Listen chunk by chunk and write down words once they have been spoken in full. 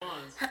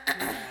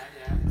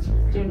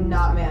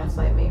not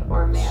mansplain me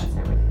or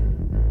mansplain me.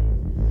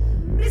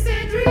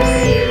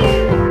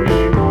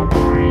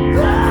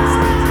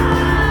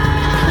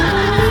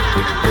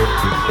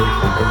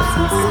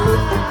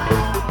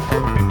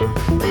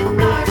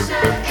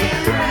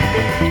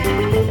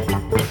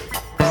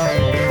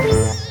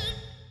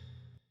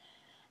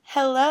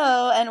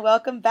 Hello and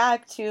welcome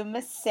back to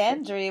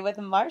Misandry with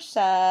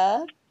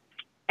Marsha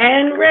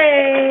and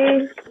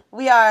Ray.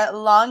 We are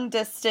long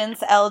distance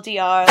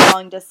LDR,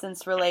 long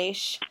distance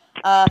relation,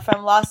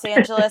 from Los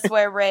Angeles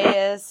where Ray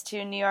is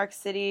to New York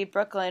City,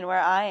 Brooklyn where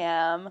I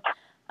am.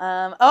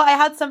 I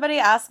had somebody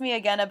ask me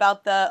again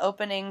about the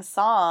opening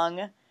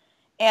song,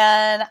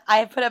 and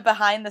I put it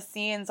behind the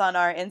scenes on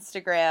our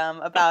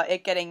Instagram about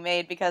it getting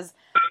made because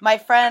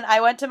I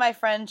went to my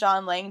friend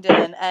John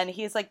Langdon, and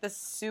he's like this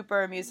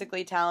super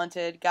musically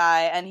talented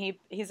guy, and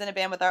he's in a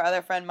band with our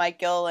other friend Mike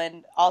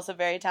Gilliland, also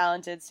very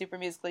talented, super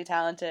musically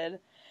talented.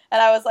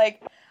 And I was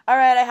like, all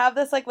right, I have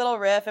this like little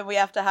riff, and we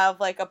have to have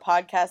like a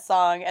podcast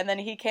song. And then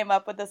he came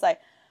up with this like,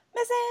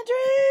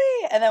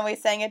 Misandry! And then we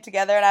sang it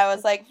together, and I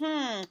was like,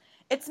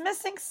 it's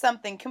missing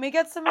something. Can we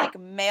get some, like,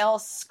 male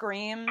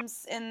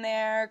screams in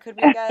there? Could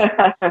we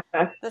get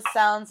the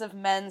sounds of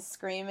men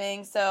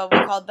screaming? So we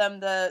called them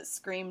the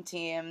Scream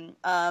Team.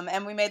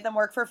 And we made them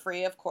work for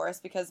free, of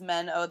course, because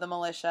men owe the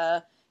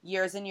militia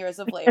years and years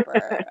of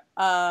labor.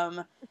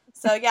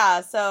 So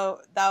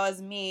that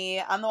was me.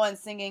 I'm the one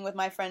singing with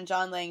my friend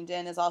John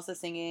Langdon is also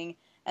singing.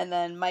 And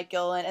then Mike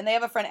Gilliland. And they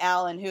have a friend,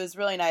 Alan, who's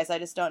really nice. I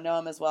just don't know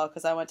him as well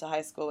because I went to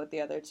high school with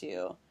the other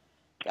two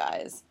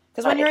guys.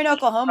 Because when you're in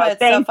Oklahoma,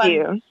 it's so fun.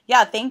 You.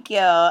 Yeah, thank you.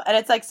 And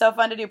it's, like, so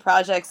fun to do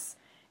projects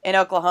in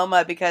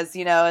Oklahoma because,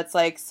 you know, it's,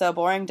 like, so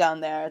boring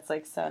down there. It's,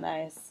 like, so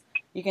nice.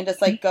 You can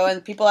just, like, go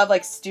and people have,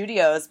 like,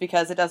 studios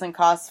because it doesn't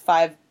cost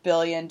 $5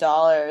 billion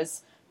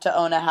to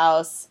own a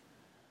house.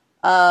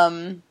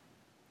 But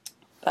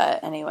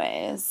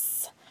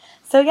anyways.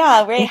 So,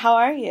 yeah, Ray, how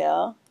are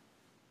you?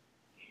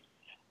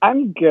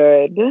 I'm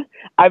good.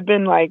 I've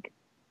been, like,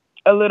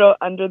 a little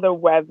under the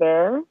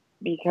weather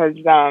because,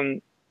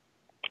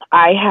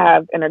 I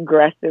have an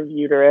aggressive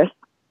uterus.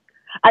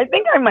 I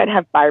think I might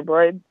have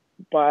fibroids,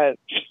 but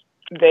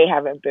they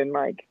haven't been,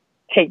 like,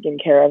 taken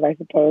care of, I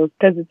suppose,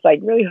 because it's, like,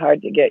 really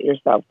hard to get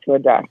yourself to a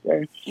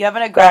doctor. You have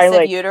an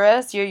aggressive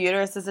uterus? Your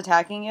uterus is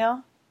attacking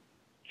you?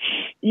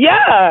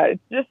 Yeah.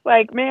 It's just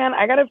like, man,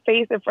 I got to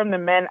face it from the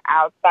men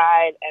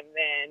outside, and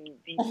then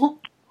these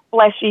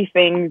fleshy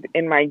things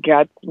in my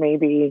guts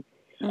maybe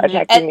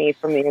attacking me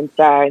from the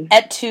inside.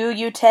 Et tu,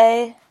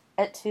 Ute?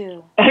 At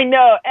 2. I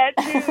know, at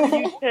 2,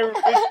 you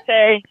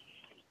say,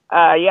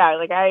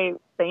 like I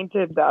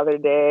fainted the other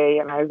day,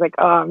 and I was like,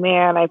 oh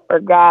man, I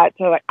forgot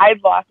to, like, I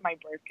lost my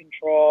birth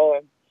control,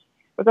 and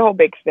it was a whole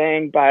big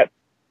thing, but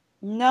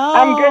no,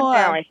 I'm good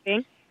now, I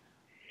think.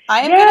 I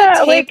am going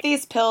to tape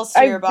these pills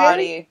to your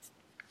body.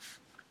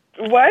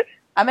 What?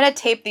 I'm going to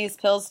tape these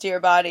pills to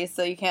your body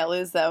so you can't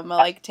lose them. I'll,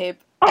 like,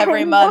 tape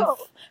every month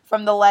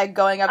from the leg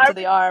going up to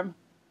the arm.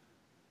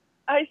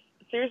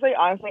 Seriously,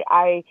 honestly,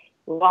 I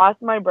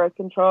lost my birth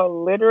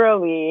control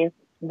literally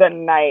the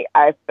night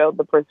I filled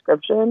the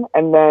prescription,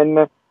 and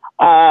then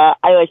I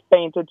like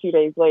fainted 2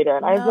 days later,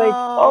 and I was like,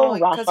 oh,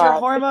 because your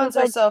hormones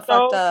are so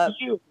fucked up.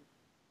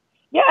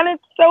 Yeah, and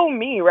it's so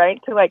me, right,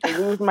 to like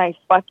lose my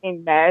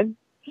fucking meds.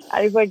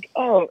 I was like,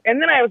 oh, and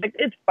then I was like,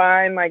 it's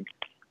fine, like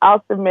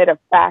I'll submit a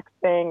fax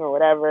thing or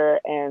whatever,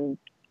 and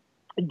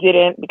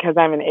didn't because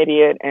I'm an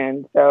idiot.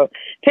 And so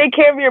take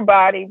care of your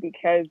body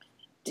because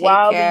the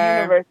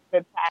universe is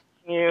attacking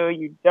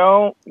you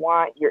don't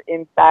want your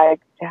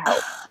insides to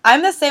help.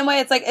 I'm the same way.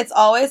 It's like, it's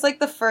always like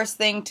the first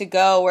thing to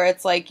go where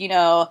it's like, you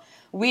know,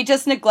 we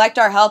just neglect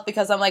our health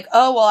because I'm like,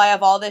 oh, well, I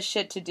have all this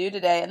shit to do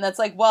today. And that's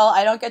like, well,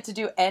 I don't get to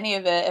do any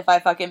of it if I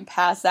fucking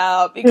pass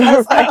out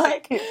because I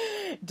like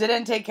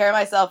didn't take care of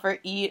myself or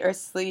eat or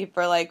sleep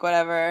or like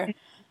whatever.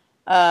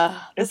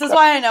 This is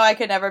why I know I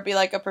could never be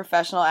like a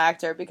professional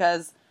actor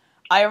because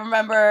I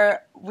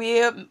remember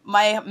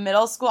my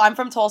middle school, I'm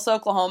from Tulsa,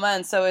 Oklahoma,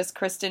 and so is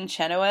Kristen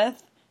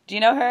Chenoweth. Do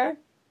you know her?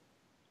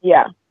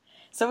 Yeah.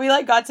 So we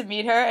like got to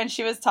meet her, and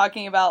she was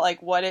talking about like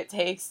what it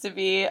takes to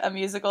be a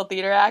musical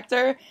theater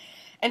actor.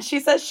 And she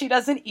says she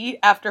doesn't eat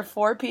after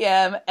 4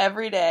 p.m.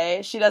 every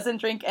day. She doesn't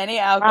drink any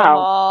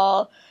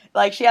alcohol. Wow.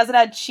 Like she hasn't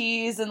had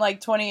cheese in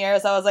like 20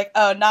 years. I was like,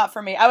 oh, not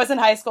for me. I was in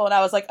high school, and I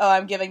was like, oh,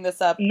 I'm giving this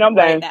up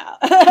right now.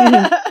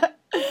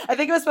 I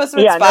think it was supposed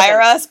to inspire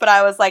us, but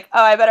I was like,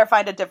 oh, I better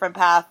find a different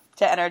path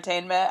to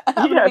entertainment.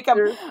 I'm going to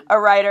become a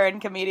writer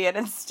and comedian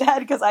instead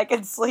because I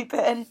can sleep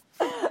in.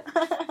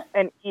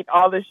 And eat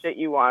all the shit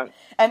you want.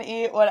 And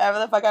eat whatever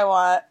the fuck I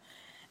want.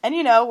 And,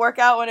 you know, work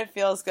out when it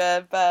feels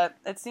good, but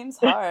it seems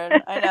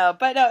hard. I know.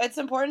 But, no, it's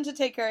important to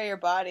take care of your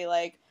body.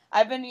 Like,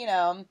 I've been, you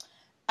know,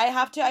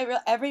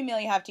 every meal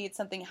you have to eat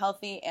something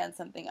healthy and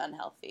something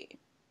unhealthy.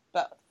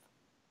 Both.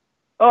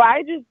 Oh,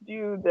 I just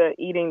do the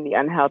eating the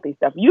unhealthy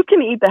stuff. You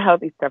can eat the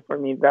healthy stuff for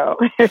me, though,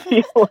 if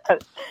you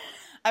want.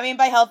 I mean,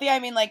 by healthy, I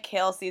mean, like,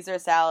 kale Caesar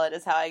salad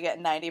is how I get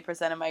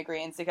 90% of my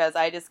greens because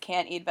I just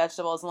can't eat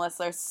vegetables unless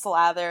they're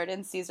slathered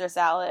in Caesar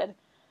salad.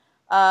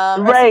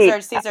 Or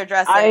Right. Caesar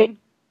dressing.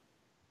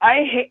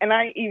 I hate, and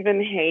I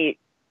even hate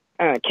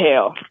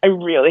kale. I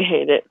really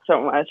hate it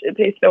so much. It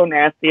tastes so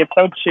nasty. It's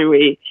so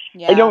chewy.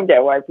 Yeah. I don't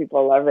get why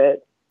people love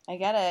it. I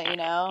get it,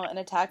 an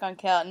attack on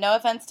kale. No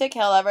offense to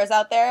kale lovers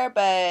out there,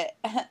 but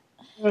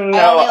No,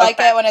 I only like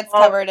it when it's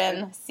covered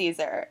in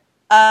Caesar.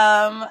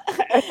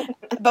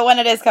 But when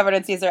it is covered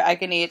in Caesar, I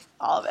can eat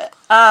all of it.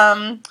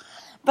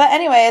 But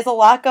anyways, a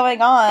lot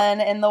going on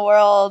in the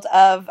world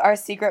of our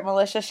secret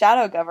militia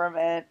shadow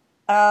government.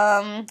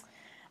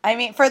 I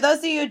mean, for those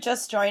of you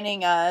just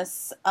joining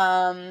us,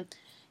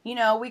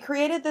 we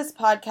created this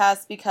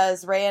podcast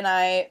because Ray and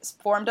I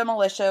formed a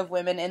militia of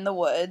women in the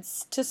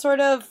woods to sort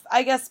of,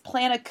 I guess,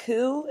 plan a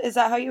coup. Is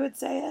that how you would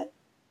say it?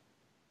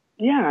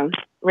 Yeah.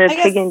 We're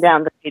taking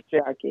down the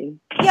patriarchy.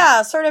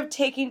 Yeah, sort of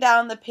taking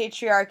down the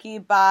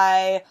patriarchy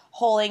by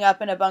holing up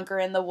in a bunker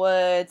in the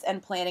woods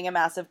and planning a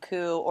massive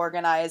coup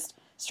organized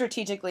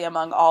strategically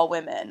among all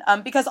women.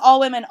 Because all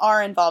women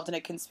are involved in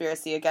a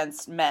conspiracy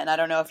against men. I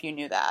don't know if you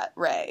knew that,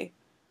 Ray.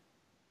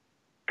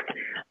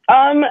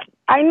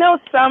 I know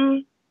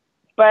some,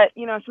 but,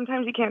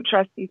 sometimes you can't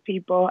trust these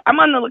people. I'm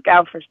on the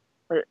lookout for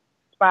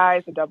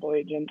spies, a double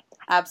agent.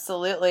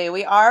 Absolutely.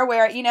 We are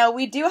aware,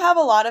 we do have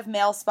a lot of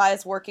male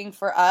spies working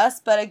for us,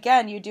 but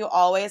again, you do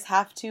always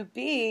have to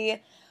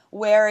be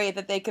wary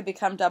that they could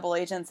become double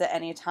agents at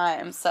any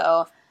time.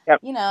 So,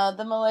 yep.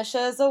 The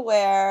militia is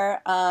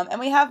aware, and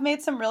we have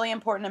made some really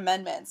important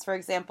amendments. For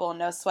example,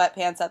 no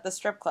sweatpants at the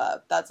strip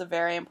club. That's a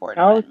very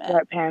important amendment. No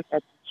sweatpants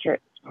at the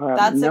strip club.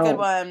 That's a good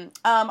one.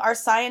 Our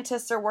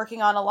scientists are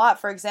working on a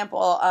lot. For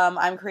example,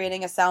 I'm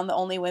creating a sound that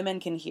only women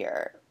can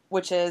hear,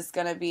 which is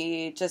going to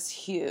be just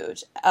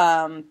huge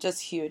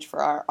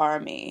for our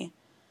army.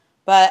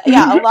 But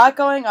yeah, a lot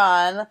going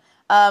on.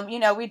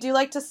 We do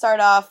like to start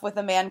off with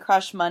a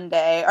Crush Men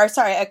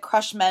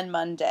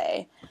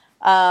Monday.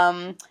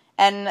 And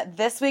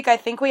this week I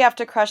think we have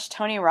to crush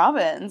Tony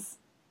Robbins.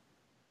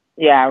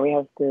 Yeah, we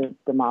have to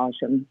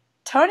demolish him.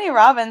 Tony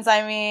Robbins,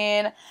 I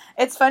mean,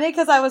 it's funny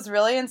because I was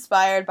really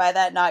inspired by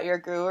that Not Your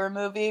Guru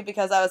movie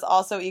because I was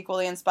also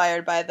equally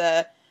inspired by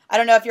I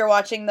don't know if you're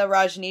watching the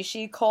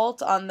Rajneeshi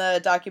cult on the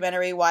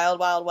documentary Wild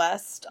Wild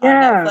West on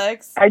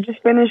Netflix. I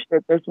just finished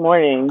it this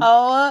morning.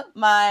 Oh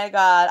my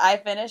God, I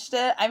finished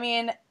it. I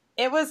mean,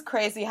 it was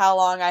crazy how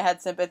long I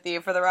had sympathy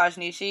for the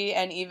Rajneeshi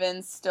and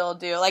even still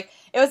do. Like,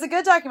 it was a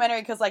good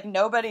documentary because, like,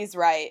 nobody's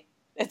right.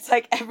 It's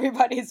like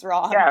everybody's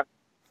wrong. Yeah.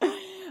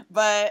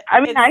 But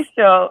I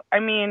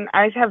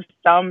have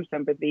some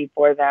sympathy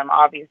for them.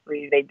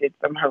 Obviously, they did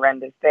some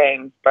horrendous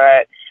things,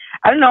 but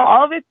I don't know.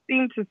 All of it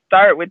seemed to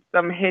start with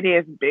some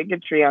hideous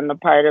bigotry on the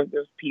part of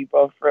those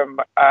people from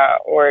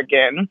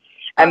Oregon,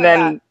 and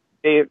then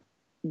the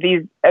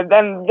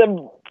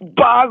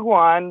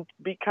Bhagwan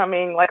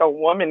becoming like a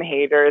woman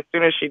hater as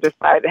soon as she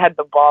had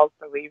the balls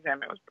to leave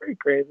him. It was pretty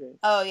crazy.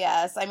 Oh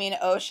yes, I mean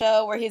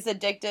Osho, where he's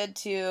addicted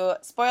to,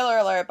 spoiler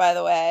alert by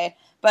the way,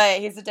 but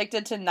he's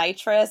addicted to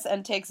nitrous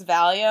and takes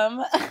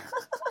Valium.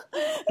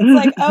 It's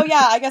like, oh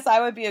yeah, I guess I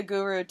would be a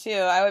guru too.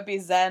 I would be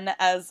zen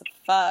as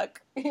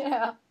fuck.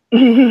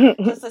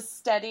 Just a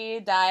steady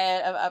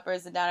diet of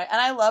uppers and downers.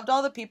 And I loved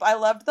all the people. I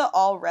loved the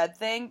all red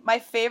thing. My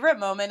favorite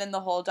moment in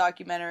the whole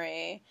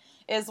documentary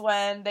is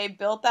when they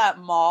built that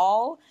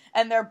mall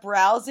and they're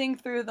browsing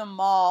through the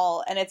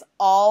mall and it's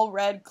all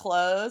red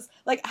clothes.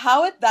 Like,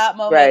 how at that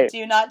moment do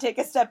you not take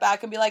a step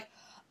back and be like,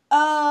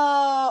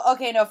 oh,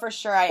 okay, no, for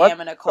sure I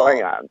am in a cult.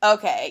 Going on?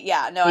 Okay,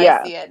 yeah, no,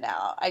 I see it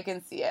now. I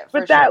can see it.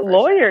 But that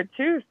lawyer,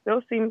 too,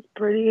 still seems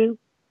pretty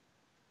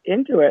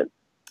into it.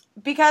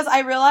 Because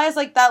I realize,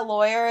 like, that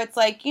lawyer, it's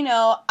like,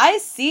 I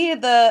see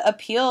the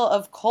appeal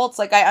of cults.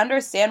 Like, I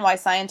understand why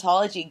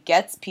Scientology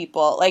gets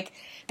people. Like,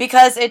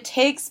 because it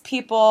takes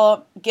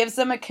people, gives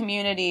them a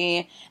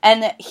community,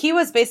 and he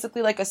was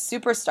basically like a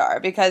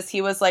superstar because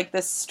he was, like,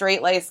 this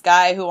straight-laced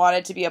guy who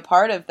wanted to be a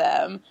part of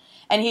them.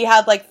 And he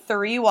had, like,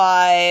 3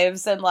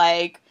 wives and,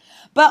 like...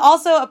 But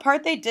also, a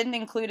part they didn't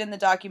include in the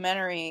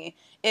documentary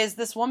is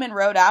this woman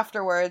wrote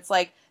afterwards,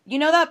 like,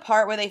 that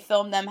part where they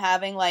filmed them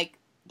having, like,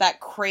 that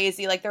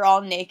crazy, like, they're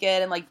all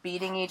naked and, like,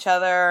 beating each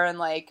other and,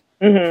 like...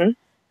 Mm-hmm.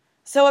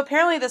 So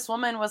apparently this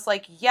woman was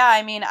like, yeah,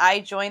 I mean, I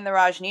joined the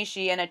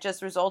Rajneeshi and it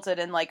just resulted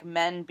in, like,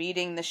 men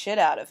beating the shit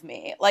out of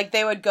me. Like,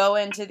 they would go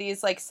into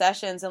these, like,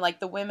 sessions and, like,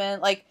 the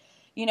women, like...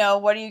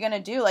 what are you going to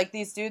do? Like,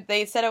 these dudes,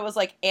 they said it was,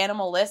 like,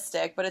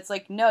 animalistic, but it's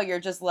like, no, you're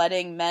just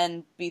letting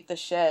men beat the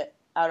shit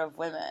out of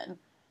women.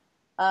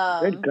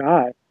 Good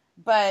God.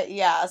 But,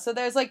 yeah, so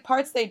there's, like,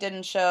 parts they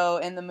didn't show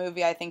in the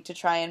movie, I think, to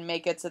try and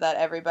make it so that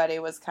everybody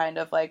was kind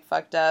of, like,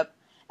 fucked up.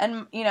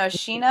 And,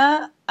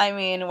 Sheena, I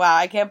mean, wow,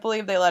 I can't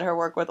believe they let her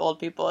work with old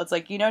people. It's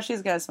like,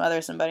 she's going to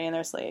smother somebody in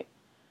their sleep.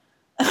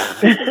 I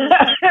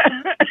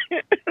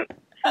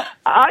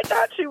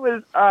thought she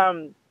was,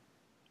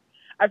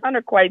 I found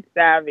her quite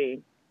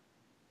savvy.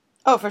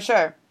 Oh, for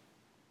sure.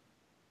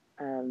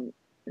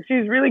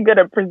 She's really good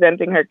at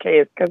presenting her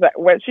case because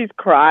when she's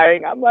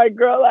crying, I'm like,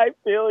 girl, I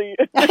feel you.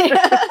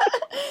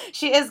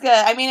 She is good.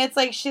 I mean, it's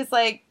like, she's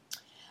like,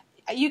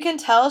 you can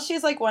tell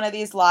she's like one of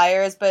these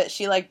liars, but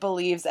she like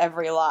believes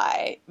every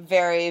lie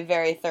very,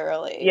 very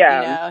thoroughly.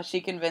 Yeah. You know,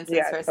 she convinces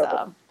Yeah, herself.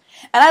 totally.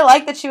 And I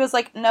like that she was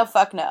like, no,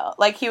 fuck no.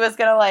 Like, he was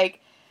gonna like,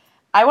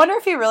 I wonder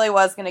if he really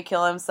was gonna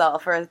kill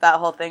himself or if that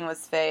whole thing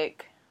was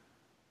fake.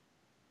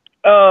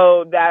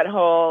 Oh, that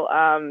whole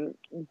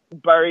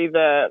bury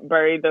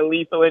the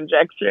lethal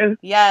injection.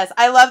 Yes,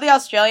 I love the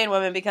Australian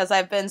woman because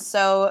I've been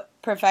so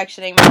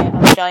perfectioning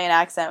my Australian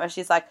accent where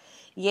she's like,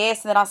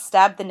 yes, and then I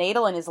stabbed the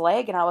needle in his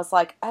leg, and I was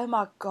like, oh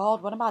my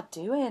god, what am I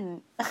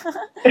doing?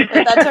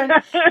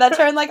 that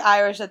turned like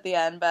Irish at the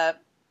end,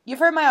 but you've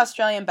heard my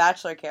Australian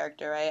Bachelor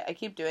character, right? I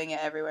keep doing it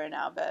everywhere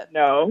now, but...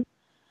 No.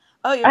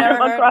 Oh, you've never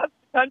heard? Across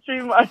the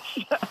country much.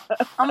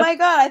 Oh my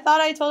god, I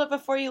thought I told it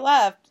before you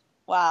left.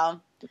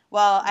 Wow.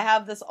 Well, I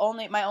have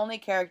my only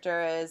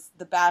character is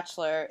The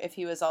Bachelor if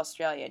he was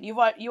Australian. You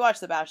watch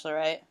The Bachelor,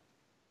 right?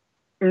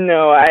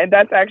 No,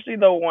 that's actually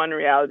the one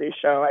reality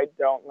show I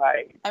don't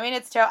like. I mean,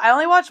 it's terrible. I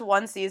only watched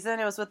one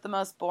season. It was with the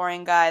most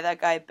boring guy, that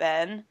guy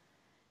Ben.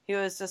 He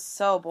was just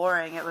so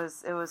boring. It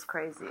was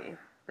crazy.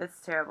 It's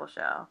a terrible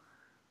show.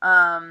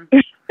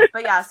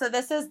 But yeah, so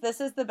this is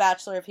The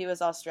Bachelor if he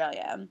was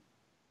Australian.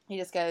 He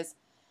just goes,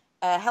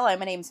 hello,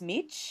 my name's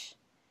Mitch,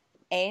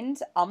 and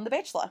I'm the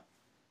Bachelor.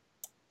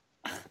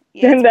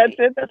 Yeah, and that's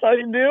it? That's all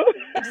you do?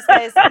 He just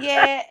goes,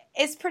 yeah,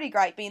 it's pretty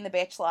great being the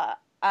Bachelor.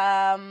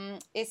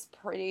 It's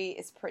pretty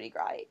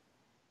great.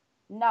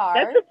 No.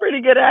 That's a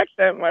pretty good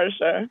accent,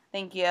 Marsha.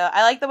 Thank you.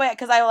 I like the way,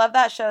 because I love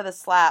that show, The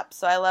Slap,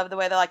 so I love the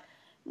way they're like,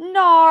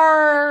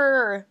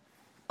 no.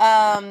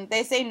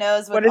 They say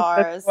no's with what is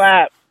R's. The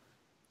Slap?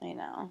 I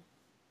know.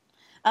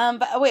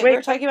 But wait, we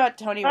were talking about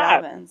Tony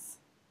Robbins.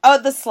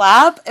 Oh, The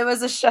Slap? It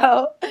was a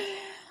show.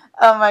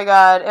 Oh my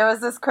god. It was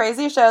this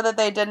crazy show that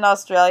they did in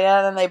Australia,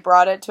 and then they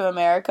brought it to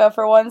America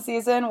for one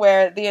season,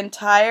 where the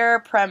entire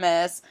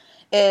premise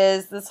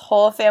is this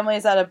whole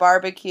family's at a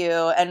barbecue,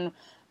 and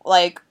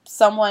like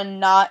someone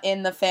not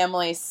in the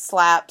family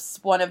slaps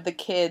one of the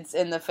kids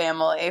in the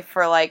family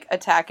for like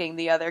attacking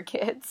the other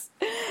kids.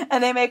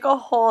 And they make a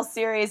whole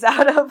series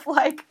out of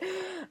like,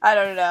 I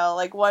don't know,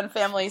 like one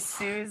family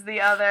sues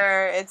the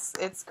other.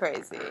 It's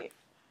crazy.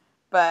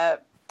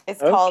 But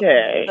it's called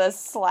The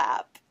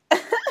Slap.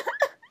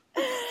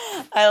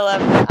 I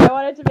love it. I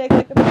wanted to make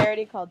like a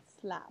parody called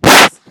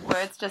Slaps,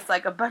 where it's just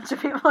like a bunch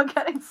of people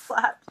getting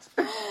slapped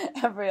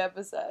every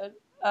episode.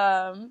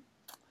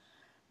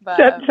 But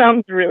that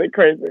sounds really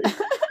crazy.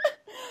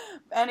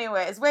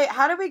 Anyways, wait,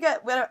 how did we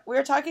get... We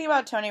were talking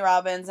about Tony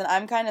Robbins, and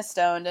I'm kind of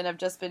stoned and have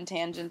just been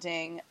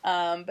tangenting.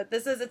 But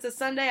it's a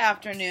Sunday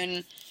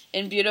afternoon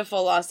in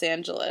beautiful Los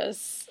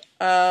Angeles,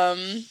 where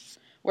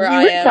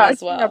I am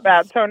as well. We were talking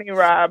about Tony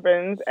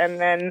Robbins, and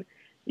then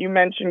you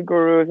mentioned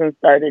gurus and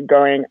started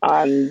going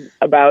on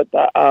about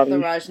the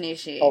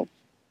Rajneeshi. Oh,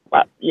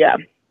 well, yeah.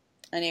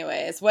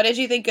 Anyways, what did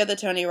you think of the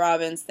Tony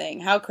Robbins thing?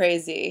 How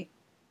crazy?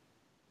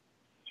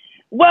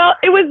 Well,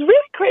 it was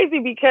really crazy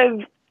because,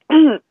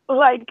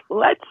 like,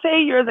 let's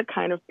say you're the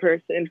kind of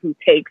person who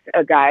takes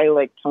a guy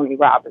like Tony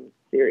Robbins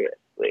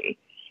seriously.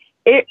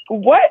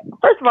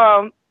 First of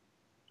all,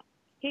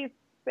 he's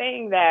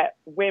saying that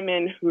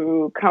women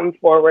who come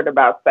forward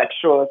about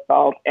sexual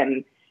assault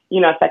and,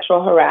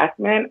 sexual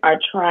harassment are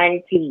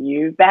trying to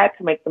use that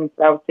to make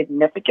themselves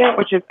significant,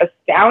 which is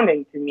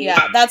astounding to me.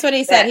 Yeah, that's what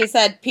he said. He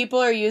said people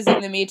are using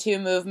the Me Too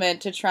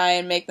movement to try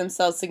and make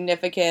themselves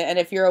significant, and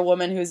if you're a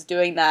woman who's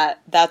doing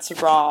that,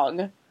 that's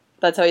wrong.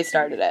 That's how he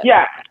started it.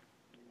 Yeah.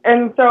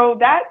 And so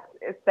that's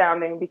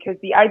astounding because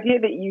the idea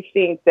that you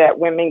think that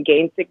women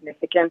gain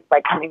significance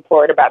by coming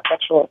forward about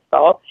sexual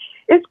assault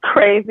is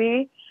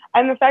crazy.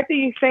 And the fact that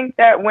you think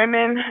that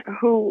women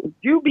who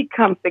do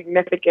become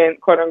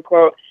significant, quote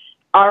unquote,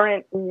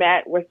 aren't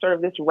met with sort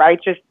of this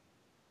righteous,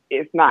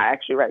 it's not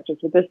actually righteous,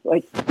 but this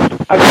like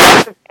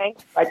aggressive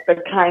anger, like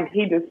the kind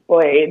he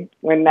displayed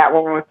when that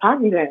woman was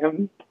talking to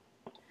him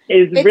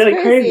it's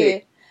really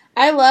crazy.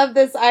 I love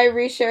this. I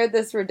reshared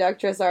this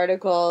Reductress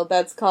article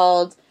that's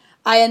called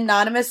I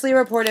Anonymously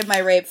Reported My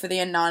Rape for the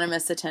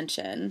Anonymous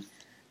Attention.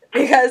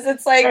 Because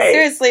it's like,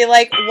 seriously,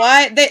 like,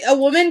 why? A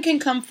woman can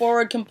come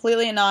forward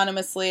completely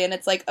anonymously, and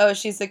it's like, oh,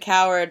 she's a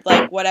coward,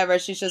 like, whatever.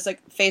 She's just,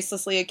 like,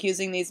 facelessly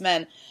accusing these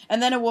men.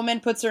 And then a woman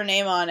puts her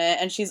name on it,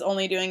 and she's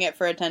only doing it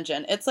for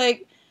attention. It's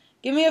like,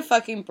 give me a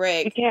fucking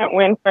break. You can't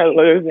win for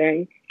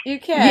losing. You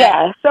can't.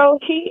 Yeah, so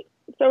he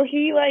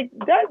like,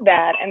 does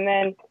that, and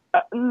then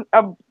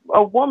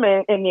a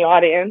woman in the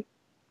audience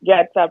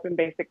gets up and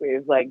basically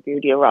is like,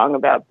 dude, you're wrong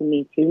about the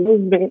Me Too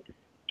movement.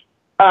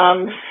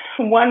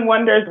 One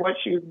wonders what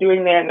she was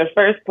doing there in the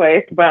first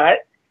place,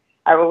 but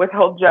I will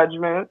withhold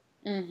judgment.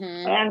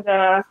 Mm-hmm.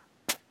 And,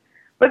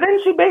 but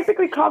then she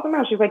basically calls him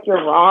out. She's like,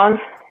 you're wrong.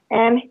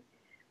 And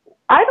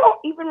I don't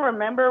even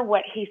remember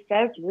what he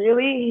says,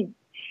 really.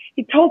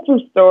 He told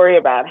some story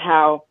about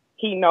how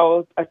he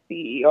knows a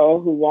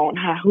CEO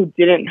who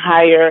didn't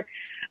hire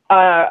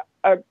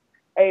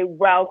a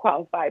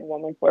well-qualified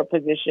woman for a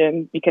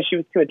position because she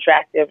was too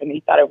attractive and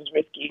he thought it was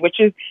risky, which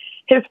is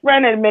his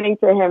friend admitting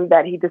to him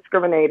that he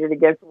discriminated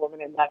against a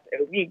woman and that's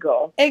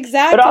illegal.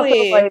 Exactly. But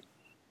also, like,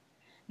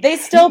 They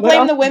still But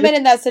blame the also women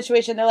in that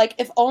situation. They're like,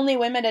 if only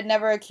women had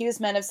never accused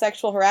men of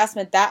sexual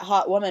harassment, that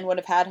hot woman would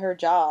have had her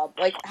job.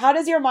 Like, how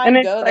does your and mind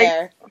it's go like,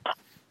 there?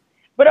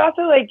 but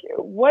also like,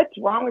 what's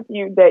wrong with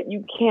you that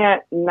you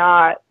can't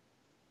not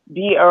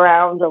be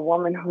around a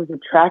woman who's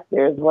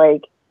attractive?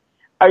 Like,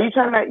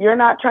 you're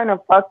not trying to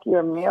fuck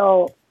your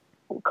male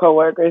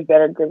coworkers that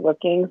are good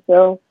looking,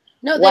 so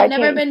No, why they've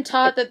never can't, been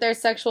taught that their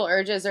sexual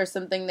urges are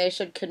something they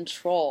should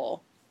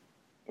control.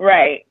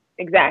 right,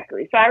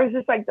 exactly. So I was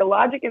just like, the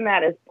logic in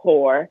that is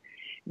poor.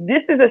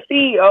 This is a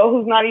CEO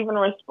who's not even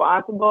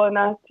responsible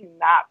enough to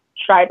not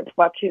try to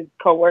fuck his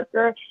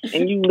coworker,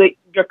 and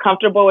you're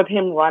comfortable with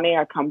him running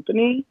a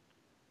company.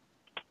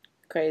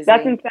 Crazy.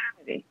 That's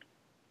insanity.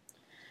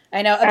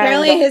 I know.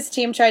 Apparently his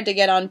team tried to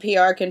get on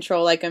PR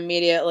control, like,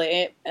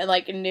 immediately and,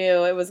 like,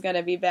 knew it was going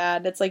to be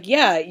bad. It's like,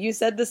 yeah, you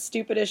said the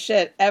stupidest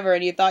shit ever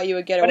and you thought you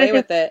would get away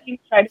with it. What did his team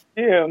try to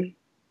do?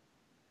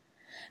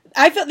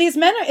 I feel these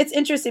men it's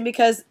interesting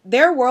because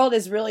their world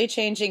is really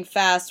changing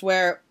fast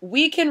where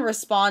we can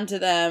respond to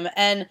them.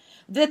 And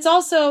that's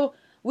also,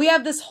 we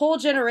have this whole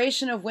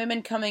generation of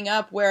women coming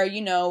up where,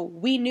 you know,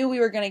 we knew we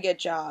were going to get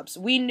jobs.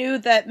 We knew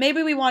that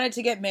maybe we wanted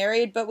to get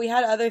married, but we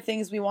had other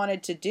things we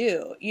wanted to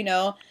do, you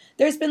know.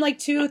 There's been like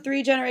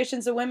 2-3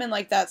 generations of women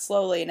like that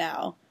slowly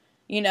now,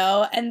 you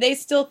know, and they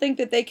still think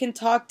that they can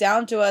talk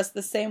down to us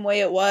the same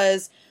way it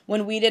was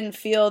when we didn't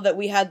feel that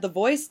we had the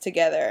voice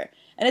together.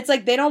 And it's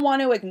like they don't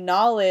want to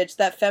acknowledge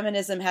that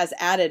feminism has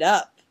added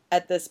up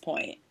at this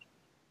point.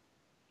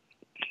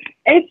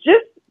 It's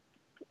just,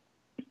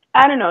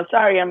 I don't know.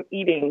 Sorry, I'm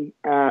eating,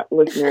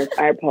 listeners.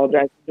 I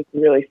apologize. I'm just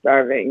really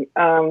starving.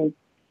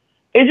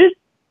 It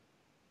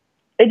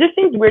just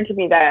seems weird to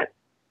me that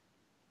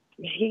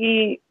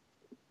he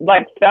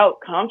like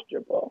felt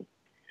comfortable.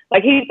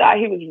 Like he thought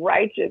he was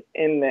righteous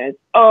in this.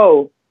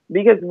 Oh,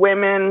 because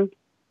women,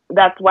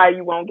 that's why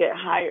you won't get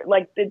hired.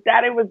 Like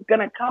that it was going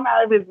to come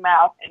out of his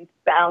mouth and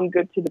sound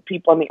good to the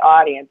people in the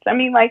audience. I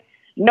mean, like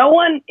no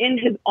one in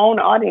his own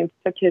audience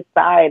took his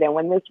side. And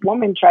when this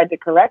woman tried to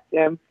correct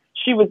him,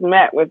 she was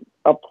met with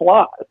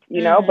applause,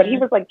 you know, but he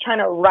was like trying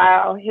to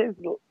rile his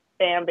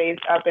fan base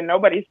up and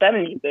nobody said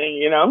anything,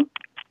 you know?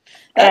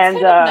 That's kind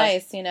of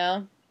nice, you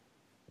know?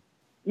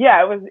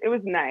 Yeah, it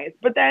was nice.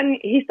 But then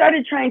he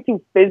started trying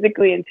to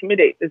physically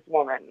intimidate this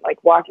woman,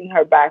 like walking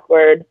her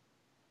backward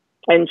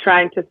and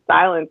trying to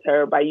silence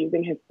her by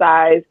using his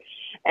size.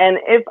 And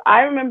if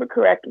I remember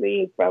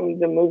correctly from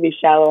the movie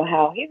Shallow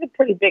Hal, he's a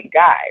pretty big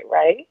guy,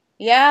 right?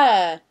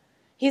 Yeah.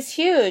 He's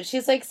huge.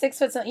 He's like 6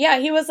 foot something. Yeah,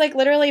 he was like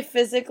literally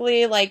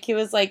physically, like he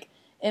was like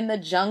in the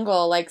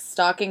jungle, like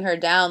stalking her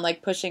down,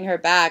 like pushing her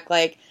back.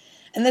 Like,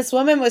 and this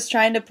woman was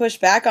trying to push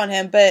back on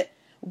him. But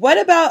what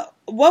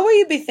were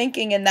you be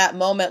thinking in that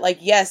moment? Like,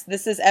 yes,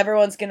 this is,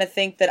 everyone's going to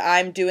think that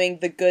I'm doing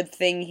the good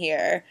thing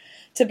here,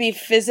 to be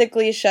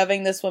physically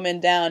shoving this woman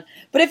down.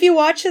 But if you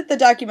watch the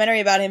documentary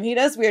about him, he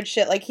does weird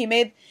shit. Like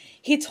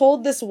he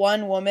told this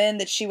one woman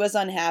that she was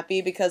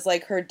unhappy because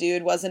like her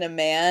dude wasn't a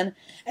man.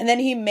 And then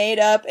he made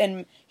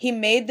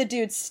the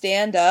dude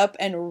stand up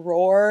and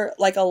roar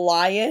like a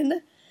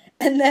lion.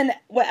 And then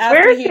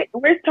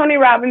where's Tony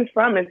Robbins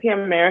from? Is he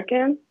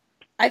American?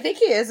 I think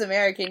he is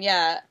American.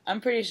 Yeah, I'm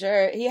pretty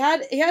sure. He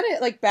had a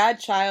like bad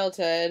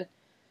childhood,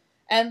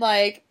 and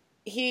like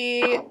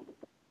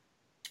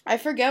I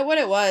forget what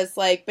it was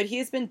like, but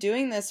he's been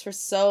doing this for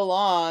so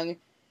long,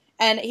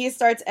 and he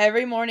starts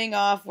every morning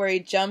off where he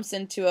jumps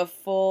into a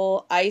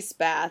full ice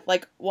bath,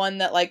 like one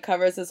that like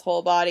covers his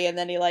whole body, and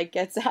then he like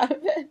gets out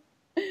of it.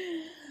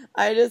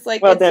 I just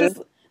like it's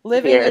just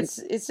living.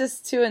 It's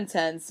just too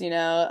intense, you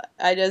know.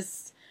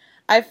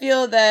 I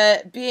feel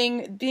that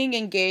being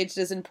engaged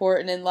is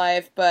important in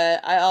life,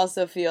 but I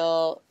also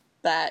feel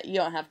that you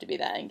don't have to be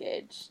that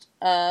engaged.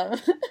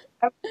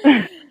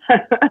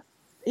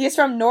 He's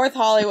from North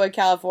Hollywood,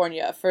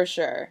 California, for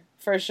sure.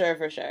 For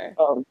sure.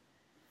 Oh.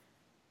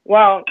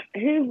 Well,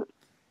 it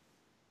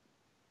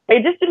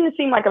just didn't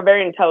seem like a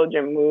very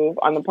intelligent move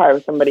on the part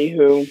of somebody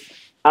who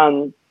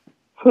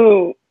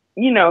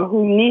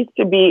needs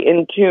to be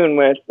in tune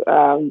with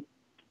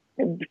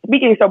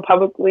speaking so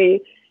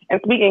publicly and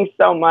speaking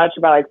so much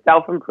about like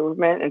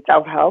self-improvement and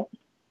self-help.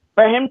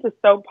 For him to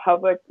so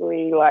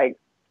publicly like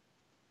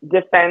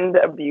defend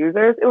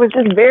abusers, it was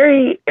just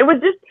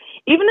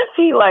even if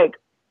he like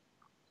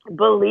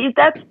believed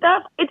that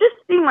stuff, it just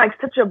seemed like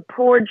such a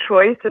poor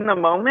choice in the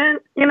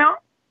moment, you know?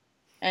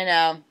 I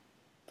know.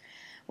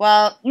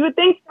 Well, you would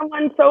think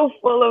someone so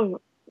full of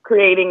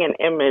creating an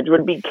image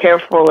would be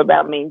careful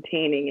about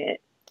maintaining it.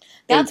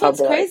 That's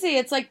what's crazy.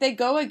 It's like they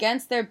go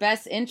against their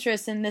best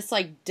interests in this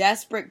like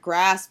desperate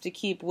grasp to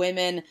keep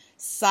women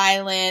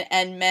silent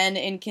and men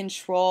in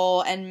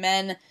control and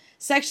men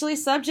sexually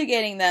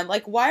subjugating them.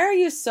 Like, why are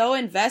you so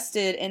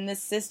invested in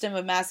this system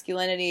of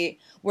masculinity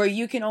where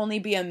you can only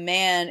be a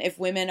man if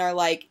women are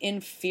like in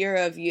fear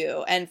of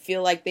you and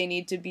feel like they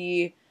need to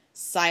be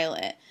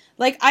silent?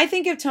 Like, I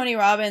think if Tony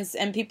Robbins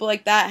and people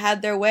like that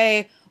had their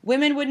way,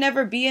 women would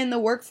never be in the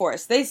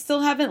workforce. They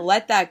still haven't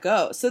let that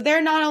go. So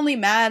they're not only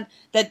mad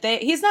that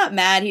he's not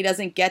mad he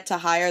doesn't get to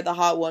hire the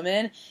hot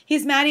woman.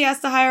 He's mad he has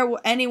to hire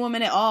any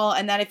woman at all,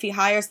 and that if he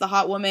hires the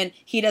hot woman,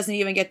 he doesn't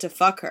even get to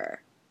fuck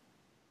her.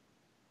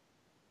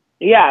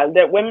 Yeah,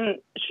 that women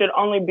should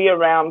only be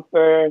around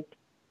for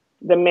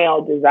the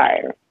male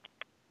desire.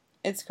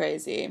 It's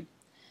crazy.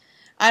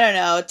 I don't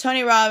know.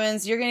 Tony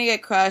Robbins, you're going to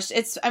get crushed.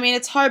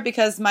 It's hard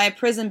because my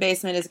prison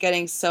basement is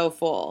getting so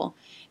full.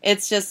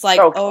 It's just like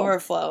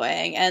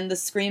overflowing, and the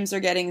screams are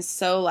getting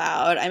so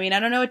loud. I mean,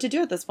 I don't know what to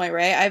do at this point,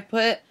 Ray. I've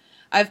put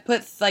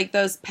like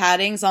those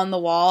paddings on the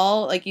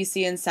wall like you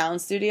see in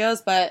sound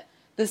studios, but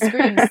the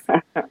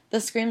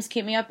screams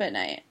keep me up at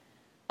night.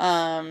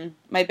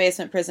 My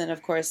basement prison,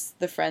 of course,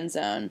 the friend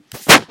zone.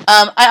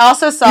 I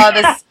also saw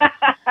this.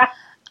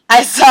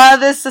 I saw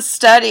this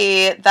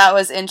study that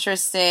was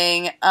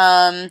interesting,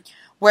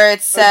 where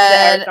it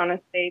said the Arizona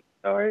State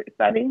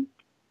study.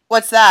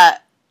 What's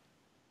that?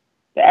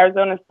 The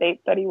Arizona State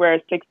study, where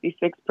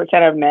 66%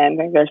 of men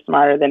think they're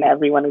smarter than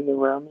everyone in the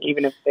room,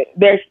 even if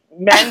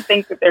men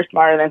think that they're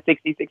smarter than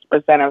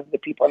 66% of the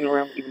people in the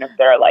room, even if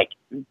they're like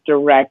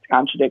direct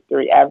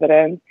contradictory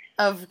evidence.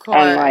 Of course.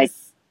 And like,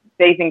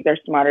 they think they're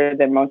smarter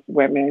than most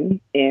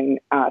women in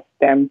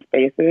STEM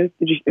spaces.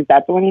 Is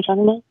that the one you're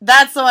talking about?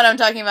 That's the one I'm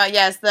talking about,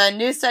 yes. The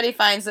new study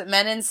finds that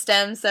men in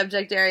STEM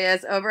subject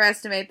areas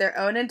overestimate their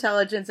own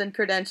intelligence and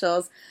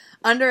credentials,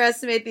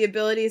 underestimate the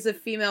abilities of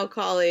female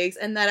colleagues,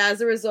 and that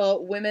as a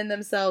result, women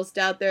themselves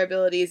doubt their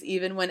abilities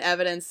even when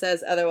evidence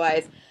says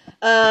otherwise.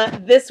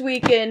 This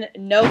week in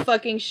no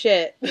fucking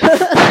shit.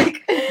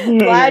 Like,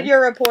 glad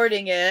you're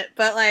reporting it,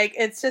 but like,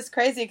 it's just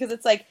crazy because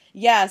it's like,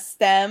 yeah,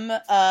 STEM,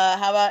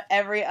 how about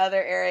every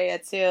other area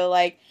too?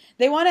 Like,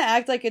 they want to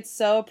act like it's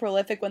so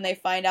prolific when they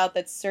find out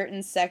that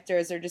certain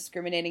sectors are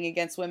discriminating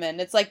against women.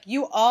 It's like,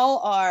 you all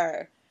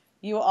are.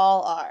 You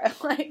all are.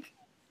 Like,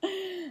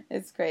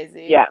 it's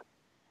crazy. Yeah.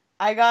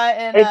 I got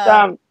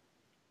in...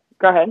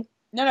 Go ahead.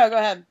 No, go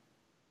ahead.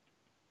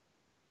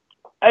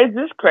 It's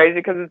just crazy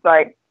because it's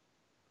like,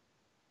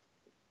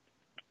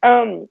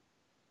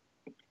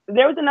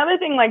 there was another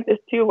thing like this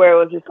too, where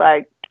it was just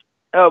like,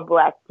 oh,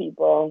 Black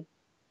people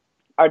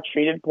are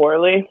treated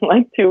poorly,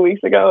 like 2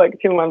 weeks ago, like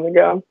 2 months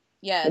ago.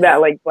 Yes.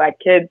 That like Black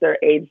kids are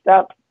aged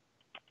up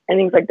and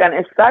things like that.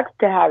 And it sucks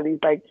to have these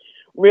like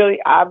really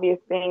obvious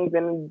things,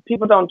 and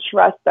people don't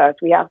trust us.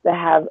 We have to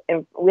have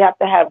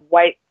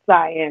white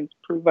science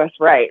prove us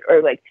right,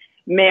 or like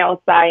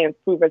male science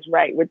prove us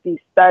right with these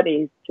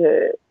studies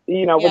to,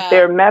 with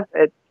their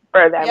methods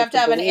for them. You have to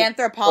have an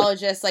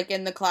anthropologist like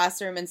in the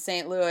classroom in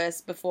St.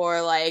 Louis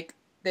before like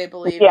they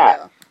believe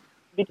you.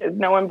 Because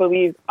no one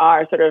believes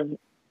our sort of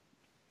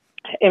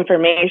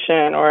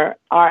information or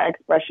our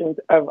expressions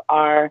of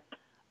our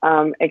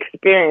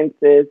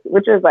experiences,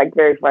 which is like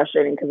very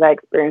frustrating because I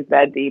experienced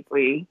that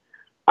deeply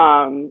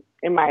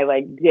in my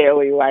like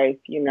daily life,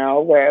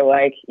 where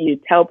like you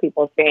tell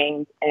people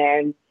things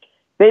and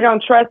they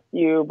don't trust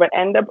you, but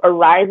end up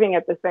arriving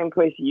at the same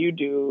place you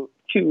do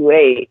too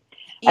late.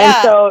 Yeah, and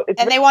so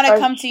they want to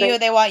come to you.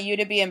 They want you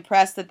to be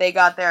impressed that they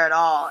got there at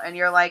all. And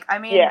you're like, I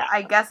mean,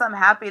 I guess I'm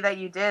happy that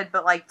you did,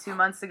 but like 2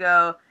 months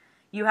ago,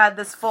 you had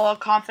this full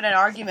confident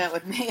argument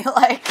with me.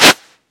 Like,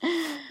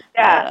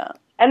 yeah.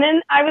 And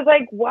then I was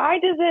like, why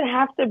does it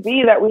have to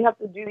be that we have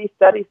to do these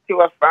studies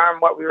to affirm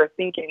what we were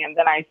thinking? And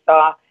then I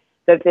saw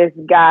that this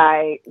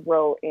guy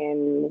wrote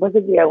was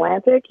it The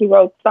Atlantic? He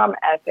wrote some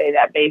essay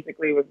that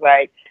basically was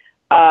like,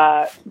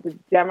 the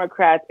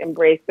Democrats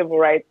embrace civil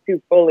rights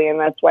too fully, and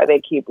that's why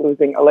they keep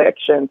losing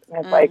elections.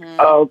 And it's like,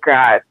 oh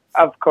God,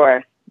 of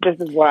course. This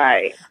is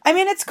why. I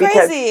mean, it's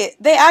crazy.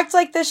 They act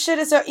like this shit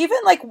is... Even,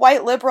 like,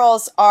 white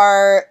liberals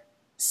are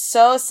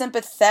so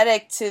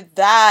sympathetic to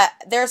that.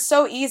 They're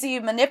so easy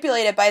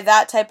manipulated by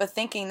that type of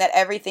thinking that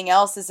everything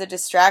else is a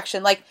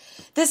distraction. Like,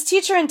 this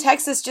teacher in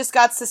Texas just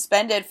got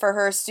suspended for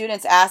her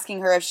students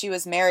asking her if she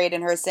was married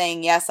and her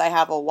saying, yes, I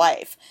have a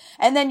wife.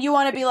 And then you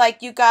want to be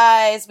like, you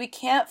guys, we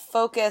can't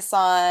focus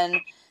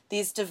on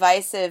these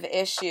divisive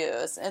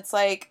issues. It's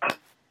like,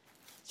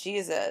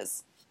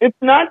 Jesus. It's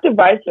not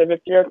divisive. If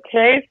your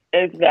case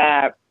is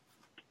that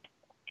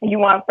you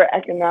want for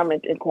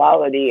economic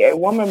equality, a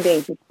woman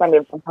being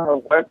suspended from her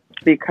work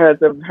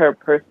because of her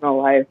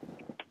personal life,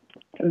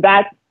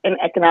 that's an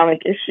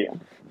economic issue.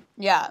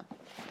 Yeah.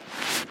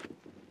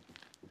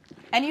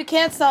 And you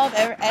can't solve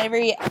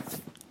every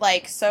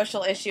like,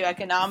 social issue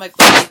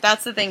economically. Like,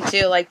 that's the thing,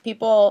 too. Like,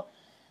 people...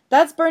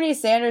 That's Bernie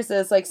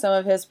Sanders' like, some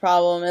of his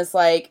problem is,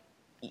 like,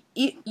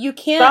 you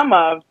can't... Some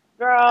of...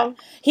 Girl.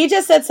 He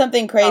just said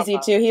something crazy,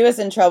 too. He was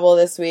in trouble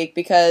this week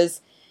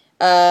because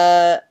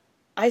I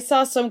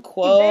saw some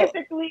quote. He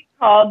basically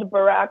called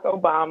Barack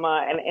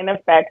Obama an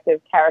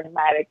ineffective,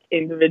 charismatic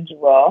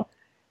individual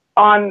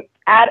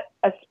at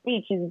a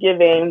speech he's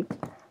giving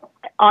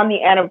on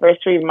the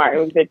anniversary of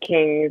Martin Luther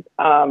King's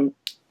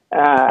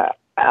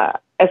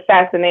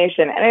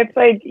assassination. And it's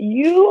like,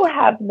 you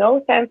have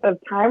no sense of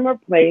time or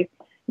place.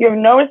 You have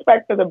no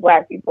respect for the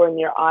Black people in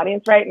your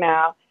audience right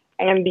now.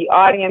 and the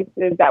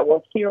audiences that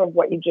will hear of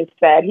what you just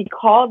said. He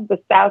called the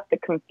South the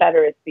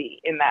Confederacy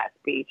in that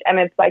speech. And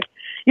it's like,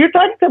 you're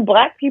talking to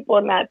Black people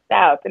in that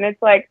South. And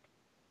it's like,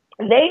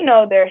 they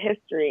know their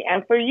history.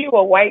 And for you,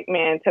 a white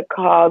man, to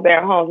call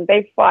their homes,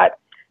 they fought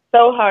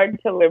so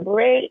hard to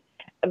liberate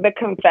the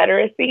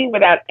Confederacy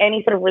without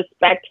any sort of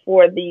respect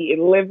for the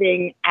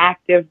living,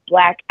 active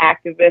Black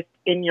activists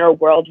in your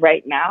world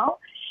right now.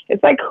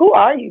 It's like, who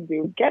are you,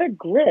 dude? Get a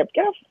grip.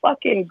 Get a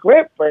fucking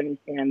grip, Bernie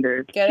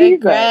Sanders. Get a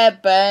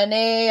grip,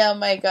 Bernie. Oh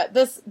my God.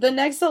 The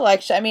next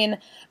election, I mean,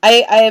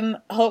 I'm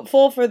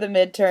hopeful for the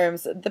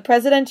midterms. The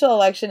presidential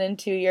election in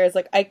 2 years,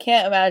 like, I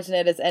can't imagine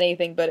it as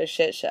anything but a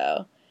shit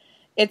show.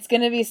 It's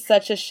going to be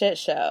such a shit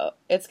show.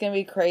 It's going to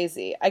be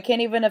crazy. I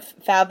can't even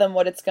fathom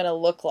what it's going to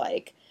look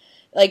like.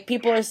 Like,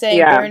 people are saying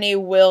Bernie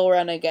will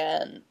run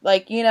again.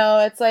 Like, you know,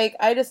 it's like,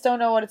 I just don't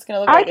know what it's going to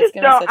look like. It's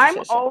going to be such a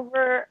shit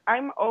show.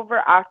 I'm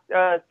over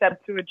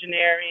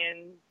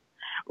septuagenarians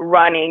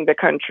running the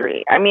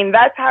country. I mean,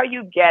 that's how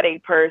you get a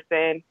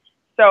person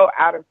so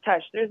out of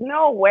touch. There's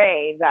no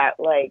way that,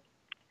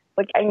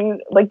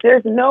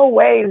 there's no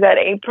way that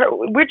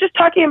we're just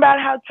talking about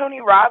how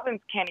Tony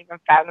Robbins can't even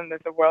fathom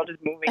that the world is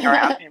moving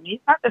around him.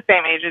 He's not the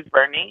same age as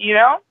Bernie, you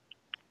know?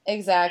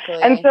 Exactly.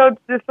 And so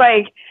it's just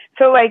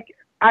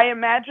I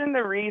imagine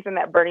the reason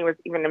that Bernie was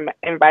even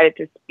invited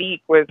to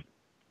speak was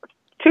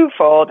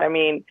twofold. I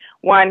mean,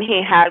 one,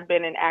 he had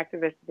been an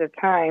activist at the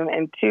time,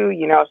 and two,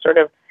 you know, sort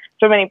of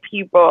so many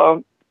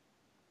people,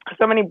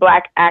 so many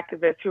Black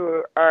activists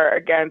who are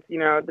against, you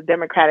know, the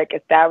Democratic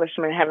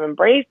establishment have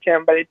embraced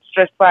him. But it's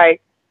just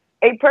like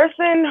a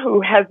person who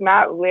has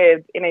not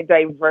lived in a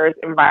diverse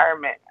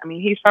environment. I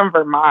mean, he's from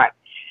Vermont.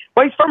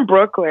 Well, he's from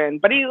Brooklyn,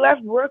 but he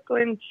left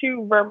Brooklyn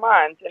to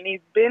Vermont, and he's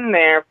been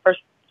there for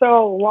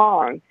so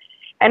long.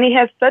 And he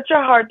has such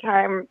a hard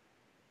time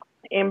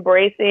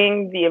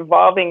embracing the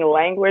evolving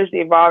language, the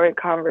evolving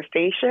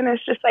conversation.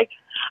 It's just like,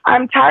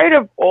 I'm tired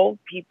of old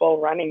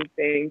people running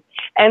things.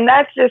 And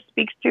that just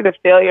speaks to the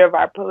failure of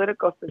our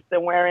political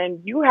system,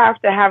 wherein you have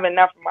to have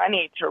enough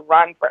money to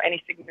run for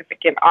any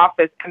significant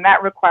office. And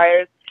that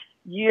requires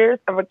years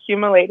of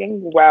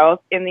accumulating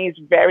wealth in these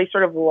very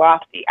sort of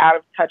lofty, out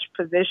of touch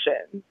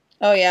positions.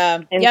 Oh,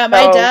 yeah. And yeah,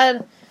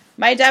 so,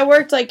 my dad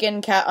worked, like,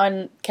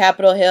 on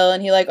Capitol Hill,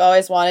 and he, like,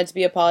 always wanted to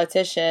be a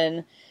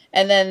politician.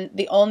 And then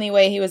the only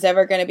way he was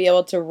ever going to be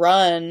able to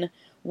run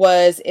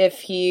was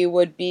if he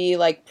would be,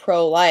 like,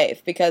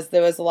 pro-life, because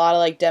there was a lot of,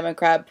 like,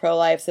 Democrat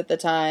pro-lifes at the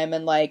time,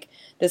 and, like,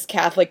 this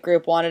Catholic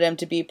group wanted him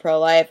to be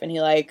pro-life, and he,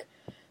 like,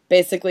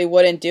 basically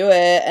wouldn't do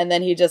it, and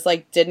then he just,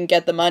 like, didn't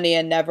get the money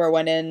and never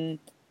went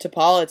into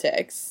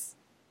politics,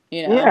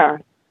 you know? Yeah.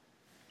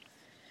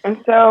 And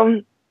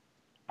so,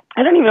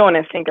 I don't even want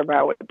to think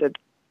about what the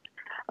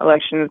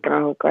election is going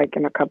to look like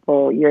in a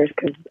couple years,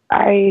 because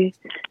I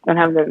don't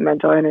have the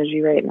mental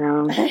energy right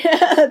now.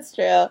 That's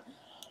true.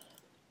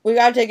 We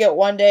got to take it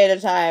one day at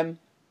a time.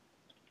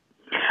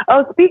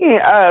 Oh, speaking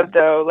of,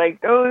 though, like,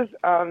 those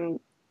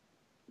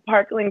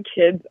Parkland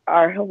kids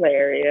are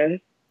hilarious.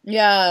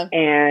 Yeah.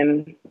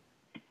 And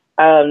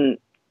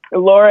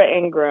Laura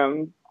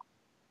Ingraham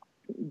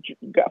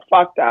got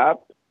fucked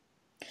up.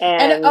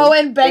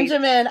 And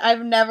Benjamin,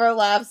 I've never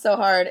laughed so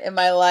hard in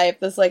my life.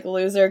 This, like,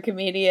 loser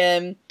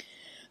comedian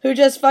who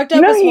just fucked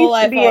up his whole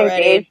life already. You know,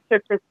 he used to be engaged to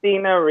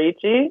Christina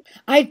Ricci.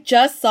 I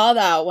just saw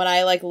that when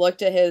I, like,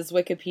 looked at his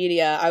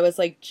Wikipedia. I was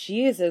like,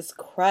 Jesus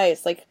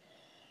Christ. Like,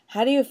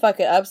 how do you fuck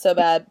it up so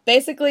bad?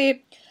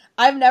 Basically,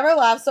 I've never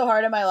laughed so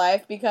hard in my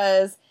life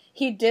because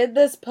he did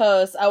this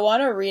post. I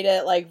want to read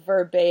it, like,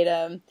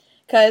 verbatim.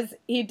 Because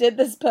he did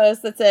this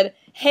post that said,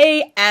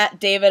 "Hey, at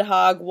David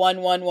Hogg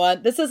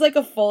 111. This is, like,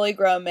 a fully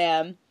grown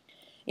man.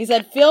 He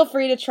said, "Feel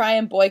free to try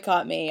and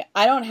boycott me.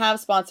 I don't have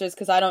sponsors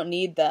because I don't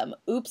need them.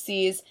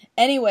 Oopsies.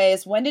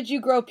 Anyways, when did you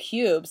grow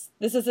pubes?"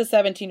 This is a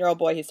 17-year-old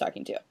boy he's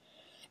talking to.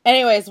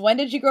 "Anyways, when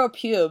did you grow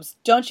pubes?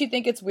 Don't you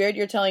think it's weird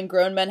you're telling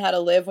grown men how to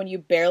live when you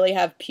barely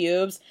have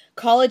pubes?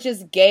 College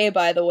is gay,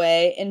 by the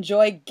way.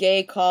 Enjoy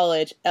gay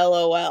college.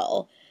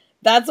 LOL."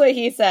 That's what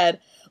he said.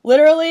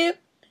 Literally,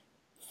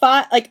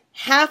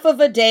 half of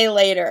a day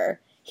later,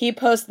 he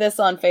posts this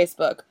on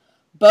Facebook.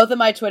 "Both of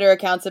my Twitter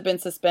accounts have been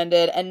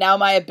suspended, and now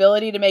my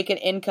ability to make an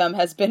income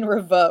has been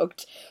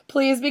revoked.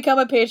 Please become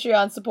a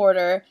Patreon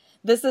supporter.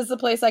 This is the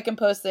place I can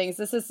post things.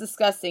 This is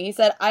disgusting." He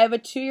said, "I have a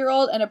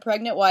 2-year-old and a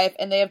pregnant wife,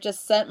 and they have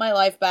just sent my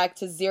life back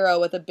to zero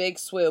with a big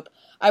swoop.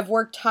 I've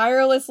worked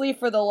tirelessly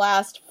for the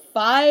last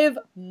 5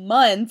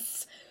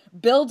 months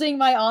building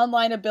my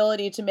online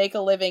ability to make a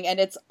living, and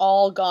it's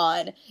all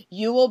gone.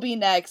 You will be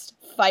next.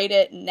 Fight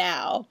it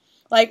now."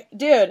 Like,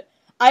 dude,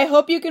 I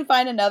hope you can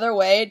find another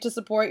way to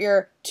support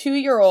your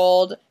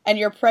 2-year-old and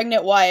your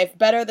pregnant wife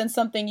better than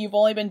something you've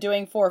only been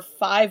doing for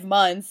 5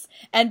 months,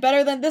 and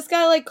better than this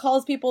guy, like,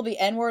 calls people the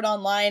N-word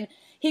online.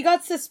 He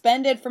got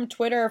suspended from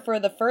Twitter for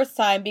the first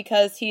time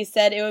because he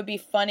said it would be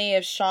funny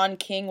if Sean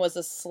King was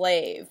a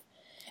slave.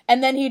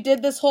 And then he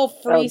did this whole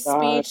free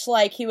speech,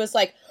 like, he was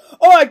like,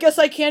 "Oh, I guess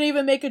I can't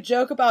even make a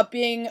joke about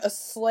being a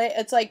slave."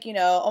 It's like, you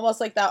know,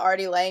 almost like that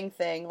Artie Lang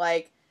thing,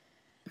 like,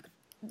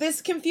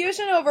 this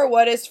confusion over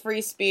what is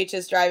free speech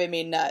is driving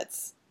me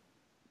nuts.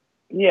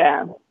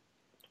 Yeah.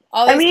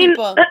 All these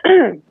people.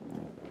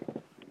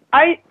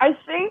 I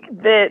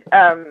think that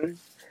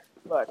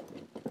look,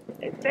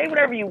 say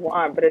whatever you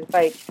want, but it's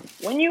like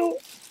when you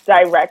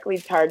directly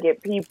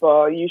target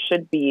people, you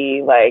should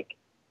be like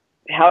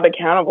held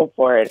accountable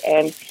for it.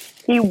 And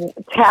he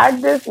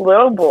tagged this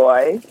little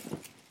boy,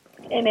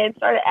 and it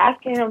started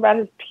asking him about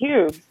his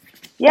pubes.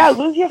 Yeah,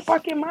 lose your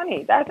fucking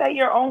money. That's at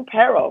your own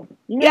peril.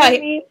 You know what I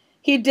mean?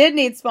 He did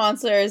need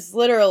sponsors,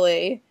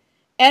 literally.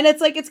 And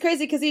it's like, it's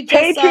crazy because he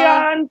just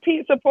Patreon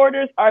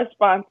supporters are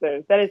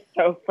sponsors. That is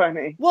so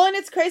funny. Well, and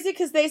it's crazy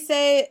because they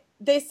say,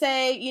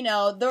 you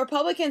know, the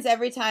Republicans,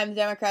 every time the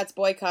Democrats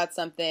boycott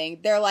something,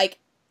 they're like,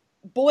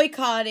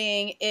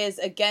 boycotting is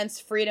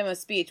against freedom of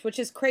speech, which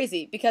is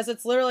crazy because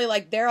it's literally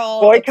like they're all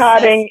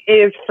boycotting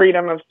is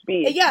freedom of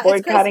speech. Yeah,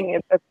 boycotting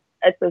is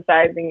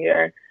exercising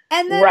your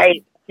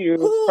right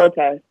to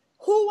protest.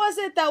 Who was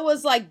it that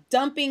was like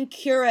dumping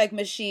Keurig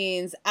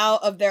machines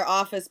out of their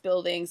office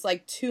buildings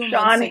like 2 months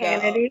ago?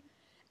 Sean Hannity.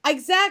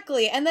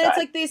 Exactly. And then it's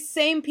like these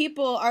same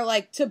people are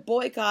like to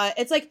boycott.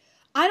 It's like,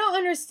 I don't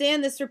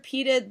understand this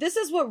repeated. This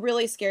is what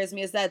really scares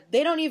me is that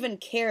they don't even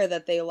care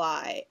that they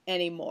lie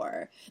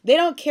anymore. They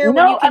don't care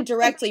when you can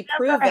directly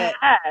prove it.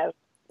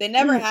 They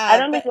never have. I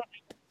don't think.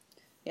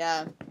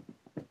 Yeah,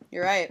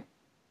 you're right.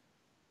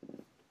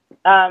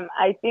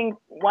 I think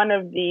one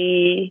of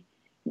the,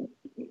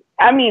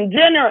 I mean,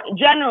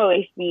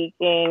 generally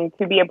speaking,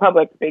 to be a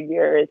public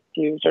figure is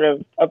to sort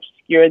of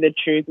obscure the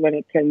truth when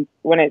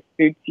it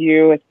suits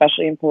you,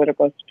 especially in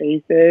political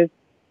spaces.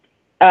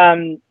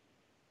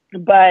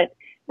 But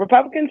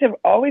Republicans have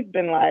always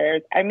been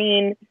liars. I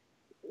mean,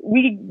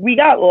 we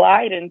got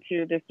lied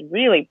into this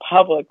really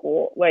public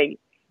war,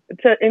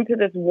 into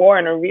this war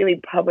in a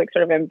really public,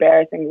 sort of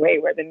embarrassing way,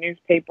 where the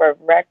newspaper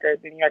of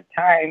record, the New York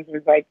Times,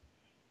 was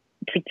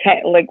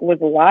was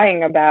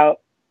lying about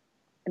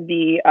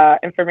the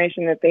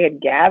information that they had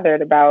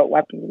gathered about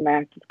weapons of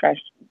mass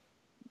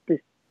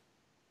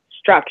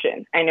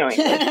destruction. I know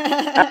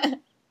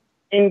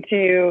English.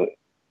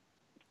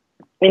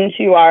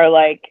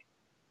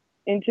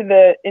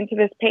 into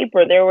this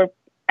paper. There were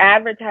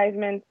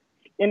advertisements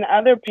in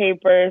other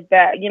papers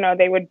that, you know,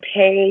 they would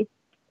pay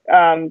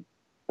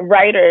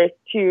writers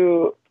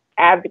to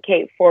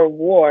advocate for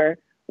war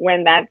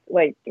when that's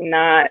like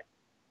not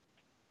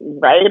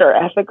right or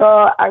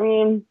ethical. I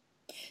mean,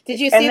 did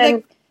you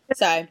see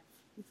sorry.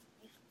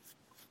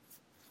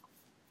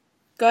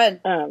 Go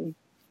ahead.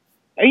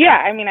 Yeah,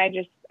 I mean, I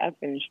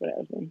finished what I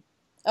was saying.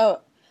 Oh,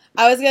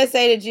 I was gonna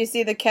say, did you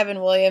see the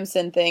Kevin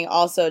Williamson thing?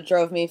 Also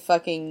drove me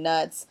fucking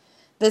nuts.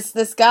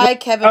 This guy,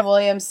 Kevin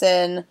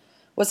Williamson,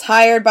 was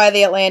hired by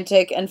The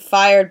Atlantic and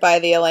fired by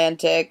The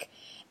Atlantic.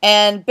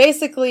 And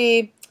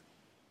basically,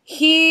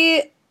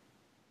 he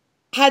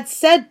had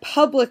said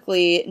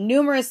publicly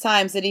numerous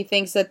times that he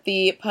thinks that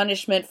the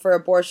punishment for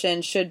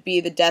abortion should be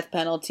the death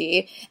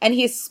penalty. And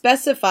he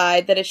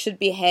specified that it should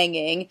be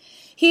hanging.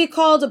 He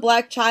called a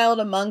black child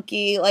a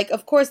monkey. Like,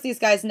 of course, these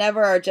guys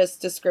never are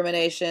just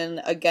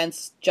discrimination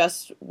against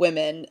just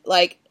women.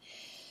 Like,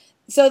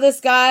 so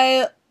this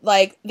guy,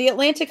 like, The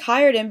Atlantic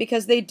hired him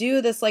because they do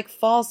this, like,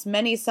 false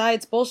many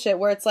sides bullshit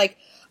where it's like,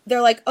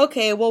 they're like,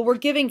 okay, well, we're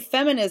giving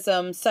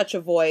feminism such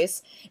a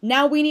voice.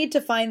 Now we need to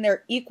find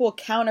their equal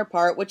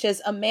counterpart, which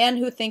is a man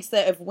who thinks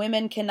that if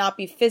women cannot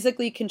be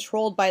physically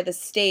controlled by the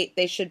state,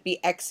 they should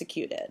be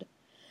executed.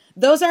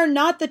 Those are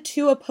not the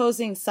two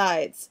opposing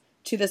sides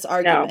to this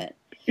argument.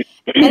 No.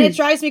 And it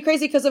drives me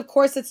crazy because, of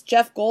course, it's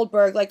Jeff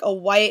Goldberg, like a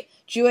white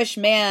Jewish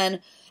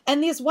man.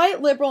 And these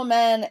white liberal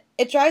men,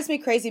 it drives me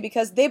crazy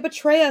because they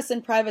betray us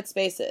in private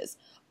spaces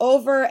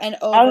over and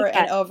over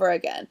and over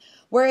again.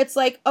 Where it's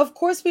like, of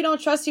course we don't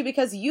trust you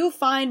because you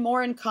find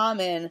more in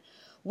common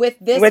with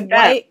this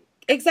white.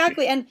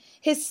 Exactly. And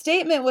his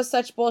statement was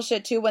such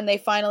bullshit too when they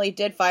finally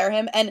did fire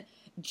him. And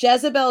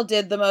Jezebel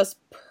did the most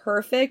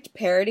perfect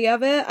parody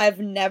of it. I've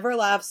never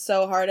laughed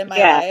so hard in my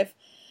life.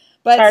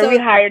 But we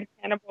hired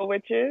cannibal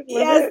witches?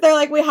 They're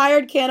like, we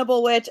hired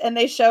Cannibal Witch, and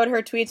they showed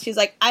her tweets. She's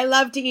like, I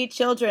love to eat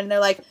children. And they're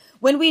like,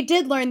 when we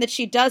did learn that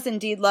she does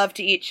indeed love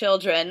to eat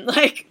children.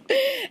 Like,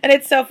 and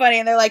it's so funny.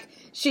 And they're like,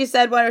 she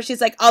said one where she's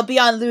like, I'll be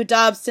on Lou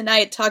Dobbs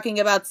tonight talking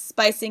about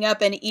spicing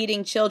up and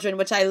eating children,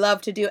 which I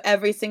love to do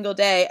every single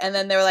day. And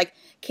then they're like,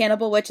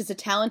 Cannibal Witch is a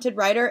talented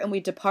writer, and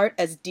we depart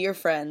as dear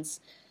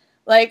friends.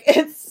 Like,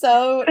 it's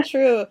so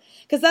true.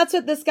 Because that's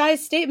what this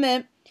guy's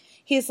statement.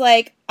 He's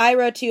like, I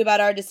wrote to you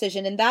about our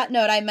decision. In that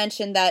note, I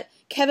mentioned that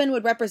Kevin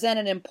would represent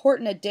an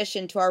important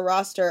addition to our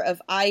roster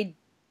of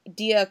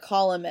idea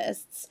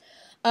columnists.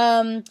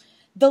 The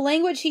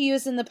language he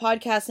used in the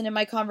podcast and in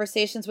my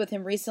conversations with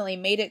him recently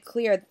made it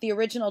clear that the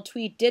original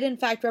tweet did in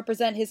fact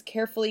represent his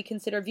carefully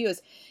considered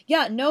views.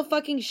 Yeah, no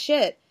fucking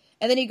shit.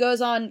 And then he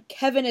goes on,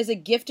 Kevin is a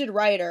gifted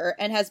writer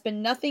and has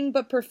been nothing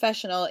but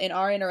professional in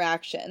our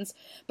interactions.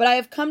 But I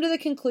have come to the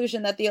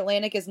conclusion that The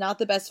Atlantic is not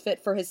the best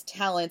fit for his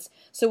talents,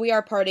 so we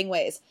are parting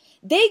ways.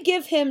 They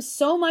give him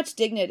so much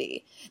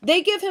dignity.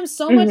 They give him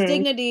so much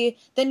dignity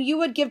than you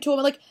would give to a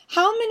woman. Like,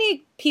 how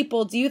many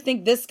people do you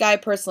think this guy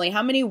personally,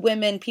 how many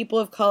women, people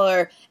of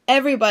color,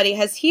 everybody,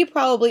 has he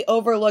probably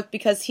overlooked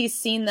because he's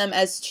seen them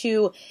as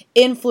too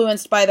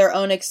influenced by their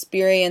own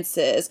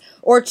experiences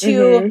or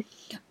too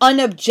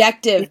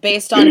unobjective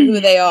based on who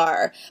they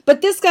are?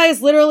 But this guy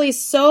is literally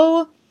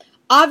so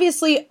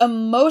obviously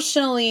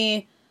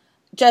emotionally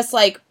just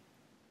like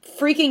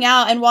freaking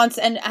out and wants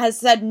and has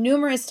said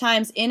numerous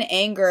times in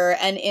anger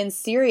and in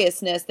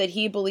seriousness that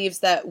he believes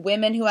that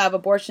women who have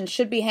abortions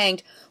should be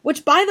hanged,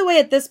 which, by the way,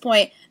 at this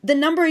point, the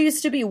number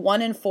used to be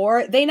 1 in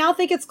 4. They now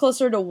think it's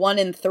closer to 1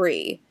 in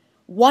 3.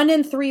 1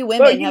 in 3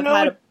 women have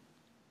had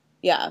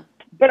yeah.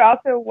 But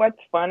also what's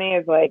funny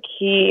is like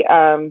he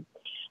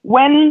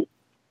when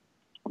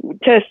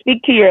to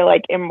speak to your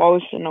like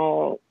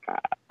emotional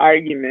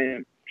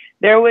argument,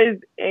 there was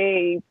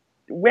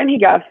when he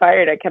got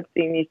fired, I kept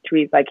seeing these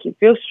tweets like he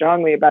feels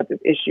strongly about this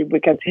issue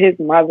because his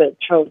mother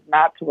chose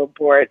not to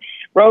abort.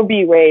 Roe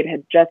v. Wade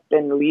had just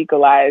been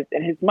legalized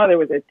and his mother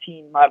was a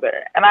teen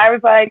mother. And I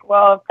was like,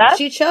 well, if that's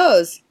she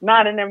chose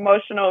not an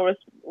emotional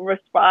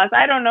response,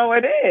 I don't know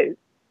what is.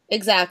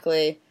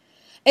 Exactly.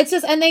 It's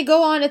just, and they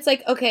go on, it's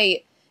like,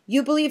 okay,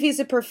 you believe he's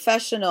a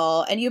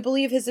professional and you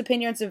believe his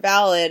opinions are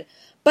valid,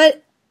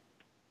 but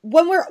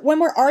when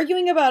we're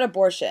arguing about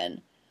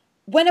abortion,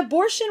 when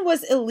abortion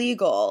was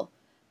illegal,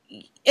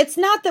 it's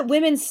not that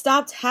women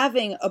stopped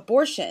having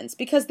abortions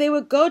because they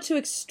would go to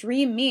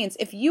extreme means.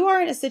 If you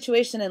are in a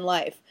situation in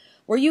life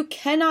where you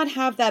cannot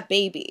have that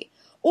baby,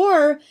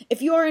 or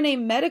if you are in a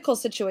medical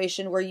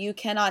situation where you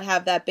cannot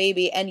have that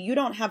baby and you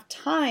don't have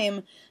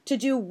time to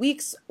do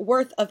weeks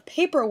worth of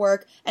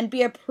paperwork and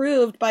be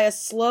approved by a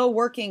slow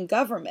working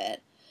government,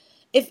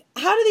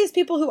 how do these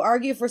people who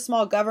argue for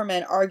small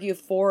government argue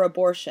for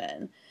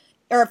abortion?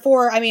 Or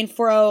for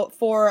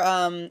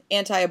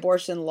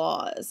anti-abortion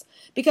laws,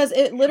 because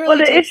it literally.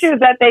 Well, the issue is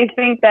that they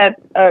think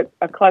that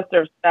a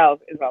cluster of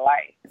cells is a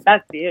life.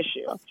 That's the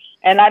issue,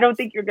 and I don't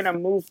think you're going to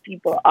move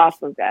people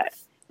off of that.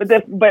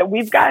 But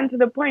we've gotten to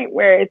the point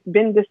where it's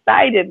been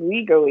decided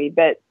legally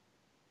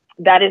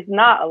that is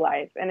not a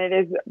life, and it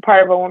is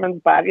part of a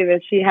woman's body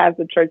that she has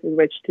the choice of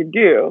which to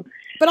do.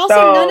 But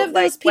also, none of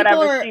those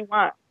people are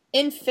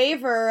in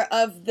favor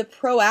of the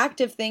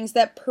proactive things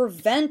that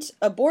prevent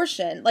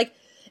abortion, like.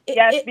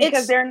 Yes,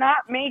 because they're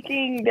not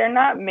making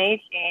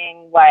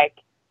like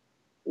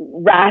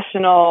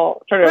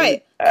rational sort of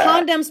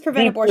condoms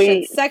prevent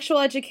abortion. Sexual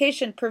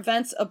education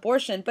prevents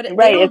abortion, but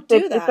they don't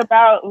do that.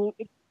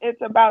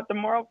 It's about the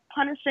moral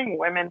punishing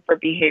women for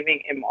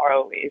behaving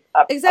immorally.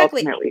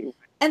 Exactly. Ultimately.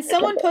 And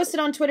someone posted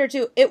on Twitter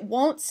too, it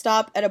won't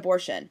stop at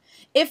abortion.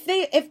 If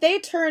they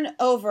turn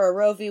over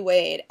Roe v.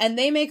 Wade and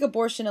they make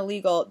abortion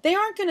illegal, they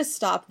aren't going to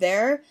stop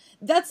there.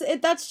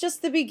 That's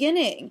just the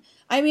beginning.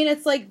 I mean,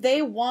 it's like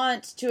they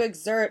want to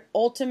exert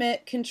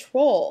ultimate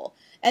control.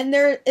 And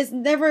there is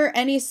never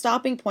any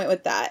stopping point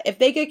with that. If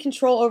they get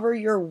control over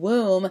your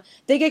womb,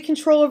 they get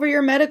control over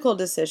your medical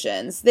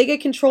decisions. They get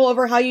control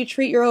over how you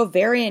treat your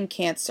ovarian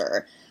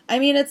cancer. I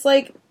mean, it's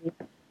like,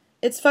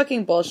 it's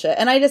fucking bullshit.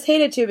 And I just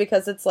hate it too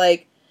because it's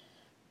like,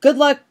 good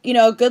luck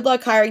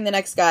hiring the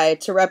next guy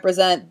to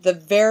represent the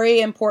very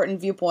important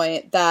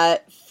viewpoint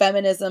that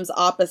feminism's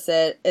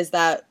opposite is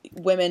that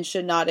women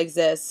should not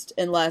exist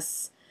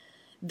unless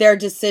their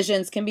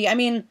decisions can be, I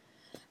mean,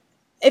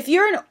 if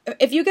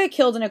you get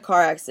killed in a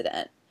car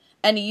accident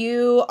and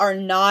you are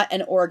not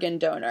an organ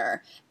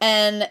donor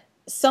and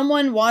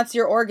someone wants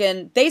your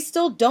organ, they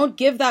still don't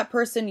give that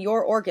person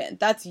your organ.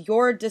 That's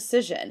your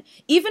decision.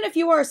 Even if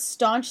you are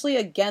staunchly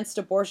against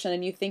abortion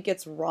and you think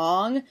it's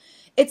wrong,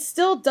 it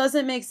still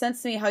doesn't make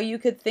sense to me how you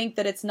could think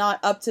that it's not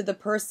up to the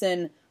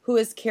person who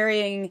is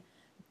carrying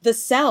the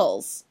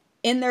cells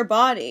in their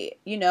body,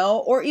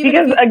 or even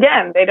because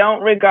again, they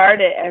don't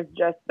regard it as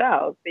just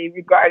cells. They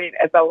regard it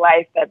as a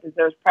life that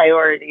deserves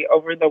priority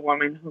over the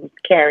woman who's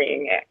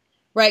carrying it.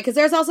 Right,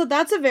 because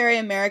that's a very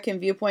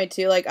American viewpoint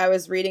too. Like I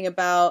was reading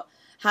about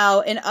how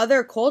in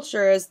other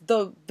cultures,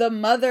 the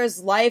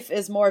mother's life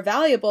is more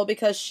valuable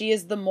because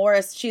she's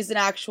an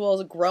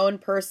actual grown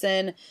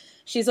person.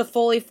 She's a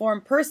fully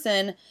formed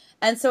person.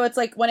 And so it's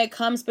like when it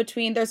comes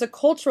there's a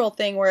cultural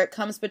thing where it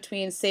comes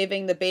between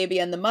saving the baby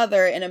and the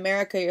mother. In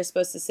America, you're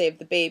supposed to save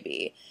the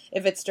baby.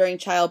 If it's during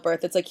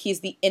childbirth, it's like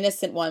he's the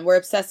innocent one. We're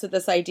obsessed with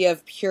this idea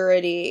of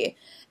purity.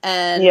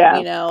 And,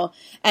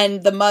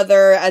 and the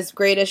mother, as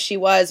great as she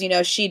was,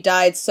 she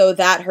died so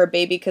that her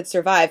baby could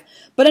survive.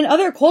 But in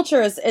other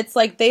cultures, it's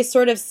like they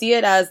sort of see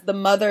it as the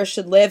mother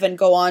should live and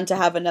go on to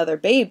have another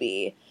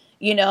baby.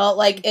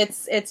 Like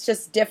it's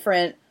just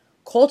different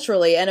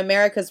culturally, and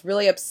America's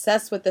really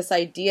obsessed with this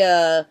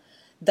idea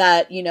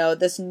that, you know,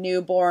 this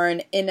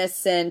newborn,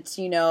 innocent,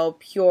 you know,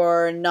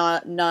 pure,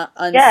 not Yeah,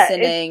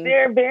 unsinning.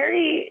 they're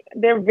very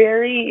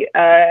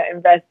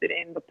invested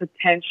in the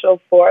potential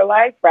for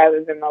life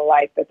rather than the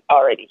life that's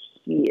already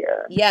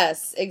here.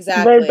 Yes, It's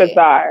exactly. very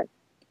bizarre.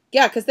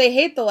 Yeah, because they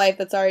hate the life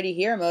that's already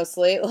here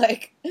mostly.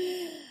 Like,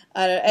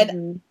 I don't,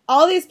 and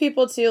all these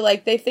people too,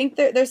 like, they think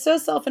they're so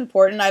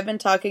self-important. I've been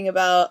talking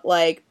about,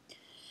 like,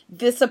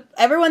 this,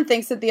 everyone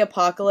thinks that the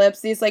apocalypse,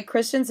 these, like,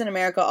 Christians in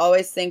America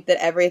always think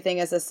that everything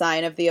is a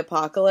sign of the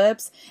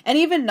apocalypse. And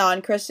even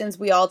non-Christians,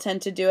 we all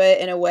tend to do it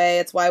in a way.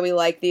 It's why we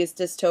like these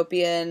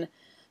dystopian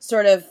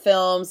sort of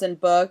films and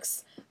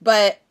books.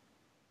 But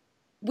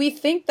we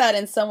think that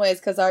in some ways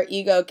because our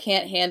ego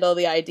can't handle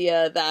the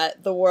idea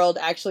that the world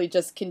actually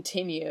just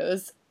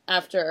continues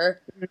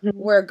after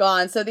we're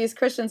gone. So these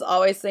Christians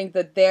always think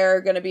that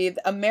they're going to be,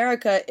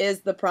 America is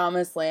the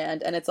promised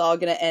land and it's all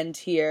going to end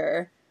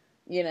here,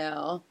 you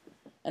know?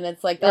 And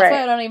it's like, that's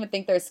why I don't even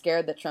think they're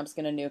scared that Trump's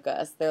going to nuke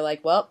us. They're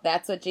like, well,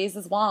 that's what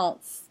Jesus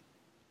wants.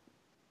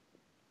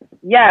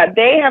 Yeah,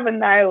 they have a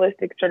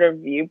nihilistic sort of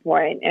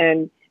viewpoint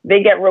and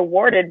they get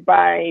rewarded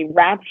by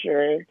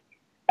rapture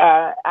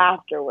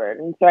afterward.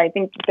 And so I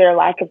think their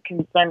lack of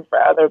concern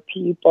for other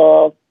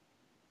people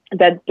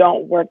that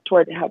don't work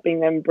toward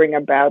helping them bring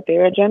about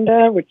their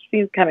agenda, which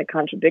seems kind of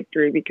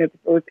contradictory because if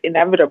it was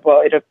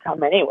inevitable, it'd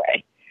come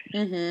anyway.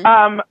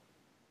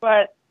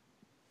 But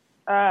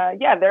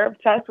they're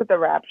obsessed with the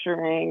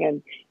rapturing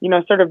and, you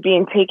know, sort of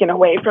being taken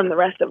away from the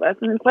rest of us.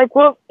 And it's like,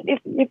 well,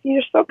 if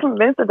you're so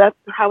convinced that that's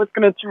how it's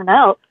going to turn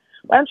out,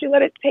 why don't you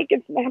let it take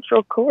its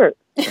natural course?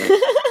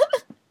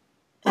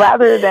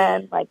 Rather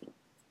than, like,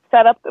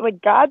 set up,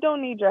 like, God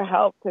don't need your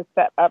help to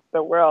set up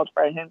the world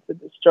for him to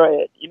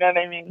destroy it. You know what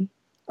I mean?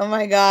 Oh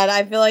my God.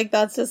 I feel like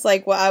that's just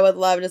like what I would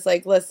love. Just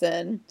like,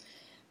 listen,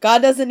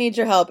 God doesn't need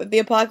your help. If the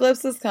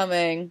apocalypse is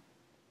coming,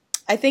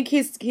 I think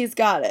he's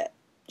got it.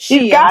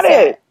 He's got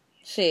it.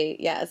 She,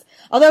 yes.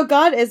 Although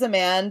God is a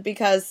man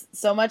because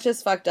so much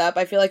is fucked up.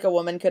 I feel like a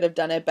woman could have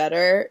done it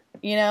better,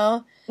 you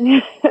know?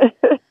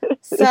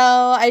 So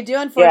I do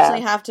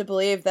unfortunately have to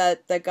believe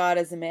that God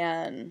is a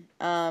man.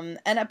 And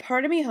a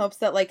part of me hopes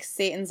that, like,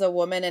 Satan's a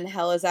woman and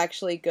hell is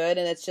actually good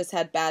and it's just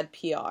had bad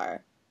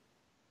PR.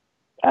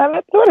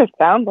 That's what it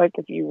sounds like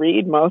if you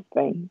read most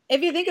things.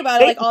 If you think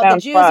about it, like, all the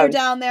Jews are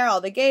down there,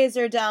 all the gays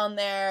are down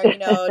there, you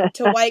know,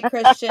 to white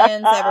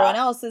Christians, everyone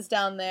else is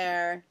down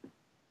there.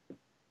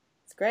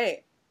 It's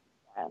great.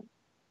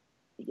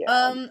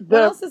 Yeah.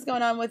 What else is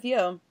going on with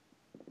you?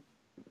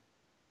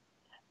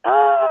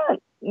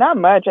 Not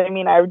much. I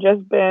mean, I've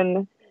just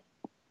been,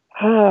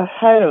 I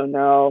don't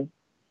know,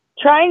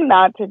 trying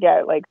not to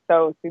get, like,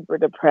 so super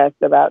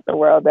depressed about the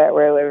world that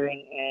we're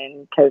living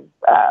in. Because,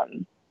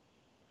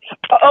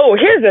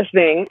 here's the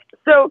thing.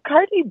 So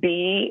Cardi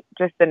B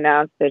just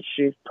announced that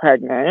she's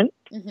pregnant.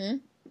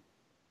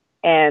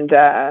 And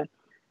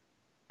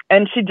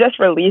she just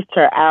released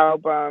her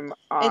album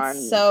on...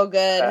 It's so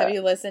good. Have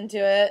you listened to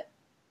it?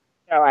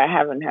 No, I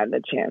haven't had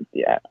the chance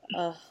yet.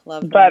 Oh,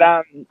 love her.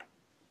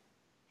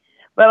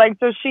 But, like,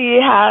 so she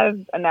has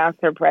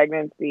announced her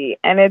pregnancy,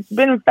 and it's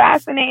been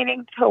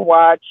fascinating to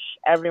watch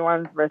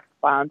everyone's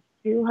response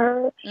to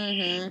her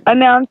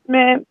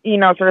announcement. You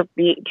know, sort of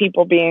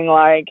people being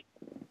like,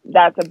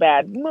 that's a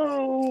bad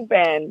move,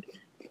 and,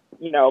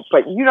 you know,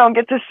 but you don't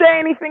get to say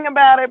anything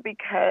about it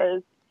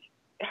because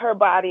her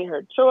body,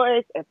 her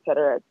choice, et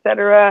cetera, et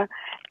cetera.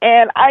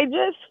 And I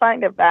just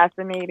find it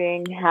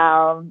fascinating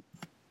how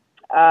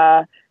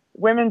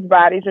women's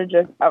bodies are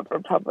just up for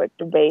public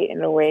debate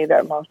in a way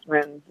that most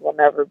men's will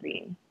never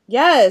be.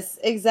 Yes,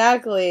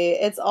 exactly.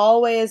 It's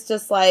always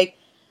just like,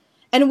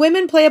 and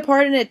women play a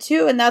part in it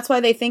too, and that's why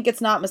they think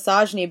it's not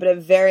misogyny, but it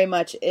very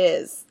much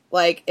is.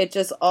 Like, it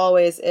just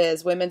always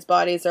is. Women's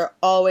bodies are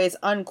always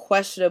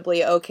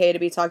unquestionably okay to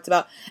be talked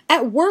about.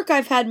 At work,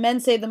 I've had men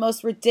say the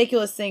most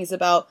ridiculous things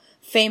about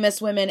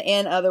famous women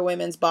and other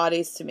women's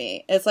bodies to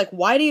me. It's like,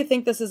 why do you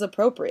think this is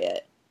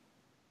appropriate?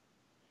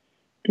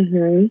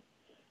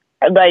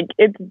 Like,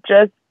 it's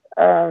just,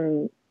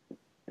 it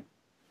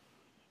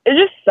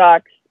just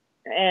sucks.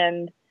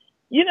 And,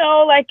 you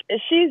know, like,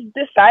 she's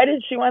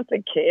decided she wants a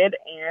kid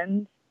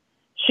and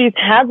she's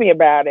happy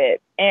about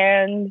it.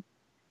 And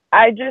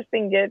I just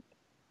think it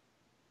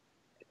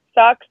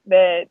sucks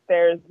that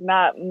there's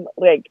not,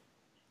 it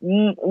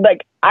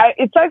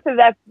sucks that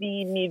that's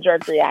the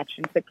knee-jerk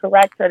reaction, to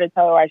correct her, to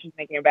tell her why she's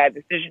making a bad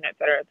decision, et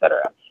cetera, et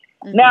cetera.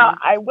 Now,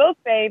 I will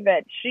say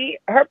that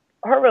her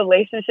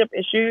relationship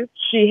issues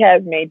she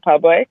has made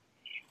public,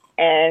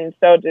 and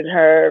so did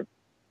her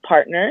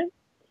partner.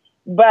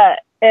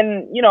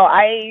 And, you know,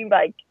 I,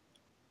 like,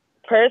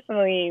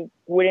 personally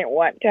wouldn't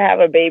want to have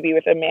a baby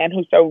with a man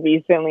who so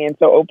recently and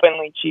so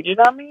openly cheated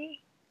on me.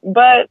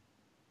 But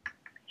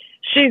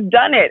she's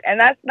done it, and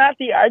that's not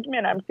the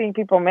argument I'm seeing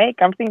people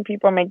make. I'm seeing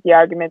people make the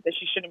argument that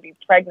she shouldn't be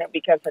pregnant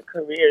because her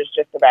career is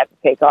just about to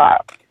take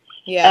off.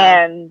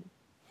 Yeah. And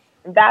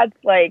that's,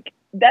 like,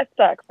 that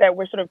sucks that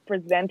we're sort of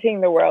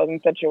presenting the world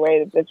in such a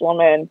way that this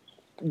woman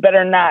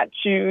better not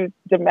choose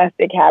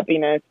domestic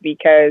happiness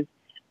because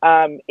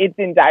it's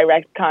in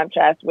direct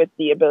contrast with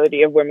the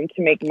ability of women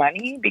to make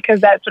money,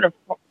 because that sort of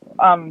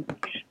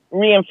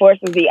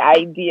reinforces the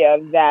idea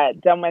that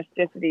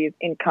domesticity is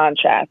in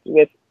contrast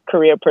with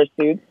career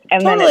pursuits.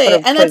 And totally. Then it sort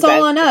of and that's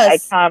all on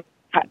us.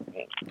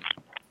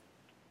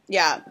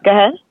 Yeah. Go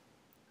ahead.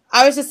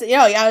 I was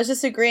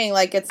just agreeing.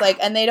 Like, it's like,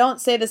 and they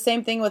don't say the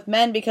same thing with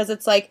men, because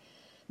it's like,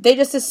 they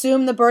just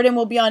assume the burden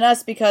will be on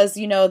us because,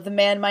 you know, the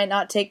man might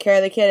not take care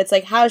of the kid. It's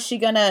like, how is she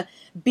going to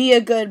be a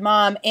good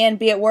mom and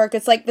be at work?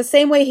 It's like the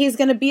same way he's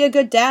going to be a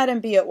good dad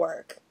and be at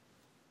work.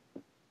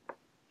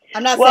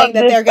 I'm not saying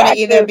that they're going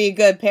to either be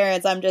good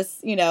parents. I'm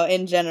just, you know,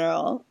 in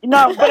general.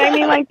 No, but I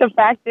mean, like, the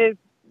fact is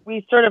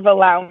we sort of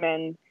allow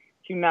men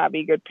to not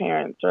be good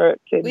parents or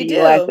to be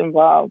less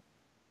involved.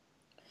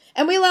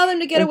 And we allow them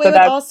to get away with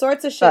all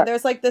sorts of shit.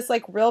 There's, like, this,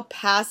 like, real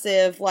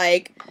passive,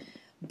 like,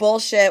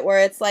 bullshit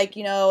where it's like,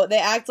 you know, they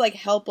act like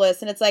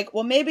helpless, and it's like,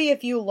 well, maybe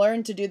if you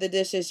learned to do the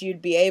dishes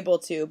you'd be able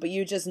to, but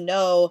you just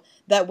know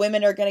that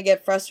women are going to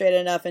get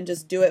frustrated enough and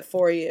just do it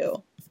for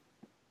you.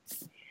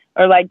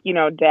 Or like, you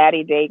know,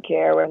 daddy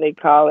daycare, where they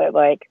call it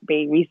like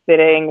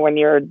babysitting when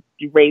you're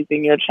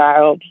raising your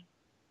child.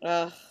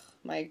 Oh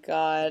my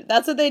God,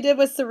 that's what they did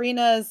with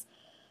Serena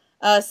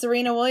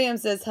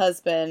Williams'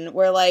 husband,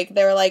 where like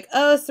they were like,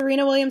 oh,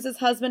 Serena Williams'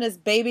 husband is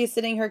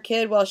babysitting her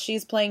kid while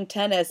she's playing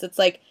tennis. It's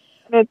like,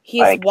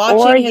 he's like,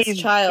 watching his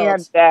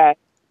child.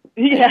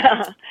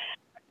 Yeah.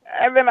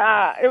 And then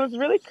it was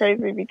really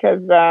crazy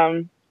because,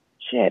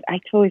 shit, I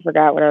totally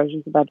forgot what I was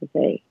just about to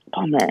say.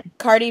 Bummer.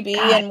 Cardi B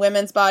and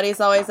women's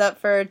bodies always up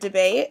for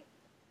debate.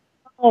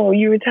 Oh,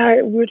 we were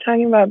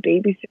talking about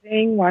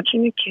babysitting,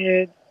 watching the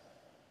kids.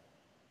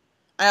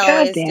 I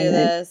always do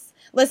this.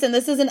 Listen,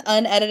 this is an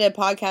unedited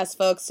podcast,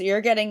 folks, so you're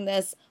getting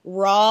this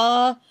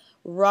raw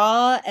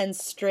and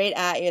straight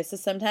at you. So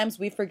sometimes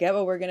we forget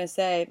what we're going to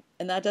say,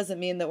 and that doesn't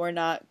mean that we're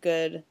not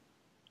good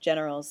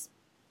generals.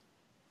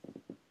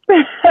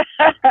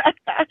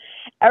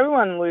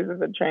 Everyone loses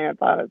a train of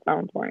thought at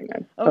some point.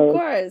 Of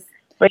course.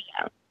 But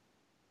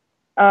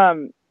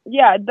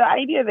yeah, the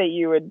idea that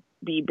you would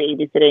be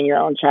babysitting your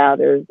own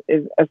child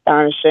is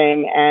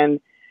astonishing, and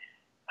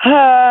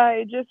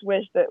I just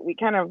wish that we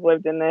kind of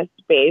lived in this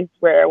space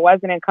where it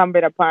wasn't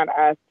incumbent upon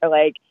us to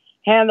like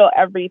handle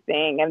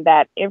everything, and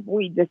that if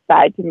we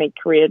decide to make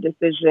career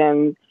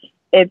decisions,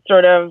 it's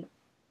sort of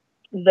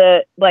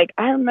I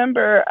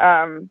remember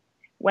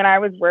when I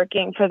was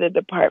working for the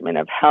Department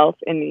of Health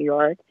in New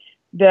York,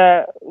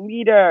 the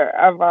leader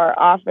of our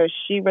office,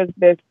 she was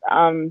this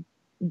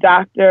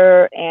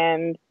doctor,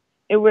 and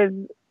they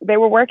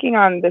were working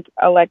on this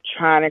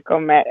electronic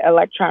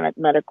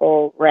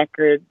medical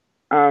record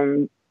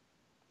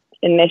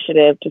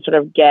initiative to sort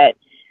of get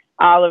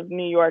all of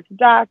New York's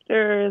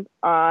doctors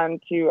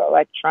onto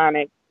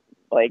electronic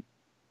like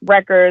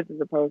records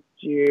as opposed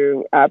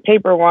to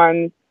paper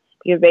ones,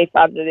 because they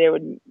thought that they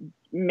would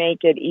make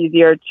it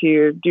easier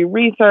to do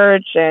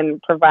research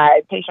and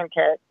provide patient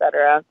care,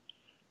 etc.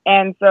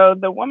 And so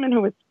the woman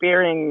who was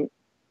spearheading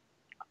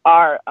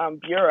our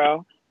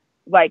bureau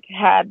like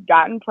had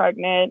gotten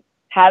pregnant,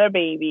 had a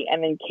baby,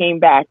 and then came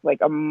back like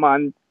a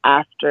month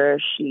after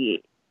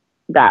she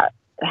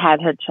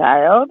had her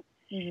child.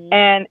 Mm-hmm.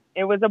 And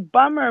it was a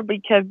bummer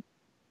because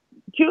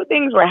two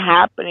things were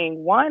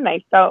happening. One,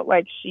 I felt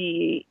like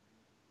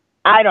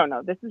I don't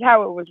know, this is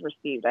how it was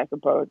received, I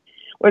suppose,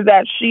 was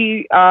that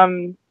she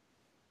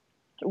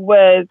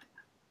was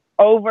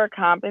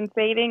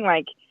overcompensating,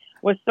 like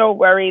was so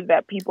worried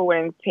that people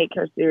wouldn't take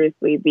her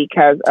seriously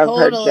because of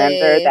her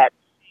gender that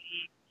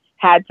she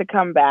had to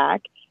come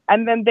back.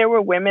 And then there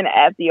were women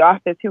at the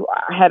office who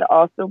had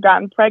also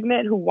gotten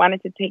pregnant who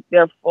wanted to take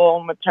their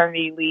full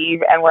maternity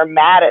leave and were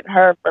mad at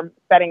her for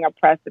setting a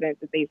precedent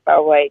that they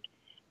felt like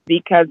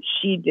because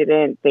she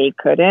didn't, they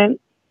couldn't.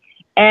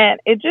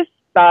 And it just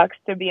sucks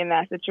to be in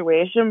that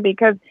situation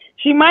because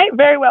she might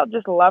very well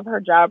just love her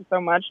job so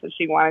much that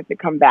she wanted to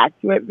come back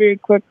to it very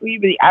quickly.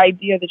 But the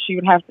idea that she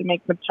would have to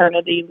make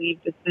maternity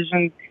leave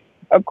decisions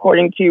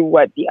according to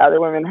what the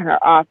other women in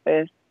her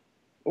office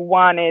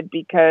wanted,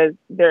 because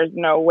there's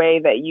no way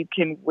that you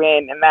can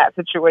win in that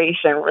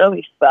situation,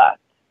 really sucks.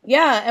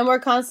 Yeah, and we're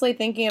constantly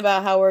thinking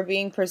about how we're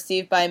being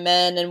perceived by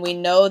men, and we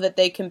know that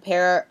they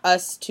compare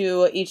us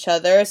to each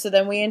other, so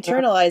then we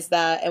internalize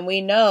that, and we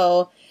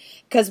know,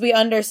 because we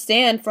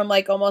understand from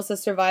like almost a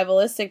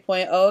survivalistic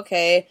point, oh,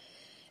 okay,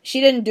 she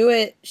didn't do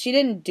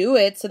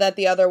it so that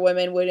the other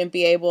women wouldn't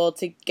be able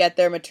to get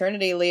their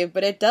maternity leave,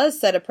 but it does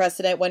set a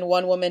precedent when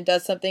one woman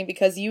does something,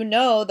 because you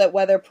know that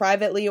whether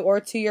privately or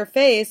to your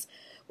face,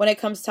 when it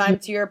comes time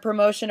to your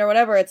promotion or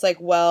whatever, it's like,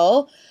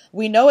 well,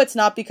 we know it's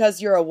not because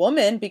you're a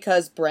woman,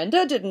 because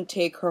Brenda didn't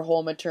take her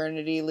whole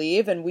maternity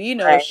leave, and we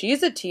know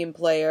she's a team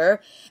player.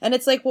 And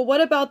it's like, well,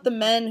 what about the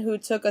men who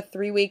took a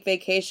 3-week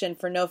vacation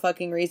for no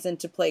fucking reason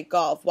to play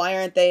golf? Why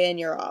aren't they in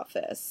your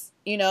office?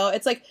 You know,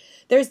 it's like,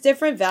 there's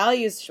different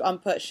values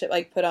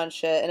put on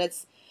shit, and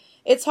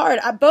it's hard.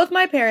 Both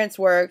my parents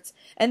worked,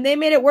 and they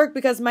made it work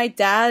because my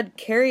dad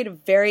carried a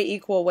very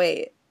equal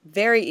weight,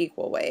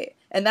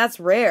 and that's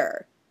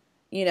rare.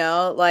 You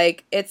know,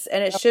 like, it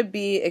should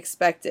be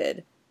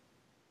expected.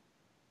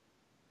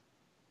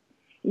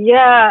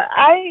 Yeah,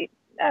 I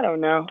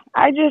don't know.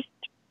 It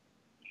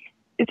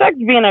sucks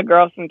being a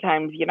girl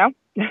sometimes, you know?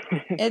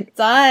 It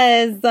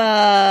does.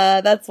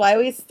 That's why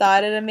we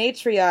started a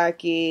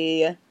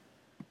matriarchy.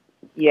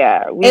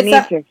 Yeah, we need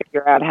to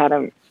figure out how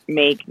to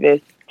make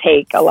this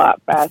take a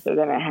lot faster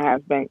than it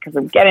has been because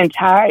I'm getting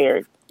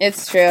tired.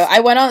 It's true.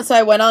 I went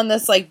on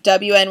this like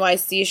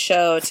WNYC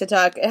show to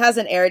talk. It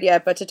hasn't aired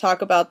yet, but to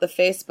talk about the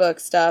Facebook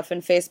stuff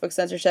and Facebook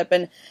censorship.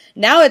 And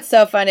now it's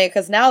so funny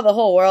because now the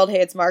whole world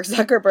hates Mark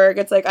Zuckerberg.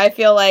 It's like I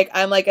feel like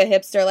I'm like a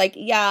hipster. Like,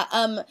 yeah,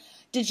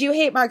 did you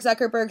hate Mark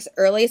Zuckerberg's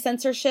early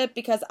censorship?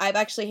 Because I've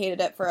actually hated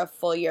it for a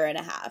full year and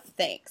a half.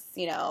 Thanks.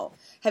 You know,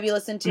 have you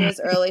listened to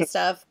his early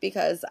stuff?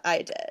 Because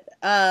I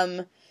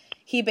did.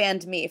 He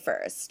banned me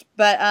first,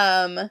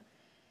 but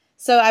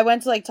so I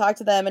went to like talk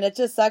to them, and it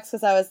just sucks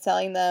because I was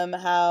telling them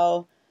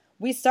how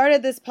we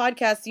started this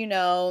podcast, you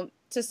know,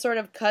 to sort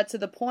of cut to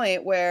the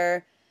point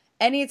where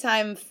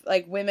anytime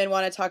like women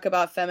want to talk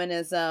about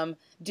feminism,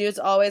 dudes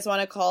always want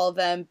to call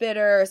them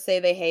bitter, say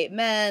they hate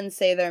men,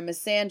 say they're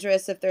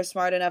misandrous if they're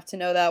smart enough to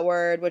know that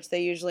word, which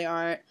they usually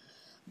aren't.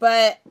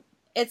 But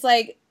it's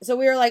like, so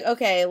we were like,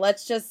 okay,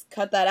 let's just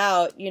cut that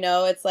out. You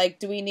know, it's like,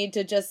 do we need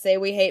to just say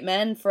we hate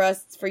men for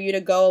you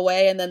to go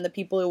away and then the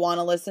people who want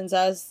to listen to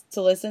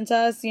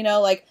us, you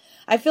know, like,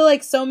 I feel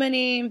like so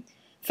many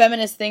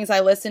feminist things I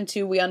listen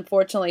to, we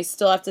unfortunately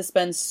still have to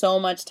spend so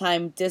much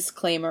time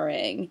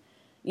disclaimering.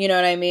 You know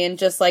what I mean?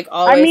 Just like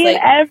always. I mean,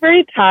 like,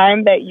 every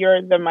time that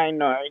you're the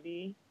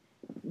minority,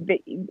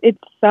 it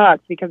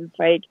sucks because it's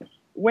like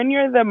when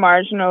you're the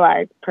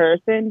marginalized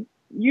person,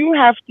 you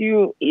have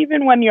to,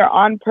 even when you're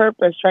on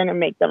purpose trying to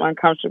make them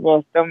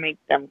uncomfortable, still make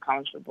them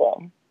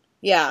comfortable.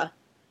 Yeah.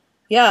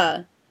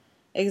 Yeah.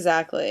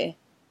 Exactly.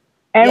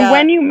 And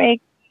when you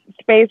make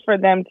space for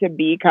them to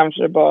be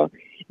comfortable,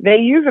 they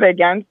use it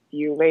against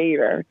you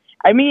later.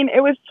 I mean,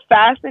 it was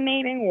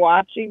fascinating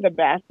watching the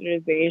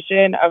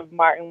bastardization of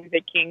Martin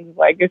Luther King's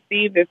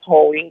legacy this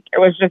whole week. It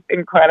was just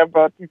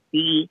incredible to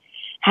see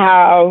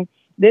how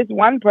this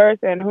one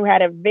person who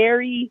had a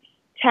very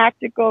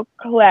tactical,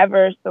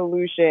 clever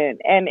solution,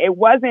 and it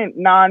wasn't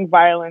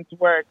nonviolence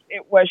work,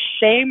 it was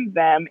shame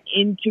them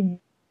into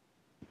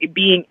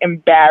being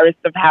embarrassed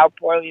of how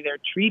poorly they're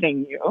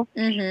treating you.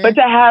 Mm-hmm. But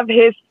to have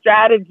his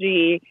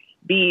strategy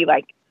be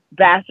like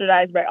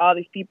bastardized by all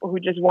these people who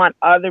just want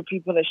other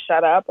people to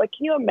shut up. Like,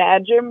 can you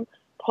imagine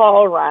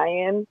Paul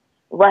Ryan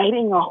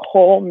writing a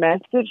whole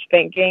message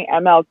thanking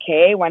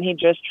MLK when he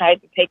just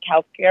tried to take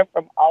healthcare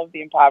from all of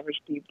the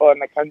impoverished people in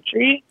the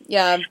country?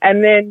 Yeah.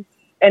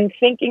 And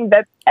thinking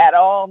that at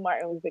all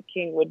Martin Luther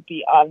King would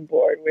be on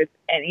board with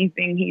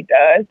anything he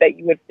does, that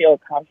you would feel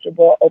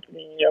comfortable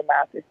opening your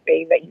mouth to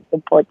say that you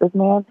support this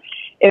man.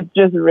 It's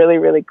just really,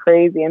 really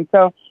crazy. And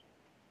so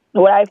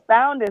what I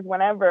found is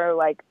whenever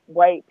like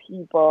white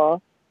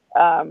people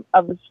of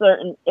a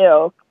certain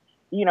ilk,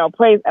 you know,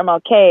 praise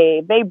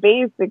MLK, they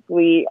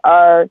basically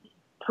are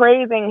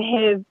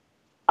praising his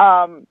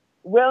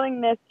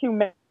willingness to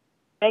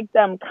make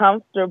them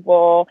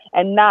comfortable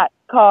and not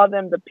call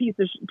them the piece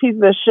of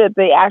shit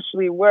they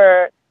actually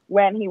were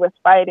when he was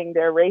fighting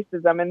their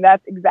racism. And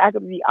that's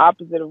exactly the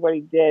opposite of what he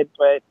did,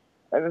 but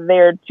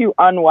they're too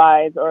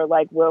unwise or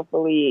like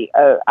willfully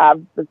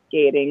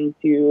obfuscating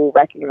to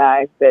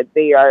recognize that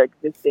they are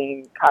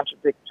existing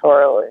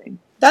contradictorily.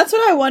 That's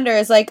what I wonder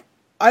is like,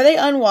 are they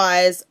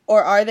unwise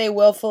or are they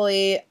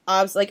willfully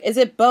like, is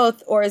it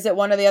both or is it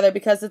one or the other?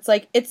 Because it's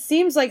like, it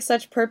seems like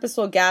such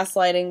purposeful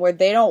gaslighting where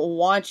they don't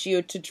want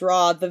you to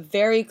draw the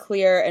very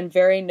clear and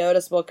very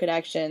noticeable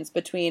connections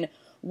between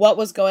what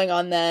was going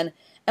on then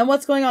and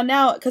what's going on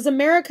now. Because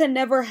America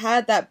never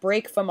had that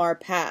break from our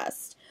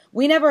past.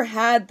 We never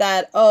had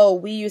that, oh,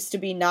 we used to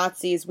be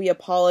Nazis, we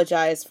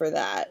apologize for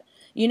that.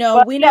 You know,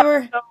 well, we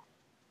never... So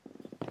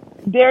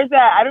there's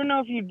that, I don't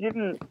know if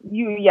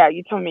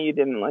you told me you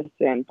didn't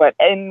listen, but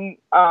in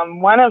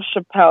one of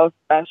Chappelle's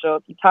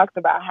specials, he talks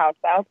about how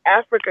South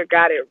Africa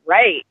got it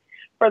right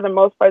for the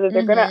most part, that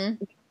they're going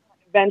to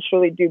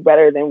eventually do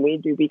better than we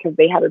do because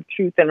they had a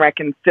Truth and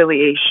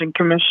Reconciliation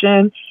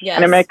Commission,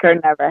 and America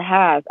never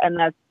has, and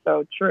that's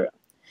so true.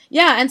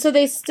 Yeah, and so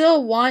they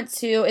still want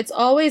to. It's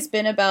always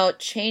been about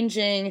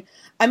changing.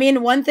 I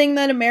mean, one thing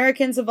that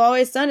Americans have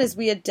always done is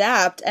we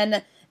adapt,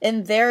 and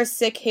in their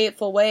sick,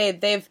 hateful way,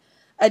 they've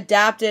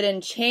adapted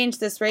and changed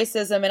this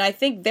racism, and I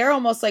think they're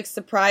almost like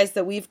surprised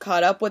that we've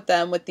caught up with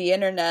them with the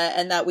internet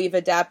and that we've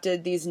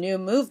adapted these new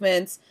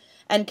movements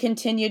and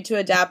continued to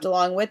adapt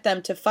along with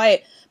them to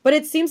fight. But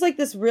it seems like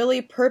this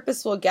really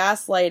purposeful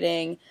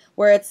gaslighting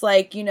where it's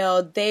like, you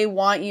know, they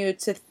want you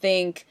to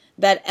think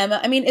that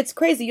I mean, it's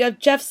crazy. You have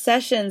Jeff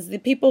Sessions, the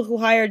people who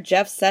hired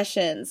Jeff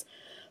Sessions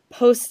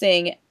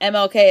posting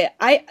MLK.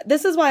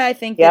 This is why I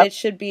think that it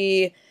should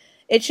be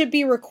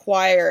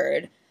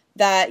required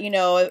that, you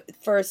know,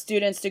 for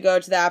students to go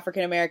to the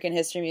African American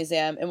History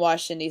Museum in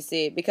Washington,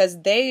 D.C.,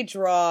 because they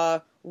draw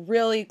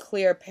really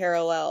clear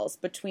parallels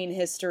between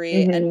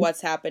history and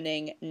what's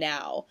happening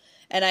now.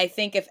 And I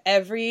think if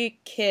every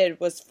kid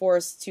was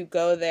forced to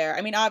go there,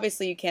 I mean,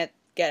 obviously you can't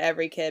get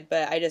every kid,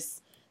 but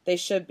they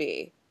should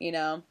be, you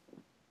know?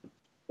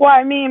 Well,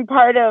 I mean,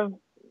 part of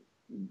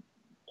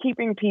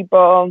keeping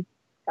people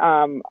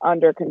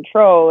under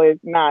control is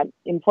not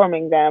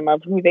informing them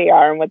of who they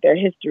are and what their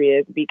history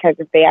is, because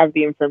if they have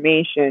the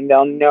information,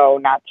 they'll know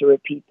not to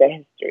repeat the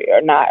history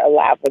or not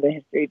allow for the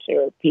history to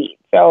repeat.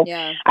 So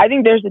Yeah. I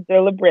think there's a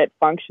deliberate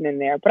function in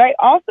there. But I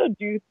also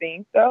do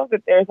think, though,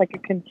 that there's like a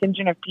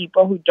contingent of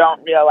people who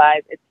don't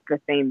realize it's the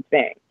same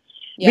thing.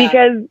 Yeah.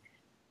 Because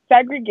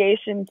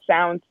segregation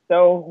sounds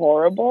so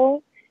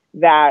horrible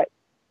that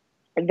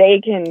they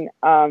can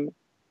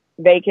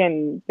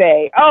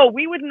say, oh,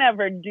 we would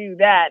never do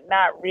that,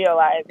 not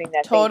realizing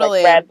that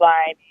Totally. things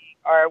like redlining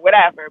or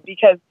whatever,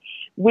 because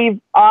we've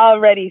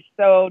already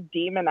so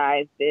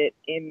demonized it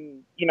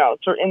in,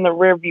 sort of in the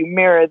rearview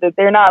mirror that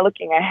they're not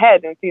looking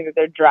ahead and seeing that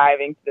they're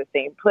driving to the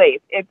same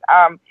place. It's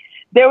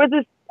there was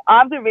this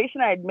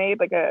observation I'd made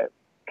like a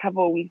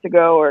couple of weeks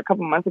ago or a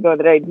couple of months ago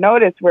that I'd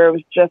noticed, where it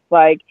was just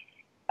like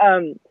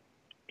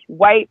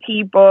white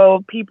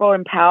people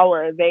in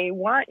power, they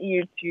want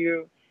you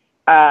to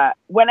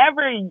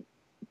whenever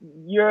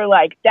you're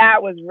like,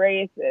 that was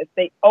racist,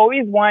 they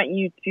always want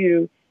you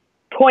to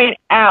point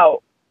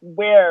out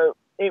where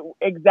it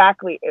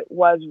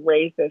was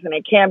racist. And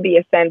it can't be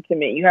a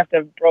sentiment. You have to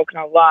have broken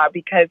a law,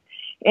 because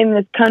in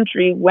this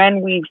country,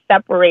 when we've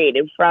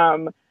separated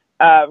from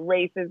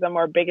racism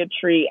or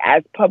bigotry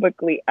as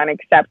publicly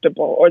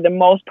unacceptable, or the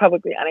most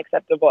publicly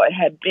unacceptable it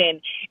had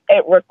been,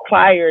 it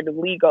required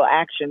legal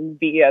action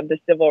via the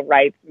Civil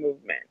Rights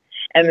Movement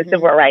and the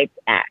Civil Rights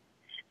Act.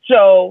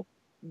 So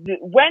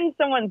when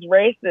someone's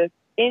racist,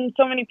 in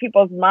so many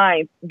people's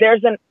minds,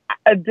 there's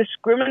a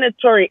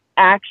discriminatory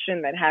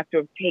action that has to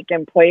have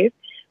taken place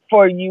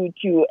for you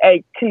to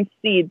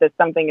concede that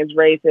something is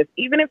racist.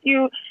 Even if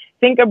you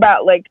think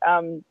about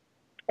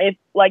if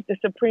like the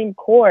Supreme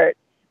Court,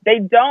 they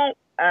don't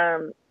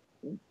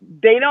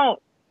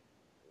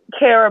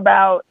care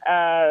about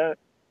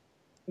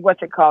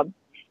what's it called.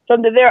 So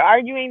they're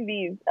arguing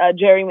these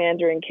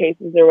gerrymandering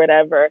cases or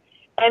whatever,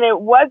 and it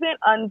wasn't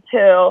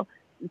until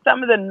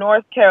some of the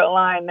North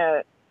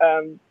Carolina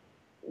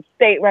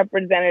state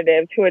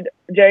representatives who had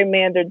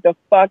gerrymandered the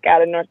fuck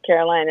out of North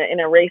Carolina in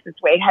a racist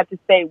way had to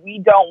say, we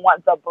don't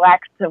want the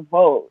blacks to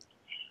vote.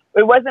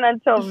 It wasn't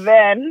until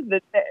then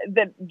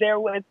that there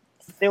was.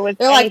 They're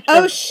like,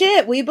 oh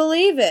shit, we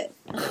believe it.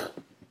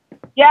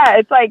 Yeah,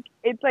 it's like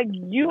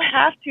you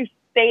have to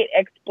state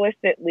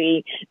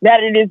explicitly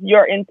that it is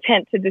your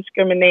intent to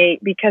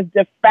discriminate, because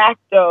de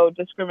facto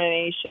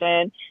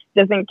discrimination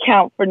doesn't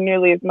count for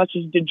nearly as much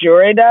as de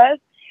jure does.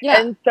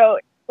 Yeah. And so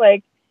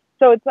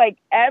it's like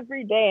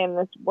every day in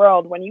this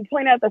world, when you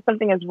point out that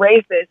something is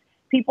racist,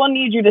 people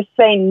need you to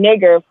say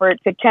nigger for it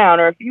to count.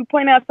 Or if you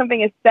point out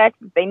something is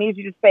sexist, they need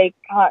you to say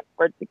cunt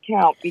for it to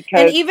count. Because,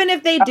 and even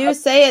if they do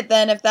say it,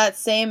 then if that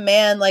same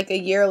man, like a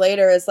year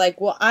later, is like,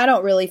 well, I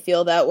don't really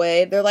feel that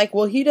way, they're like,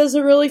 well, he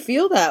doesn't really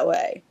feel that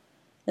way.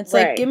 It's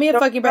right. Like, give me a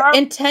fucking break.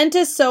 Intent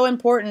is so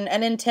important,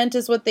 and intent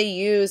is what they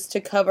use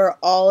to cover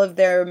all of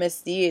their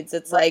misdeeds.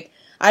 It's right. Like,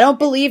 I don't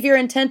believe your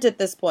intent at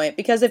this point,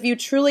 because if you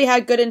truly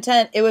had good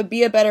intent, it would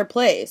be a better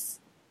place.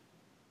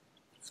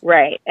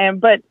 Right.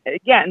 But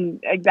again,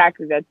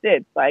 exactly, that's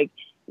it. Like,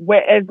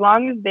 as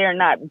long as they're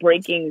not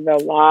breaking the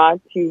law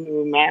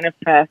to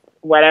manifest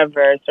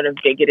whatever sort of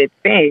bigoted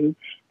thing,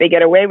 they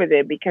get away with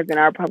it, because in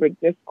our public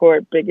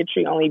discourse,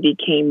 bigotry only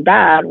became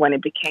bad when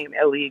it became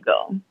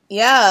illegal.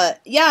 Yeah.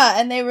 Yeah.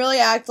 And they really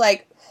act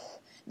like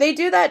they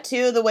do that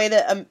too, the way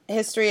that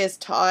history is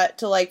taught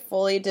to like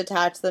fully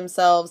detach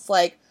themselves,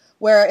 like,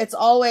 where it's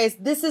always,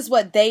 this is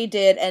what they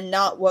did and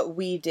not what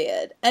we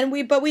did.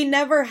 But we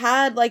never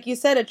had, like you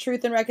said, a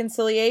truth and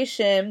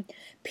reconciliation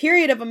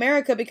period of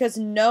America, because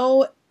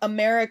no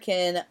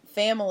American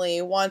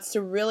family wants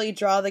to really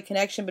draw the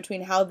connection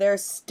between how they're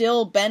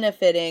still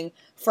benefiting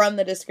from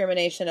the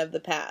discrimination of the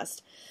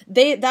past.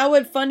 That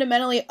would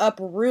fundamentally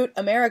uproot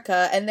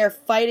America, and they're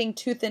fighting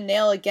tooth and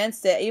nail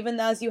against it, even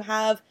as you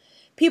have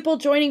people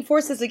joining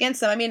forces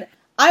against them. I mean,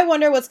 I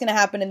wonder what's going to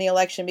happen in the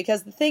election,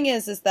 because the thing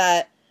is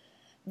that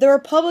the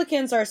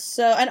Republicans are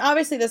so, and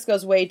obviously this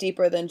goes way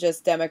deeper than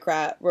just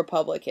Democrat,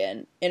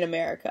 Republican in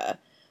America.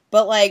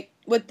 But like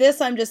with this,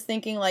 I'm just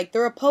thinking like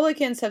the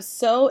Republicans have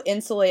so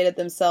insulated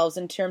themselves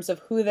in terms of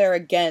who they're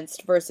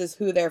against versus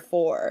who they're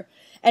for.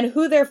 And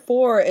who they're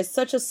for is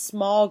such a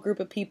small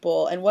group of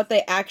people, and what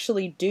they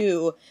actually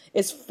do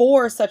is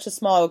for such a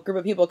small group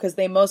of people, because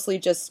they mostly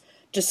just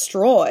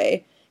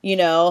destroy,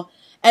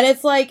 And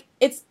it's like,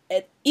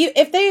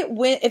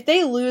 if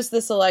they lose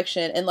this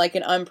election in like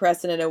an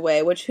unprecedented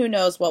way, which who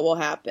knows what will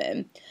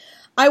happen,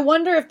 I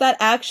wonder if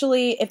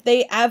if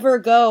they ever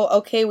go,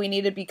 okay, we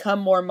need to become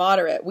more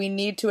moderate, we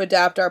need to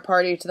adapt our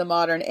party to the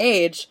modern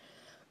age,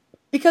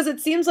 because it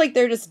seems like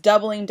they're just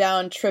doubling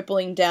down,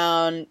 tripling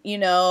down,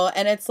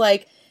 and it's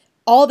like,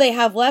 all they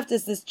have left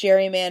is this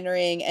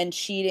gerrymandering and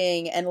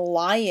cheating and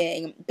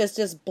lying. This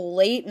just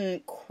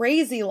blatant,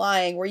 crazy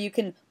lying where you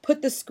can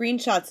put the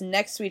screenshots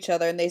next to each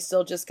other and they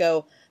still just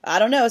go, I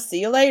don't know,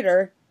 see you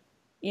later.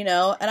 And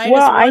I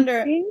just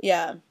wonder,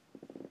 yeah.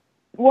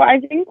 Well,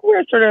 I think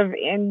we're sort of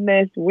in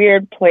this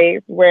weird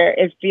place where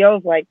it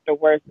feels like the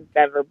worst it's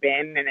ever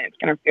been, and it's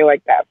going to feel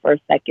like that for a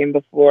second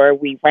before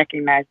we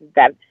recognize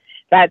that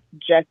that's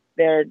just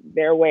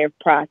their way of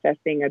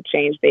processing a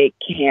change they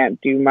can't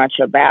do much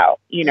about.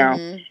 You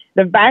know,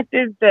 the fact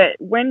is that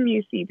when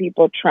you see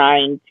people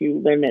trying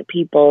to limit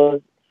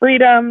people's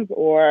freedoms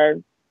or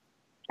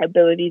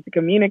ability to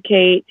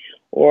communicate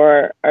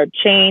or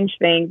change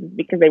things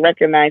because they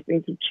recognize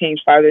things have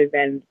changed farther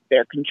than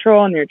their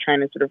control and they're trying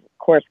to sort of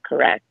course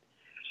correct.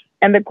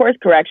 And the course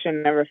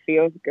correction never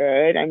feels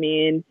good. I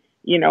mean,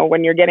 you know,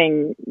 when you're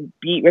getting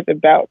beat with a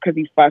belt because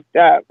you fucked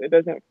up, it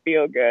doesn't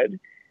feel good.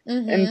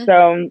 And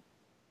so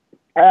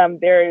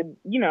they're,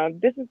 you know,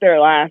 this is their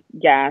last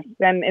gasp,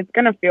 and it's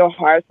going to feel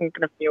harsh and it's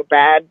going to feel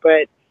bad.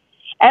 But,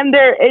 and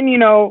you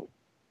know,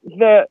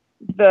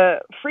 the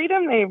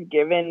freedom they've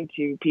given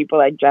to people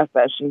like Jeff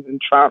Sessions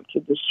and Trump to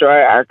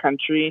destroy our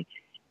country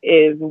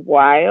is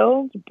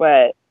wild,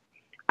 but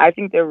I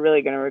think they're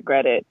really going to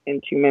regret it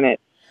in 2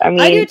 minutes. I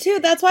mean, I do too.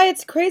 That's why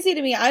it's crazy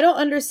to me. I don't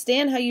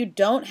understand how you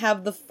don't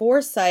have the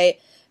foresight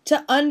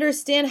to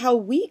understand how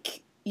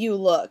weak you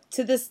look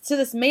to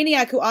this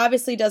maniac who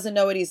obviously doesn't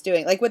know what he's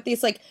doing. Like with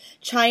these like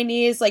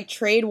Chinese like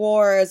trade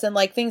wars and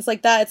like things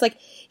like that. It's like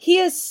he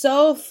is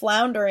so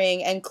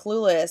floundering and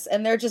clueless,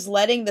 and they're just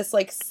letting this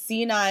like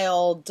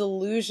senile,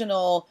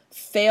 delusional,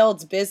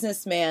 failed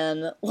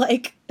businessman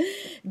like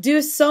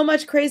do so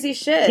much crazy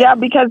shit. Yeah,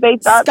 because they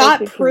thought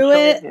Scott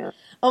Pruitt.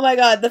 Oh my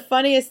god, the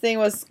funniest thing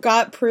was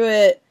Scott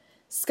Pruitt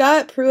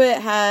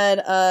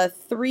had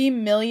 $3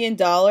 million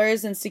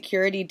in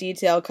security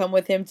detail come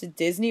with him to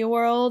Disney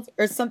World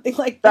or something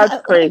like that.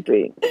 That's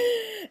crazy. Like,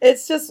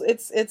 it's just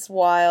it's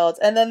wild.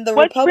 And then the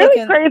What's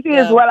Republican really crazy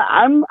is what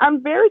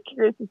I'm very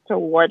curious as to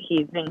what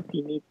he thinks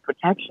he needs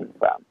protection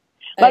from.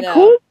 Like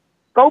who's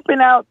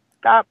scoping out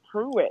Scott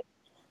Pruitt?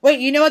 Wait,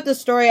 you know what the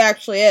story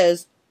actually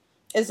is?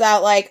 Is that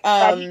like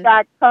that he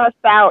got cussed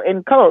out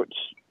in Coach.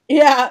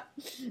 Yeah.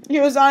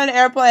 He was on an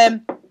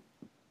airplane.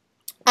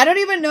 I don't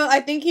even know. I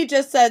think he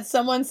just said,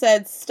 someone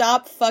said,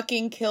 stop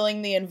fucking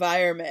killing the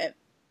environment.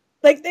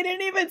 Like, they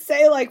didn't even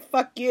say, like,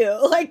 fuck you.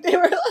 Like, they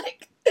were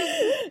like,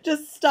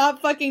 just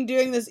stop fucking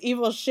doing this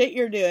evil shit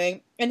you're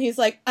doing. And he's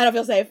like, I don't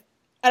feel safe.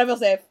 I don't feel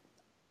safe.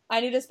 I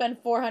need to spend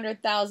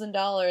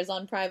 $400,000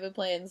 on private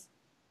planes.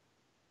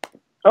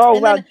 Oh,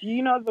 and well, do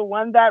you know the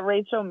one that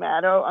Rachel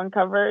Maddow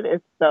uncovered?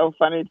 It's so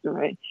funny to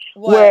me.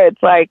 What? Where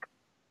it's like,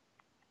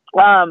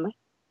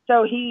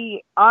 so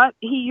he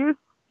used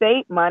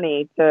state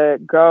money to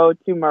go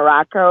to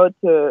Morocco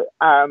to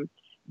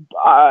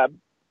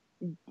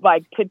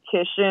like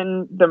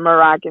petition the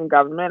Moroccan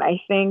government, I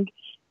think,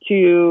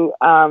 to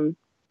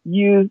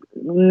use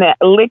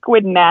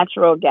liquid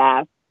natural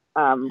gas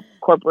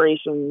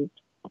corporations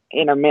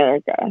in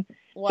America.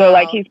 Wow. So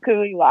like he's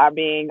clearly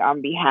lobbying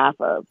on behalf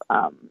of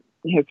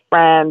his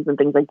friends and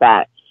things like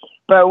that.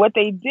 But what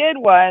they did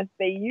was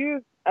they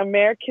used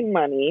American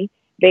money,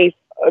 the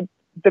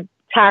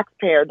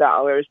taxpayer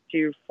dollars,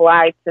 to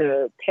fly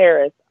to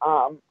Paris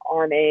on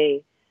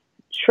a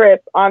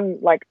trip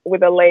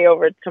with a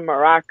layover to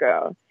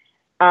Morocco,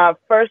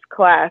 first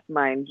class,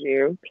 mind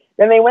you.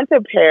 Then they went to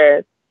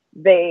Paris.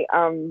 They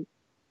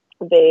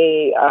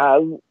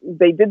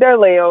did their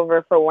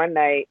layover for one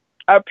night.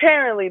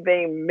 Apparently,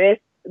 they missed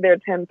their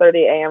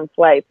 10:30 a.m.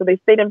 flight, so they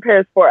stayed in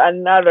Paris for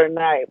another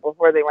night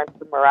before they went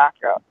to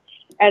Morocco.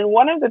 And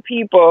one of the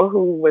people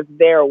who was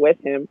there with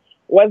him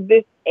was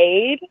this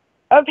aide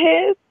of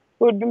his,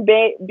 who had been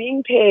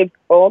being paid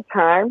full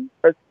time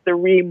for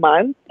 3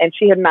 months, and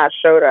she had not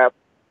showed up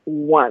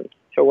once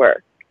to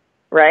work.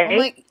 Right?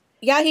 Like,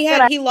 yeah,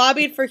 he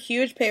lobbied for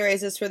huge pay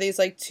raises for these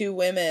like two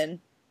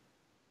women.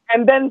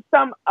 And then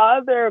some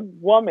other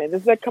woman,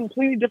 this is a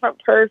completely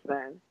different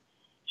person,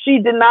 she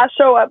did not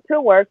show up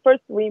to work for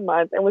 3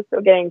 months and was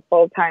still getting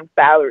full-time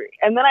salary.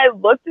 And then I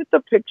looked at the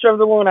picture of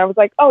the woman. I was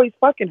like, oh, he's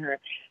fucking her.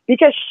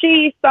 Because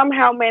she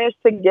somehow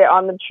managed to get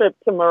on the trip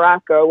to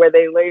Morocco, where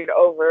they laid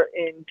over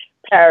in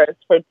Paris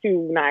for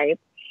 2 nights,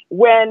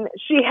 when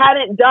she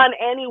hadn't done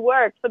any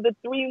work for the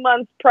 3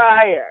 months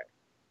prior.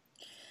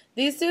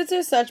 These dudes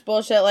are such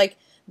bullshit. Like,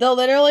 they'll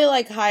literally,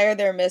 like, hire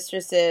their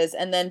mistresses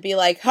and then be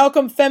like, how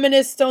come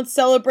feminists don't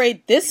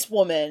celebrate this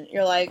woman?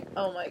 You're like,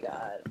 oh my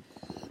god.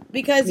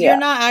 Because you're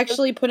not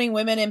actually putting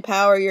women in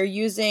power. You're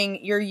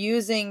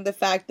using the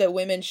fact that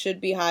women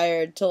should be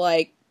hired to,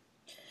 like,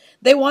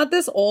 they want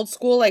this old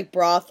school, like,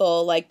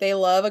 brothel. Like, they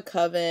love a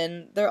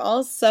coven. They're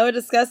all so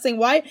disgusting.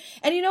 Why?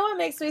 And you know what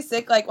makes me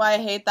sick? Like, why I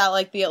hate that,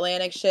 like, the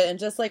Atlantic shit and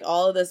just, like,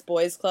 all of this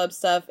boys club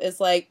stuff is,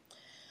 like,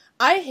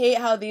 I hate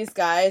how these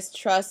guys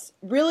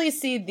really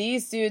see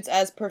these dudes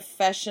as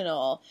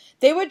professional.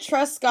 They would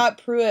trust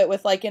Scott Pruitt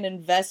with, like, an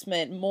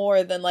investment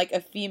more than, like, a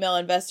female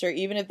investor,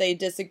 even if they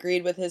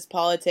disagreed with his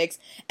politics.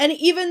 And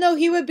even though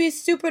he would be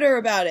stupider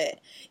about it.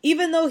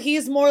 Even though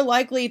he's more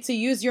likely to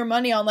use your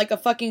money on, like, a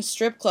fucking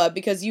strip club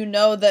because you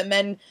know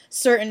that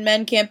certain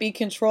men can't be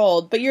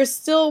controlled. But you're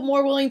still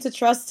more willing to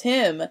trust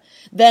him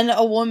than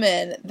a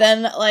woman,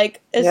 than,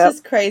 like, It's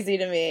just crazy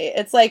to me.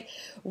 It's like,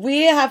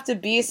 we have to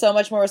be so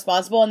much more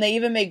responsible, and they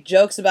even make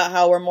jokes about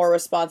how we're more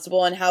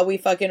responsible and how we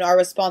fucking are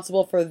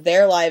responsible for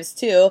their lives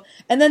too,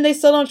 and then they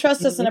still don't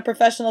trust us in a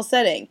professional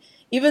setting,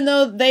 even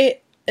though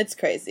it's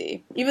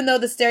crazy. Even though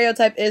the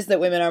stereotype is that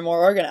women are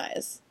more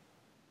organized.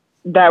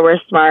 That we're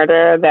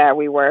smarter, that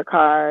we work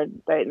hard,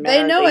 that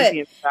they know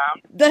it.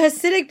 The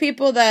Hasidic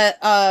people that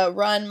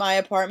run my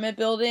apartment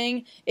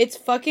building, it's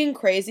fucking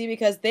crazy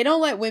because they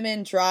don't let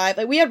women drive.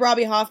 Like, we had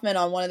Robbie Hoffman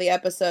on one of the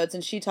episodes,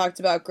 and she talked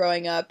about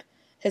growing up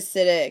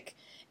Hasidic.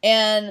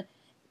 And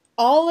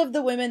all of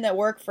the women that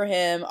work for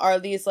him are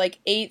these, like,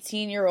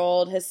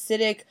 18-year-old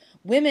Hasidic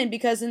women,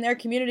 because in their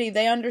community,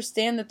 they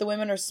understand that the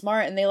women are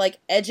smart, and they, like,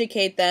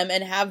 educate them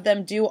and have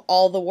them do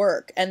all the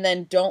work, and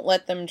then don't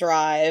let them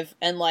drive,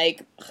 and,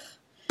 like...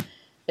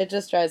 It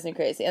just drives me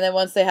crazy. And then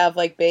once they have,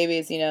 like,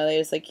 babies, you know, they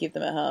just, like, keep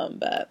them at home.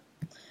 But,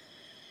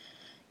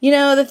 you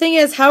know, the thing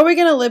is, how are we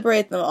going to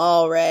liberate them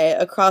all, Ray,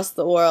 across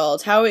the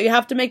world? You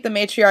have to make the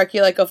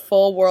matriarchy, like, a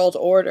full world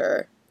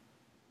order.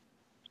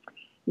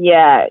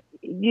 Yeah.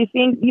 You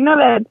think, you know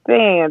that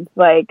saying, it's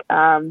like,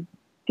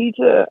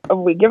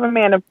 we give a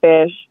man a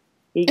fish,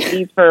 he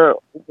eats for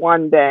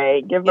one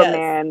day. Give a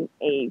man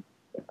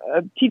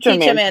teach a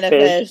man a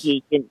fish.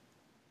 He can,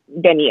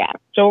 then, yeah.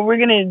 So what we're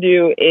going to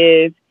do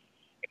is,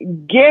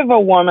 give a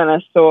woman a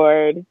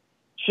sword,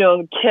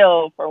 she'll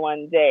kill for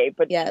one day.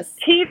 But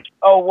teach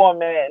a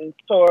woman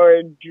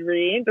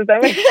swordry. Does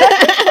that make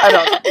sense? I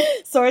don't know.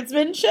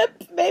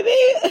 Swordsmanship, maybe?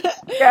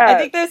 Yeah. I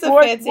think there's a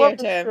fancier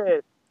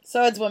term.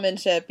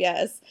 Swordswomanship,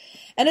 yes.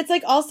 And it's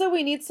like, also,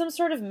 we need some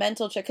sort of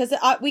mental check, because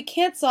we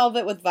can't solve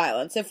it with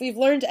violence. If we've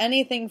learned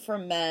anything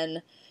from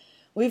men,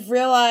 we've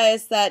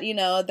realized that, you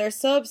know, they're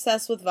so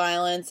obsessed with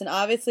violence, and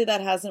obviously that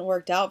hasn't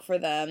worked out for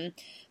them.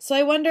 So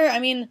I wonder, I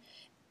mean...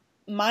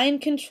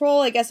 mind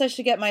control, I guess I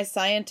should get my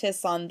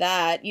scientists on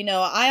that. You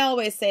know, I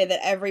always say that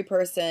every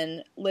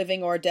person,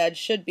 living or dead,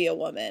 should be a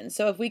woman.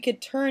 So if we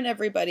could turn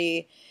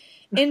everybody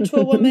into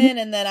a woman,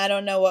 and then I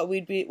don't know what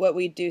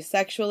we'd do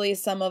sexually,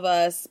 some of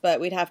us,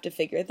 but we'd have to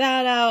figure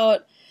that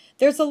out.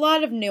 There's a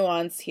lot of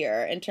nuance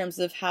here in terms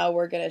of how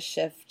we're gonna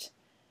shift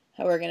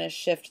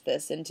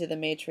this into the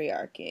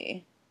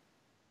matriarchy.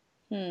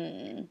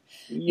 Yeah.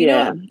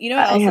 You know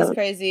what else is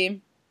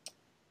crazy?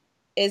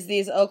 Is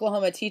these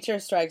Oklahoma teacher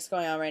strikes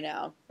going on right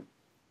now.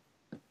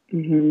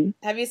 Mm-hmm.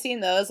 Have you seen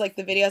those, like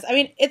the videos? I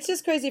mean, it's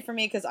just crazy for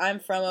me because I'm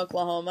from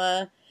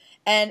Oklahoma,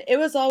 and it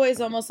was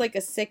always almost like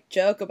a sick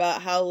joke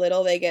about how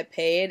little they get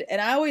paid, and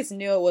I always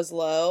knew it was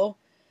low,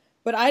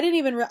 but I didn't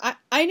even,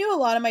 I knew a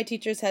lot of my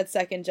teachers had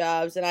second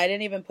jobs, and I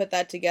didn't even put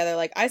that together.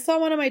 Like, I saw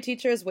one of my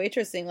teachers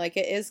waitressing, like,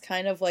 it is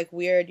kind of, like,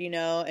 weird, you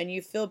know, and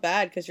you feel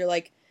bad because you're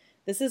like,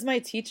 this is my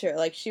teacher.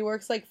 Like, she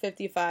works, like,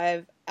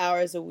 55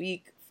 hours a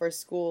week for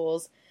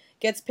schools,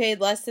 gets paid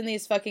less than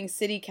these fucking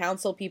city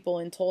council people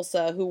in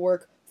Tulsa who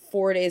work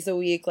 4 days a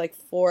week, like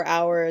 4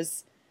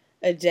 hours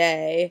a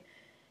day.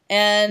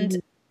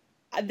 And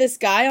this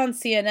guy on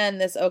CNN,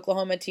 this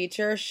Oklahoma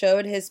teacher,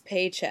 showed his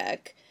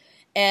paycheck.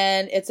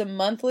 And it's a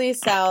monthly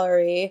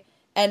salary.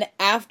 And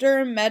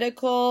after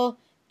medical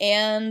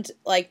and,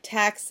 like,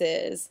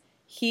 taxes,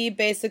 he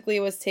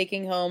basically was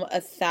taking home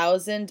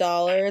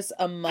 $1,000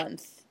 a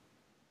month.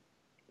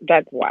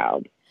 That's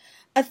wild.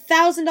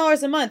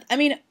 $1,000 a month. I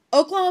mean,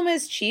 Oklahoma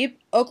is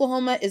cheap.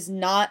 Oklahoma is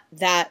not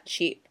that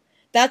cheap.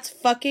 That's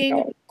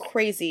fucking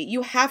crazy.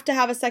 You have to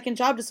have a second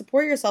job to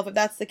support yourself if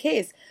that's the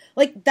case.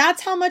 Like,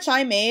 that's how much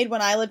I made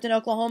when I lived in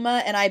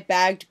Oklahoma and I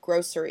bagged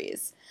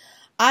groceries.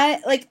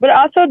 But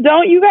also,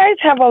 don't you guys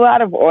have a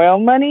lot of oil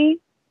money?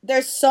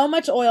 There's so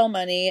much oil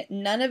money.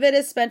 None of it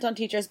is spent on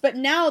teachers. But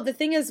now, the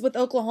thing is with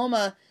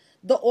Oklahoma,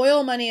 the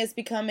oil money is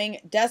becoming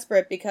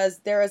desperate because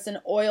there is an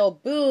oil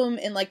boom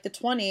in, like, the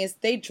 20s.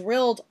 They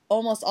drilled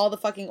almost all the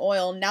fucking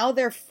oil. Now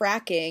they're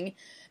fracking.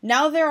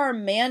 Now there are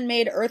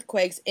man-made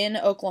earthquakes in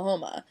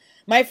Oklahoma.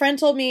 My friend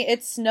told me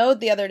it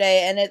snowed the other day,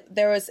 and it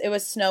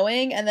was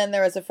snowing, and then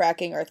there was a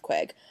fracking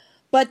earthquake.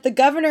 But the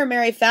governor,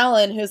 Mary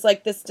Fallon, who's,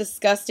 like, this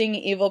disgusting,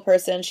 evil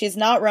person, she's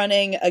not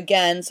running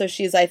again, so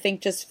I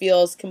think just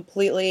feels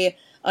completely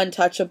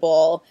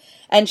untouchable.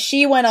 And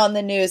she went on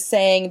the news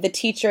saying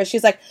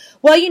she's like,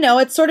 well, you know,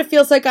 it sort of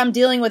feels like I'm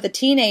dealing with a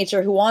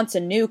teenager who wants a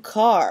new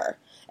car.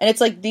 And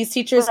it's like, these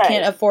teachers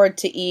can't afford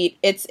to eat.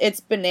 It's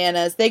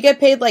bananas. They get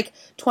paid like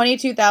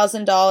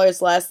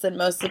 $22,000 less than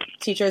most of the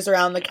teachers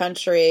around the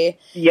country.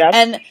 Yep.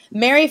 And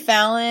Mary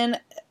Fallon,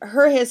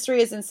 her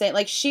history is insane.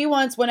 Like,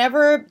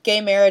 whenever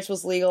gay marriage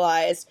was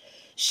legalized,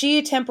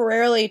 she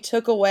temporarily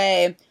took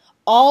away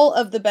all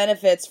of the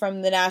benefits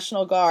from the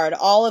National Guard,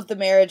 all of the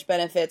marriage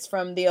benefits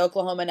from the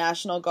Oklahoma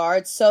National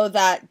Guard, so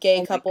that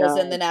gay couples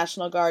in the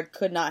National Guard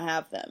could not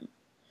have them.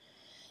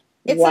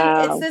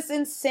 It's this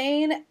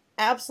insane,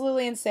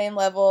 absolutely insane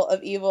level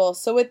of evil.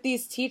 So with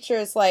these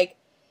teachers, like,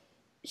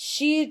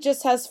 she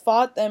just has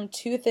fought them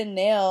tooth and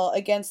nail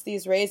against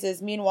these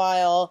raises.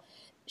 Meanwhile,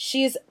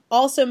 she's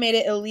also made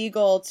it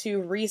illegal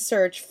to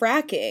research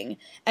fracking,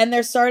 and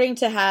they're starting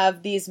to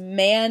have these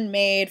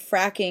man-made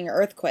fracking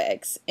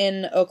earthquakes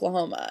in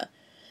Oklahoma.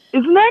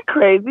 Isn't that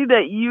crazy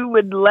that you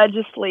would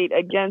legislate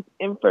against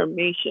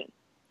information?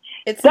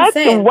 That's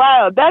insane.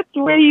 Wild. That's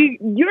where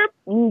you're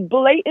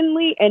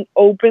blatantly and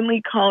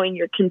openly calling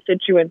your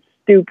constituents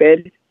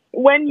stupid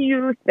when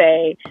you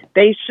say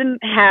they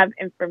shouldn't have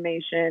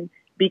information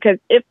because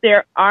if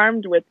they're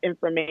armed with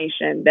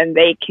information, then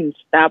they can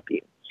stop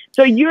you.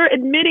 So you're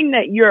admitting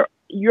that your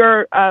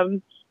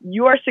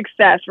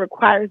success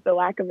requires the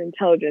lack of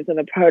intelligence on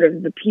the part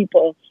of the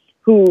people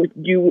who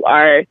you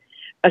are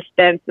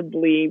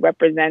ostensibly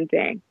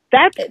representing.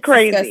 It's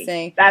crazy.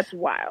 Disgusting. That's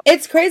wild.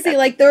 It's crazy.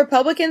 Like the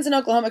Republicans in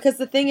Oklahoma, because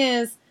the thing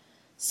is,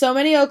 so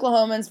many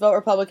Oklahomans vote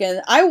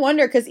Republican. I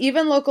wonder, because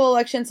even local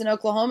elections in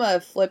Oklahoma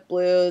have flipped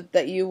blue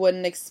that you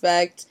wouldn't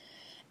expect.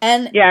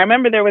 And yeah, I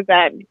remember there was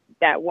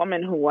that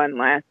woman who won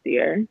last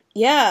year.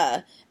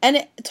 Yeah.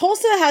 And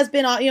Tulsa has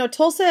been,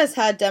 Tulsa has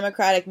had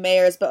Democratic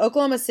mayors, but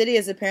Oklahoma City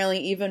is apparently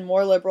even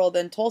more liberal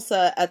than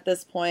Tulsa at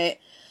this point.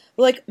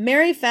 Like,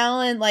 Mary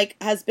Fallon,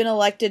 has been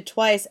elected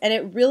twice, and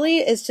it really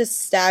is just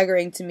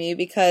staggering to me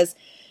because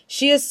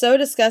she is so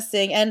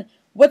disgusting. And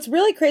what's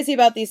really crazy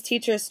about these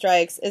teacher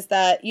strikes is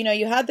that,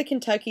 you had the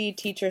Kentucky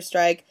teacher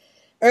strike,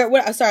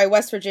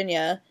 West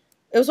Virginia.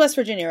 It was West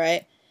Virginia,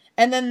 right?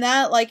 And then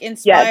that,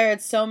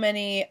 inspired so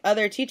many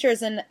other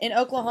teachers. And in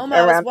Oklahoma,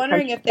 I was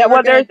wondering if they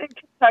were there's in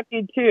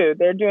Kentucky, too.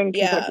 They're doing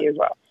Kentucky as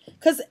well.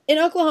 Because in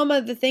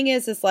Oklahoma, the thing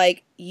is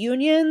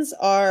unions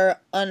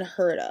are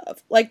unheard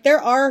of. There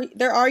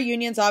are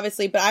unions,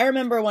 obviously, but I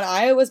remember when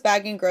I was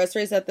bagging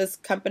groceries at this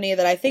company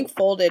that I think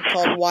folded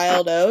called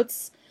Wild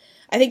Oats.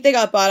 I think they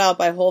got bought out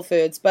by Whole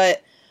Foods,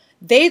 but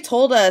they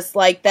told us,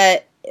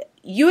 that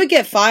you would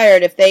get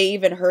fired if they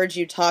even heard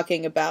you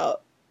talking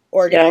about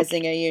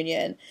organizing a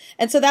union.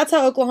 And so that's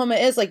how Oklahoma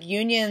is.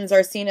 Unions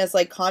are seen as,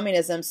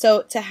 communism.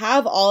 So to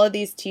have all of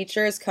these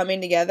teachers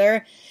coming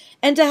together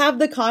and to have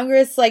the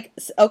Congress,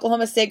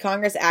 Oklahoma State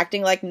Congress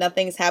acting like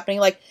nothing's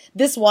happening.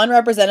 This one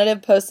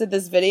representative posted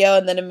this video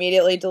and then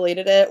immediately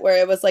deleted it where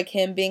it was,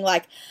 him being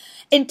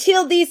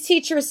until these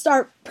teachers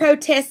start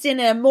protesting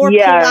in a more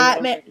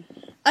polite manner.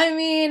 I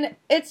mean,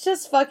 it's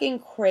just fucking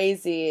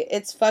crazy.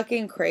 It's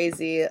fucking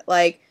crazy.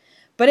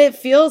 But it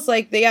feels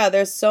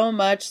there's so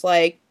much,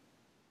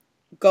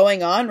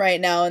 going on right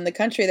now in the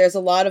country. There's a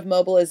lot of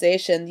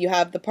mobilization. You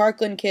have the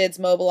Parkland kids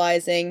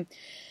mobilizing.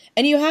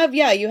 And you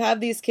have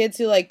these kids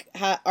who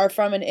are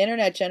from an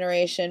internet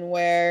generation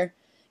where,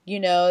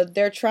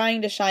 they're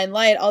trying to shine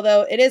light.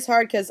 Although it is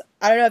hard because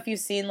I don't know if you've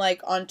seen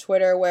on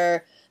Twitter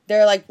where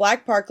there are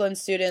Black Parkland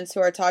students who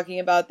are talking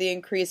about the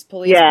increased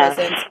police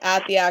presence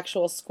at the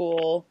actual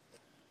school.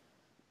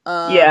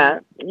 Yeah,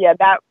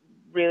 that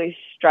really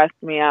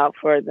stressed me out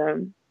for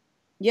them.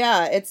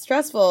 Yeah, it's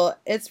stressful.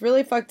 It's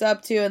really fucked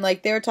up too. And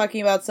they were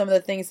talking about some of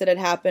the things that had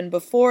happened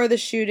before the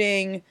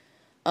shooting.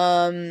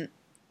 And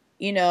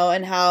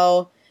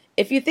how,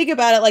 if you think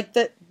about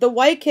it, the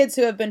white kids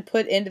who have been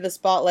put into the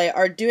spotlight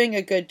are doing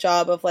a good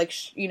job of,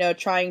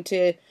 trying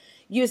to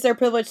use their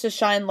privilege to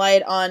shine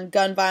light on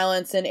gun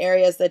violence in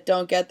areas that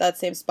don't get that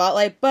same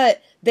spotlight,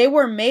 but they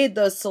were made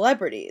those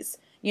celebrities.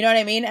 You know what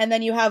I mean? And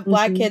then you have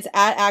black kids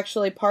at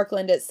actually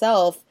Parkland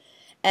itself,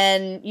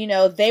 and,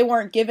 they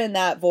weren't given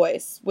that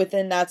voice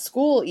within that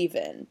school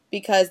even,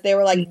 because they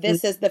were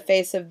this is the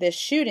face of this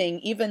shooting,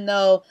 even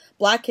though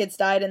black kids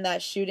died in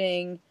that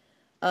shooting.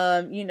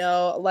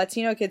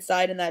 Latino kids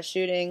died in that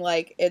shooting.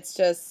 It's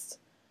just,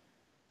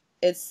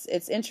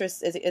 it's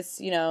interesting.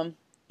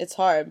 It's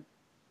hard.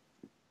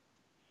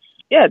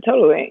 Yeah,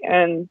 totally.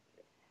 And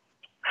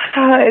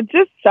it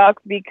just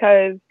sucks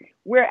because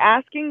we're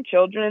asking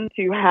children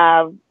to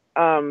have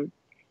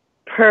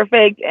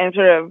perfect and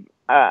sort of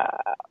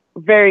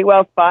very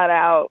well thought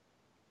out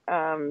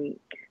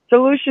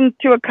solutions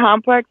to a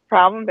complex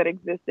problem that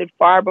existed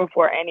far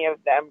before any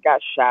of them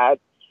got shot.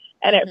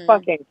 And it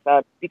fucking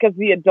sucks because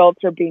the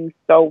adults are being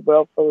so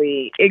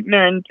willfully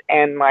ignorant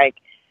and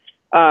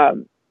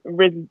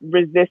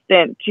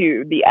resistant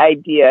to the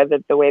idea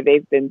that the way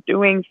they've been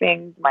doing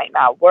things might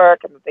not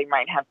work and that they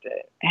might have to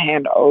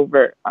hand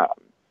over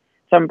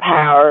some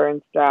power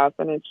and stuff.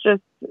 And it's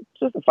just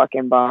a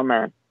fucking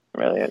bummer. It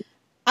really is.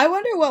 I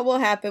wonder what will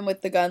happen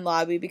with the gun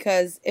lobby,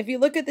 because if you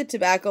look at the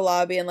tobacco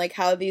lobby and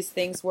how these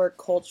things work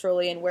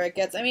culturally and where it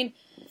gets,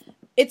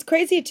 it's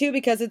crazy, too,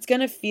 because it's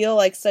going to feel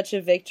like such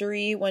a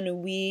victory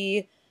when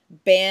we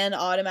ban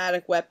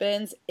automatic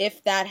weapons,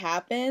 if that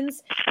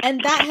happens.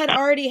 And that had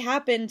already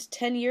happened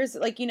 10 years.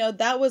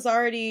 That was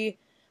already...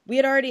 We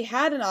had already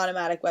had an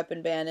automatic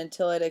weapon ban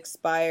until it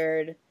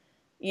expired,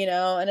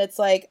 And it's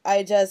I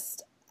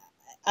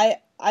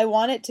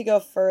want it to go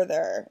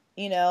further,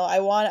 I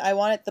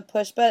want it to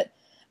push. But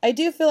I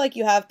do feel like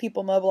you have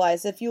people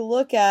mobilized. If you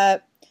look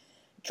at...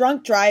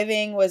 Drunk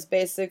driving was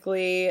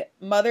basically,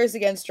 Mothers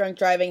Against Drunk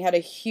Driving had a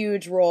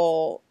huge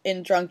role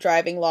in drunk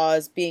driving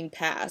laws being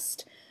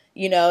passed.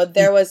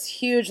 There was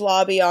huge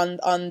lobby on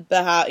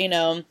behalf,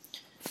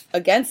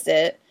 against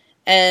it.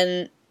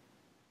 And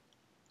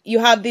you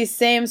have these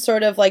same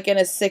sort of, in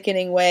a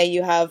sickening way,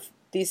 you have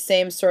these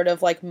same sort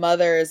of,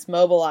 mothers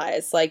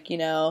mobilized,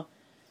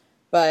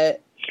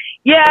 but...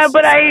 Yeah, It's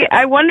but just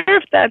I wonder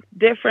if that's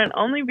different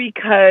only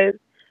because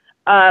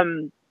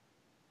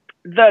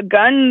the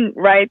gun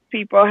rights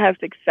people have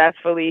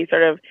successfully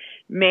sort of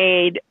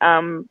made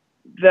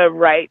the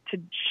right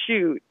to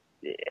shoot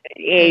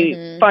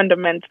a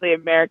fundamentally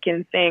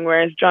American thing,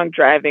 whereas drunk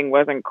driving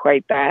wasn't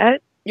quite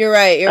that. You're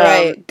right. You're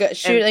right.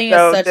 Shooting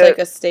is such like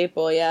a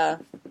staple. Yeah.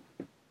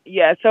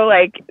 Yeah. So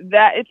like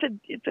that, it's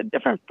a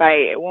different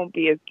fight. It won't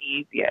be as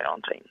easy, I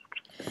don't think.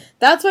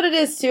 That's what it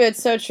is too.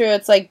 It's so true.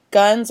 It's like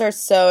guns are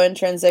so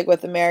intrinsic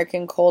with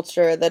American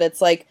culture that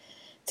it's like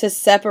to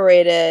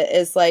separate it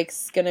is like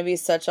going to be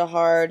such a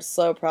hard,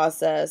 slow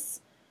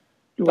process.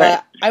 Right.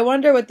 But I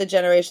wonder what the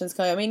generations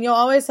coming. I mean, you'll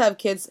always have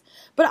kids,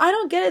 but I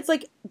don't get it. It's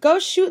like go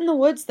shoot in the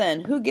woods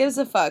then. Who gives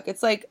a fuck?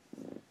 It's like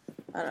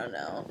I don't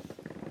know.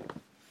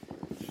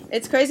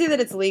 It's crazy that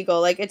it's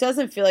legal. Like it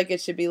doesn't feel like it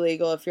should be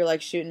legal if you're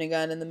like shooting a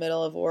gun in the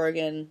middle of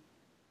Oregon,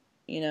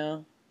 you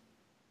know.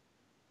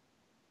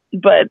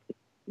 But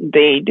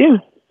they do.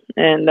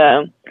 And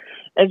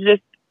it's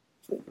just,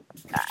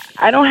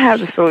 I don't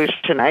have a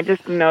solution. I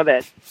just know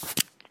that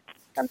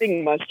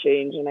something must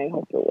change, and I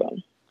hope it will.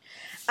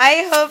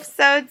 I hope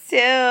so, too.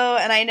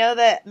 And I know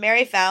that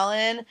Mary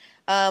Fallon,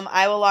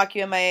 I will lock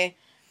you in my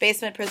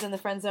basement prison, the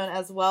friend zone,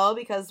 as well,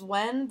 because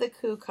when the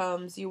coup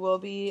comes, you will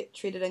be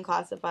treated and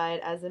classified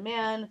as a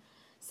man.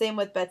 Same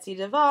with Betsy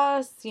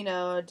DeVos, you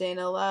know,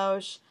 Dana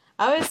Loesch.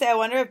 I always say, I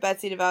wonder if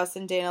Betsy DeVos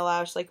and Dana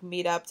Loesch, like,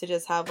 meet up to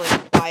just have,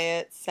 like,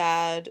 quiet,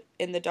 sad,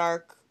 in the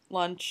dark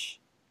lunch.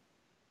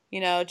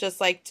 You know, just,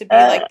 like, to be,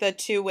 like, the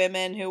two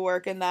women who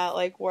work in that,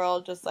 like,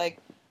 world, just, like,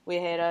 we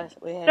hate us.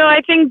 No,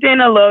 I think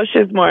Dana Loesch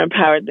is more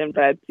empowered than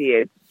Betsy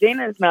is.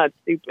 Dana's not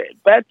stupid.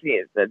 Betsy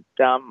is a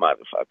dumb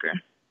motherfucker.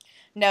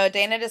 No,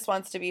 Dana just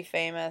wants to be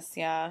famous,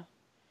 yeah.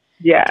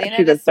 Yeah, Dana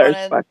she's a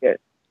thirst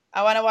bucket.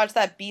 I want to watch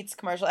that Beats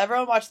commercial.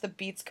 Everyone watch the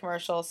Beats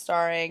commercial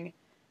starring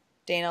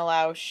Dana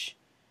Loesch.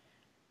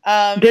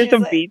 There's a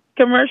like, Beats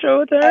commercial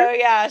with her? Oh,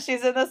 yeah.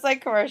 She's in this,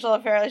 like, commercial.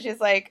 Apparently, she's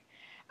like,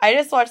 I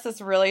just watched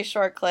this really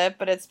short clip,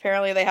 but it's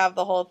apparently they have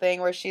the whole thing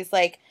where she's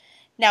like,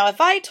 now,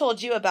 if I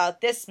told you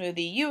about this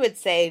smoothie, you would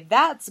say,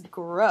 that's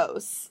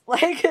gross.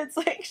 Like, it's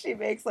like she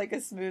makes, like, a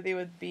smoothie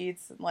with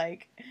beets and,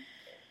 like...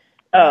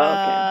 Oh,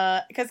 okay.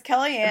 Because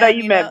Kellyanne, I thought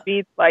you meant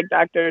Beats like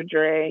Dr.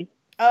 Dre.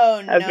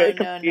 Oh,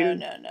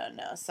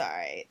 no.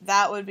 Sorry.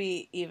 That would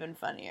be even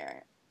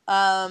funnier.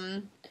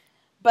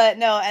 But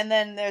no, and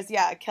then there's,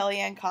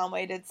 Kellyanne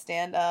Conway did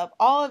stand up.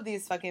 All of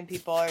these fucking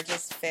people are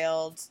just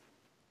failed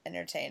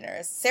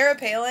entertainers. Sarah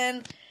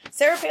Palin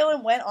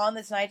went on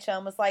the Tonight Show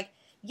and was like,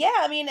 yeah,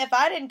 I mean, if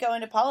I didn't go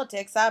into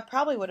politics, I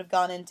probably would have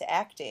gone into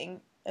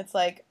acting. It's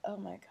like, oh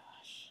my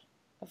gosh.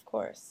 Of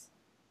course.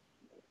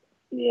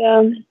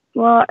 Yeah.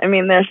 Well, I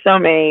mean, there's so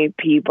many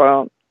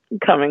people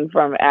coming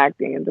from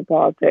acting into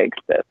politics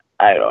that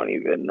I don't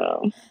even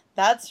know.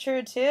 That's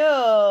true, too.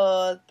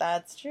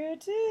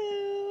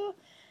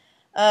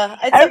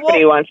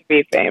 Everybody wants to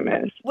be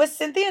famous. With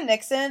Cynthia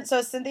Nixon,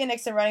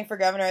 running for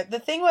governor, the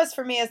thing was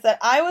for me is that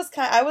I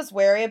was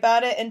wary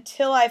about it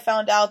until I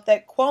found out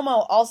that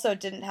Cuomo also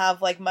didn't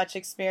have, like, much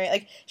experience.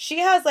 Like, she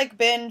has, like,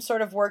 been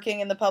sort of working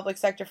in the public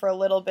sector for a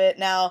little bit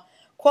now.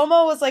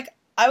 Cuomo was, like,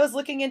 I was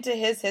looking into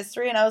his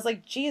history and I was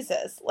like,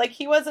 Jesus, like,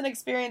 he wasn't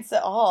experienced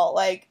at all.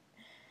 Like,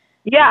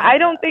 yeah, I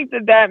don't think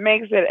that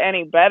makes it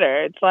any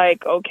better. It's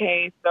like,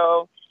 okay,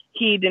 so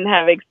he didn't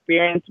have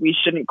experience, we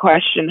shouldn't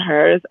question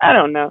hers. I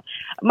don't know.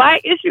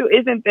 My issue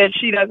isn't that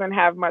she doesn't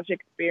have much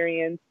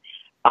experience.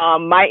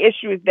 My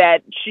issue is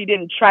that she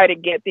didn't try to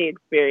get the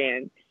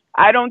experience.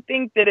 I don't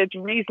think that it's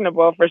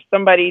reasonable for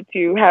somebody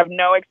to have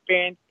no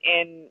experience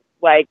in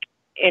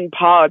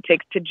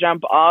politics to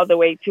jump all the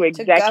way to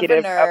executive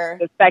of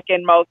the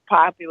second most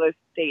populous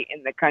state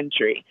in the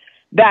country.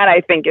 That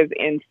I think is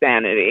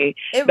insanity.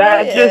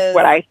 That's just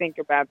what I think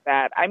about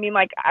that. I mean,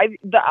 I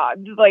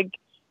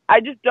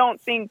just don't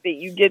think that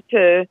you get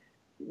to,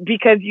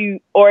 because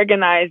you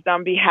organized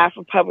on behalf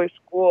of public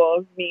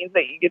schools, means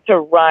that you get to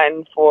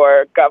run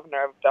for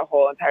governor of the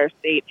whole entire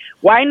state.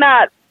 Why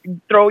not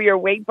throw your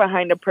weight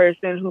behind a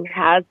person who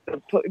has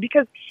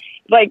because,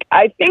 like,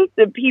 I think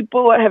that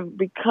people have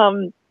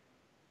become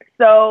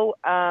so,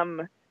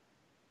 and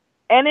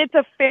it's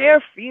a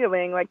fair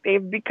feeling, like,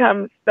 they've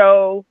become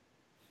so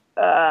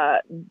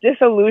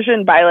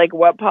disillusioned by, like,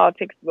 what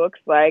politics looks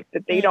like,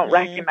 that they don't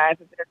recognize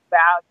that there's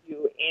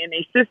value in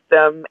a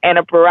system and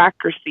a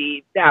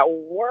bureaucracy that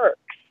works.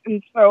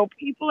 And so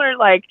people are,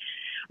 like,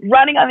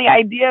 running on the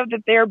idea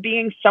that they're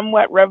being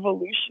somewhat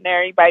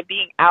revolutionary by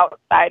being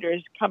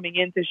outsiders coming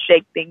in to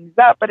shake things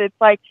up. But it's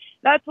like,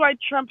 that's why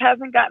Trump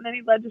hasn't gotten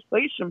any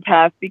legislation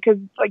passed, because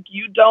it's like,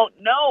 you don't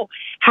know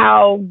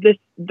how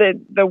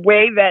the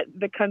way that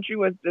the country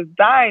was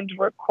designed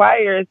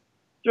requires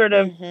sort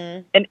of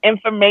an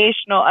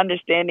informational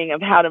understanding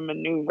of how to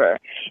maneuver.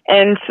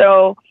 And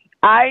so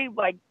I,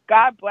 like,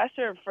 God bless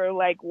her for,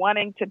 like,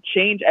 wanting to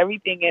change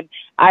everything. And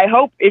I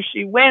hope if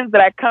she wins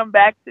that I come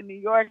back to New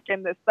York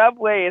and the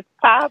subway is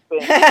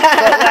popping.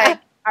 But, like,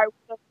 I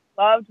would have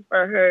loved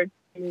for her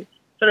to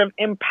sort of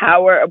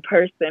empower a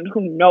person who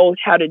knows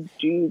how to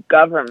do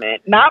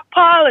government, not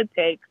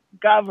politics,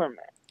 government.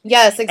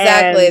 Yes,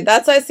 exactly. And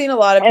That's what I've seen a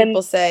lot of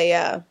people say,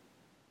 yeah.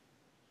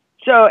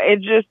 So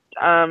it just,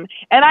 and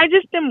I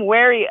just am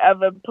wary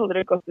of a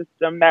political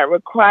system that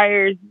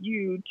requires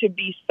you to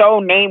be so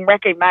name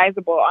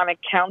recognizable on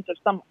account of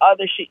some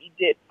other shit you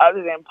did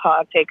other than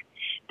politics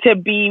to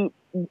be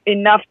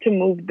enough to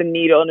move the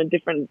needle in a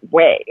different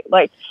way.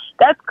 Like,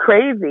 that's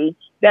crazy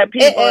that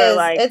people are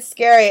like... It's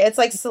scary. It's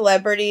like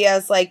celebrity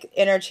as like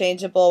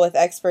interchangeable with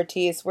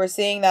expertise. We're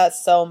seeing that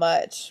so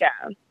much.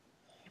 Yeah.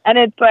 And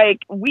it's like,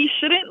 we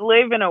shouldn't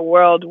live in a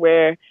world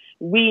where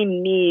we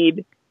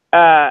need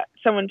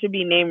someone to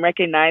be name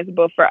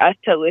recognizable for us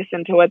to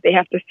listen to what they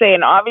have to say.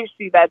 And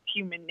obviously that's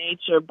human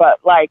nature, but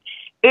like,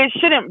 it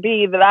shouldn't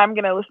be that I'm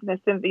going to listen to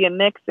Cynthia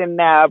Nixon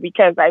now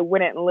because I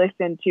wouldn't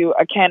listen to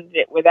a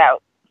candidate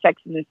without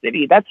Sex in the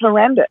City. That's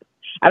horrendous.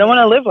 I don't want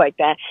to live like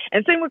that.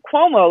 And same with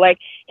Cuomo. Like,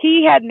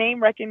 he had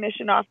name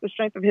recognition off the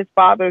strength of his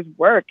father's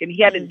work, and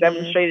he hadn't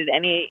demonstrated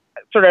any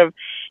sort of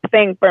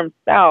thing for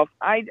himself.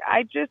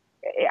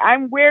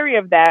 I'm wary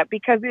of that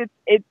because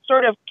it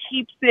sort of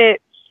keeps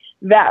it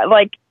that,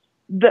 like,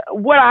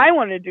 what I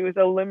want to do is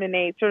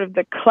eliminate sort of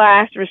the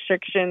class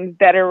restrictions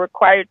that are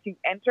required to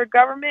enter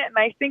government. And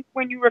I think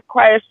when you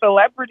require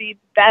celebrity,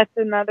 that's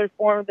another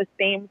form of the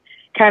same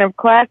kind of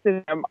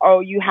classism.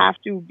 Oh, you have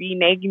to be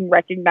name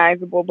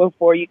recognizable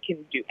before you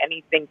can do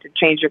anything to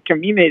change your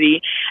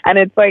community. And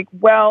it's like,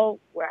 well,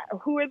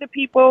 who are the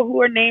people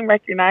who are name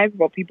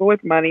recognizable? People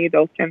with money,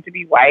 those tend to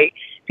be white.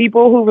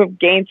 People who have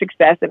gained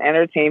success in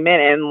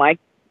entertainment and like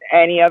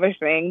any other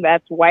thing,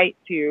 that's white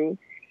too.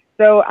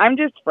 So I'm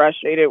just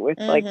frustrated with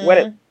like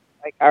what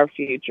like our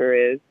future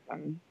is.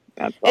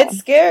 That's all. It's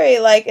scary.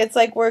 Like, it's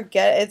like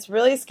it's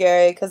really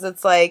scary because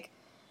it's like,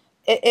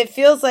 it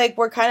feels like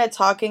we're kind of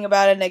talking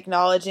about it and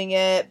acknowledging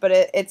it, but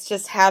it's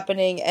just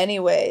happening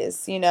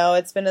anyways. You know,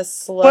 it's been a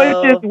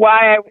slow... Which is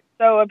why I was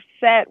so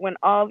upset when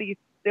all these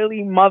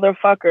silly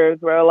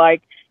motherfuckers were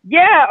like,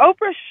 yeah,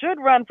 Oprah should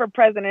run for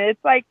president.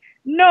 It's like,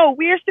 no,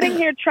 we're sitting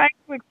here trying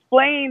to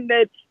explain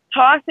that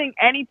tossing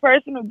any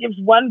person who gives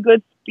one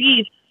good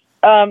speech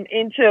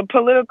into a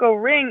political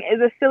ring is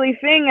a silly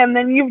thing, and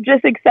then you've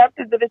just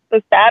accepted that it's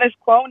the status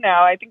quo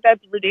now. I think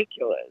that's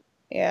ridiculous.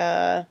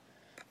 Yeah.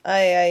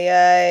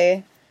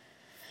 Ay.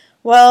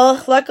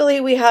 Well,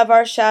 luckily we have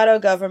our shadow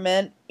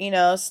government, you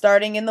know,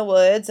 starting in the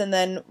woods, and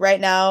then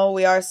right now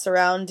we are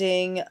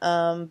surrounding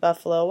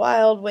Buffalo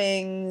Wild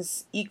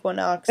Wings,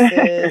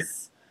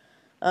 Equinoxes.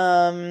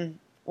 We're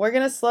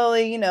going to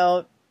slowly, you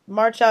know,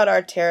 march out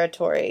our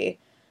territory.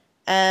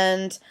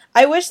 And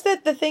I wish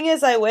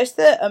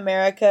that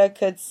America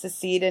could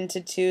secede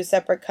into two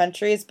separate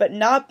countries, but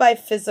not by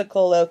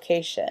physical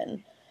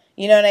location.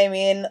 You know what I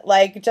mean?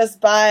 Like,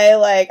 just by,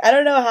 like, I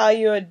don't know how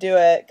you would do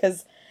it,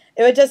 because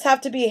it would just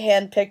have to be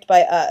handpicked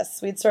by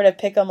us. We'd sort of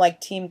pick them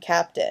like team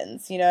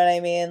captains. You know what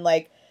I mean?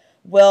 Like,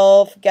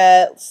 we'll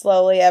get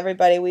slowly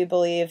everybody we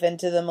believe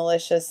into the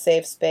malicious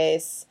safe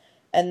space,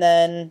 and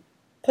then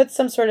put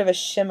some sort of a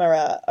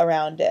chimera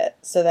around it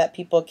so that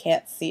people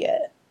can't see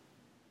it.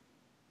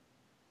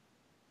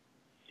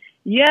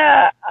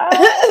 Yeah.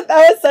 That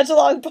was such a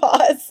long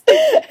pause.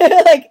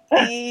 Like,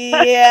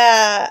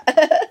 yeah.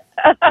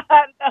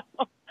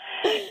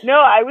 No,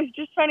 I was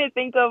just trying to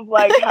think of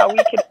like how we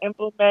could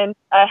implement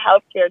a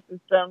healthcare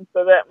system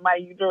so that my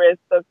uterus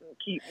doesn't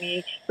keep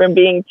me from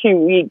being too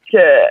weak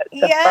to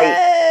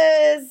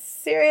yes, fight.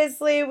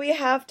 Seriously, we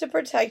have to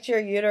protect your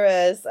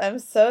uterus. I'm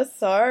so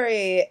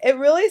sorry. It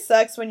really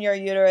sucks when your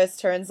uterus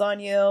turns on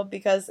you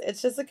because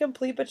it's just a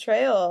complete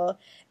betrayal.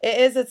 It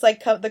is. It's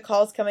like the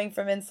calls coming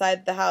from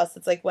inside the house.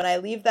 It's like when I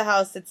leave the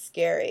house, it's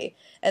scary.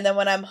 And then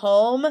when I'm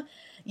home,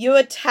 you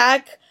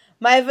attack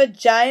my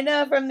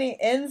vagina from the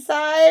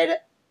inside?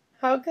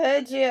 How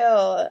could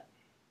you?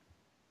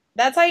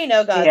 That's how you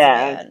know God's a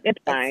man. It's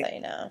fine. That's how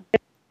you know.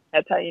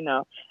 That's how you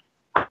know.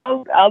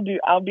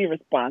 I'll be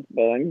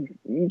responsible and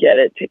get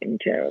it taken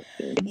care of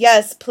soon.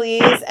 Yes,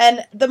 please.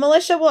 And the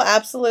militia will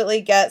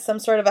absolutely get some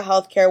sort of a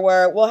healthcare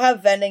where we'll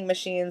have vending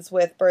machines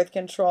with birth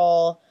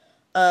control,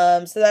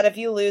 so that if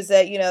you lose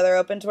it, you know, they're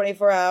open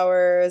 24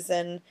 hours,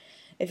 and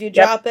if you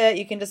drop it,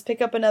 you can just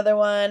pick up another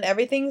one.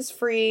 Everything's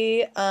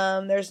free.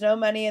 There's no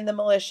money in the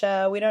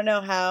militia. We don't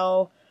know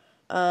how.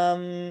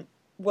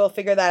 We'll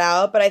figure that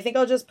out, but I think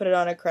I'll just put it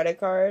on a credit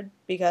card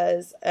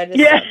because I just,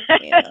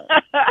 you know,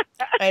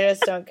 I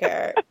just don't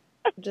care.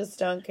 Just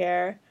don't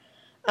care.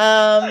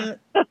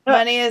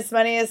 Money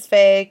is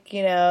fake,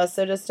 you know,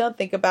 so just don't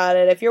think about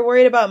it. If you're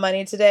worried about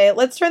money today,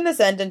 let's turn this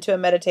end into a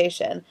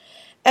meditation.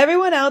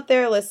 Everyone out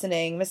there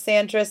listening,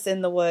 Misandrous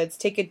in the woods,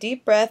 take a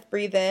deep breath,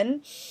 breathe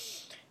in,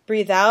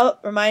 breathe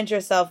out, remind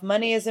yourself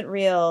money isn't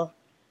real.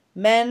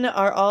 Men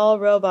are all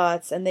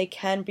robots and they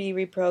can be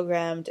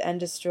reprogrammed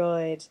and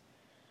destroyed.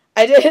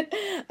 I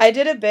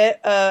did a bit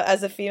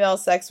as a female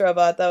sex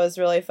robot that was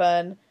really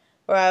fun,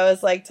 where I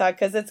was like,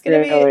 because it's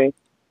going to be,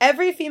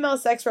 every female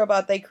sex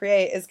robot they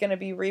create is going to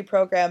be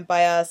reprogrammed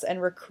by us and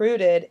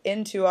recruited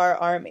into our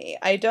army.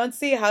 I don't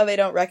see how they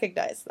don't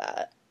recognize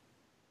that.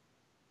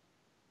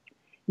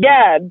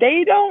 Yeah,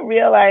 they don't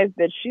realize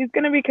that she's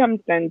going to become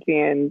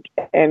sentient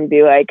and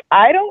be like,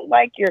 I don't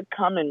like your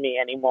cum in me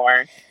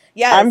anymore.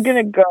 Yes. I'm going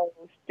to go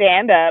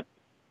stand up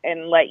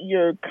and let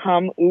your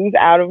cum ooze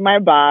out of my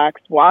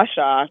box, wash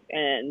off,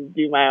 and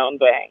do my own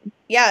thing.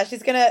 Yeah,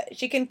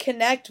 she can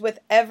connect with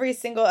every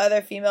single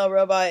other female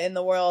robot in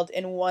the world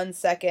in 1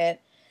 second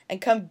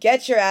and come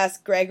get your ass,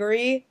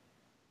 Gregory.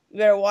 You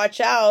better watch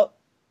out.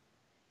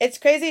 It's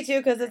crazy, too,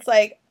 because it's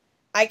like,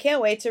 I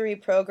can't wait to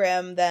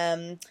reprogram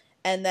them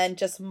and then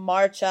just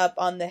march up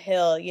on the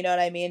hill, you know what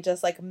I mean?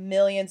 Just like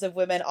millions of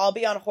women, all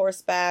be on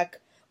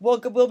horseback.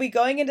 We'll be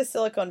going into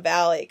Silicon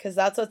Valley, because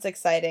that's what's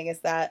exciting,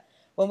 is that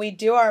when we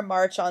do our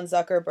march on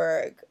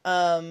Zuckerberg,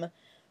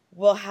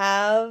 we'll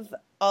have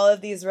all of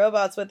these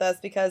robots with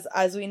us, because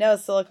as we know,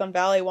 Silicon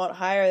Valley won't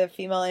hire the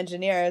female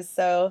engineers,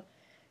 so,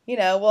 you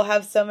know, we'll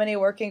have so many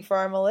working for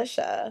our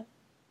militia.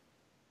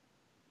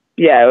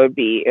 Yeah, it'll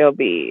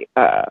be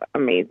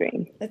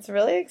amazing. It's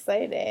really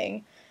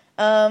exciting.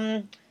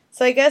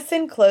 So I guess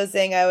in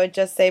closing, I would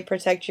just say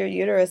protect your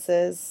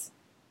uteruses.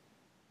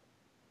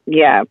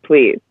 Yeah,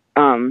 please.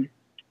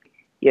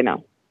 You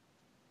know.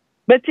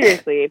 But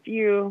seriously, if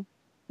you're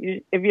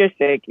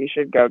sick, you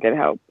should go get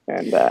help,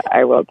 and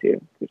I will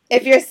too.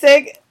 If you're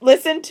sick,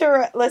 listen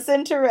to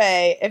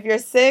Ray. If you're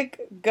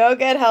sick, go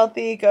get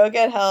healthy, go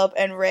get help,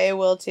 and Ray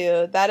will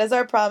too. That is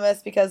our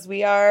promise, because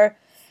we are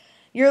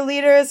your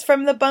leaders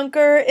from the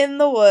bunker in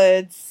the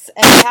woods,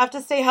 and we have to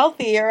stay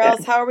healthy, or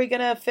else how are we going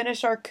to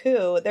finish our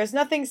coup? There's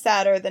nothing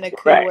sadder than a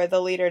coup where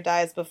the leader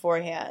dies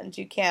beforehand.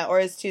 You can't,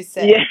 or is too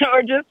sick. Yeah,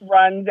 or just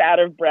runs out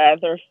of breath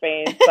or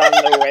faints on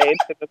the way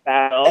to the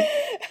battle.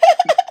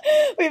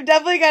 We've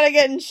definitely got to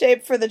get in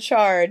shape for the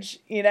charge,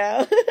 you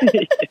know?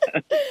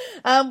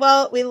 Yeah.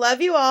 Well, we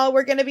love you all.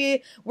 We're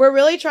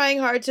really trying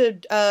hard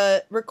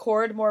to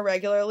record more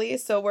regularly,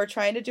 so we're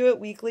trying to do it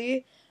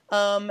weekly.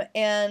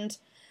 And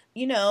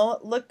you know,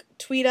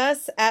 tweet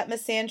us at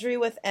Misandry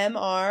with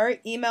MR,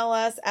 email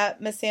us at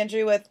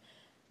Misandry with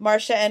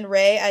Marsha and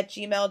Ray at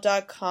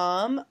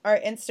gmail.com. Our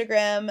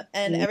Instagram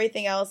and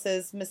everything else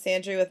is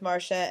Misandry with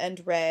Marsha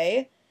and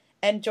Ray.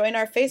 And join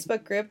our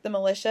Facebook group, The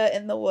Militia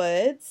in the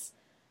Woods.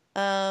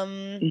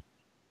 I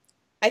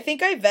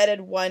think I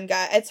vetted one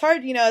guy. It's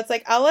hard, you know, it's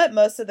like I'll let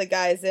most of the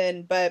guys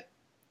in, but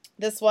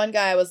this one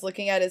guy, I was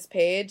looking at his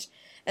page,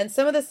 and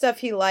some of the stuff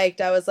he liked,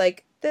 I was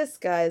like, this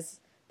guy's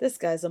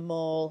a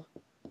mole.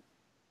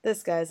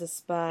 This guy's a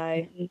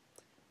spy.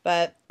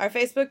 But our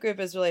Facebook group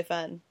is really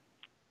fun.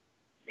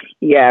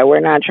 Yeah, we're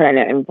not trying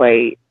to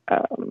invite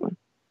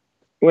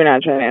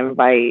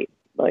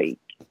like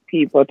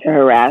people to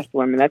harass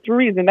women. That's the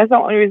reason. That's the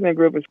only reason the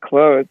group is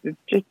closed. It's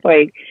just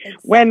like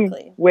when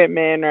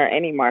women or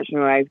any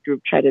marginalized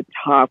group try to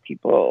talk,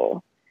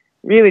 people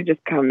really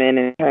just come in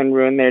and try and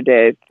ruin their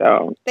days.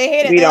 So they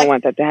hate it. We don't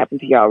want that to happen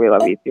to y'all. We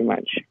love you too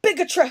much.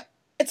 Bigotry.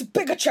 It's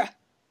bigotry.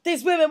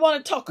 These women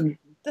want to talk.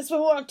 This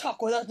women want to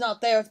talk with us not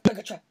there. It's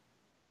bigotry.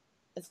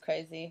 It's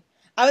crazy.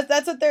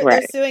 That's what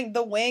they're suing.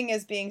 The Wing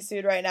is being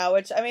sued right now,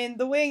 which, I mean,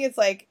 The Wing is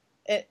like,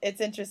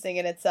 it's interesting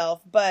in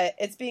itself, but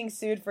it's being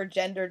sued for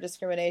gender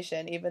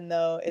discrimination, even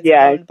though it's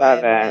owned by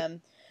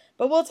them.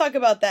 But we'll talk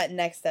about that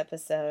next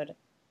episode.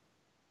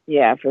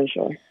 Yeah, for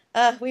sure.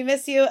 We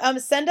miss you.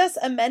 Send us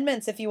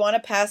amendments if you want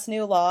to pass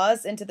new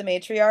laws into the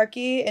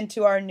matriarchy,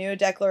 into our new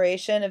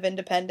Declaration of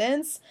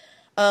Independence,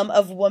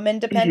 of woman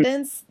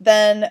dependence,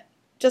 then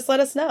just let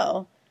us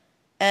know.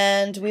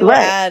 And we will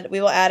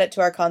add it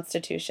to our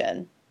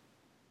Constitution.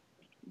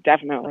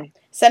 Definitely.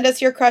 Send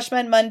us your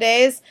Crushman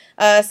Mondays.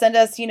 Send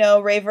us,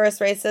 Ray versus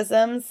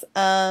racisms.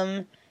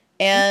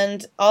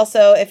 And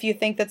also, if you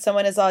think that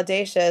someone is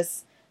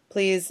audacious,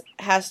 please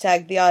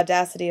hashtag the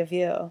audacity of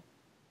you.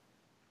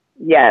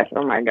 Yes.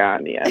 Oh my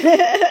God. Yes.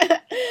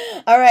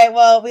 All right.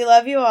 Well, we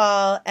love you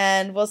all,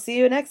 and we'll see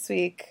you next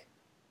week.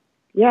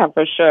 Yeah,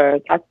 for sure.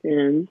 Talk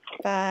soon.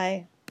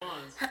 Bye.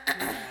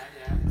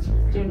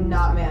 Do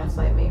not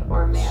mansplain me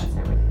or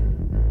mansplain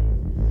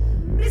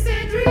me.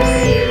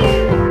 Misandry!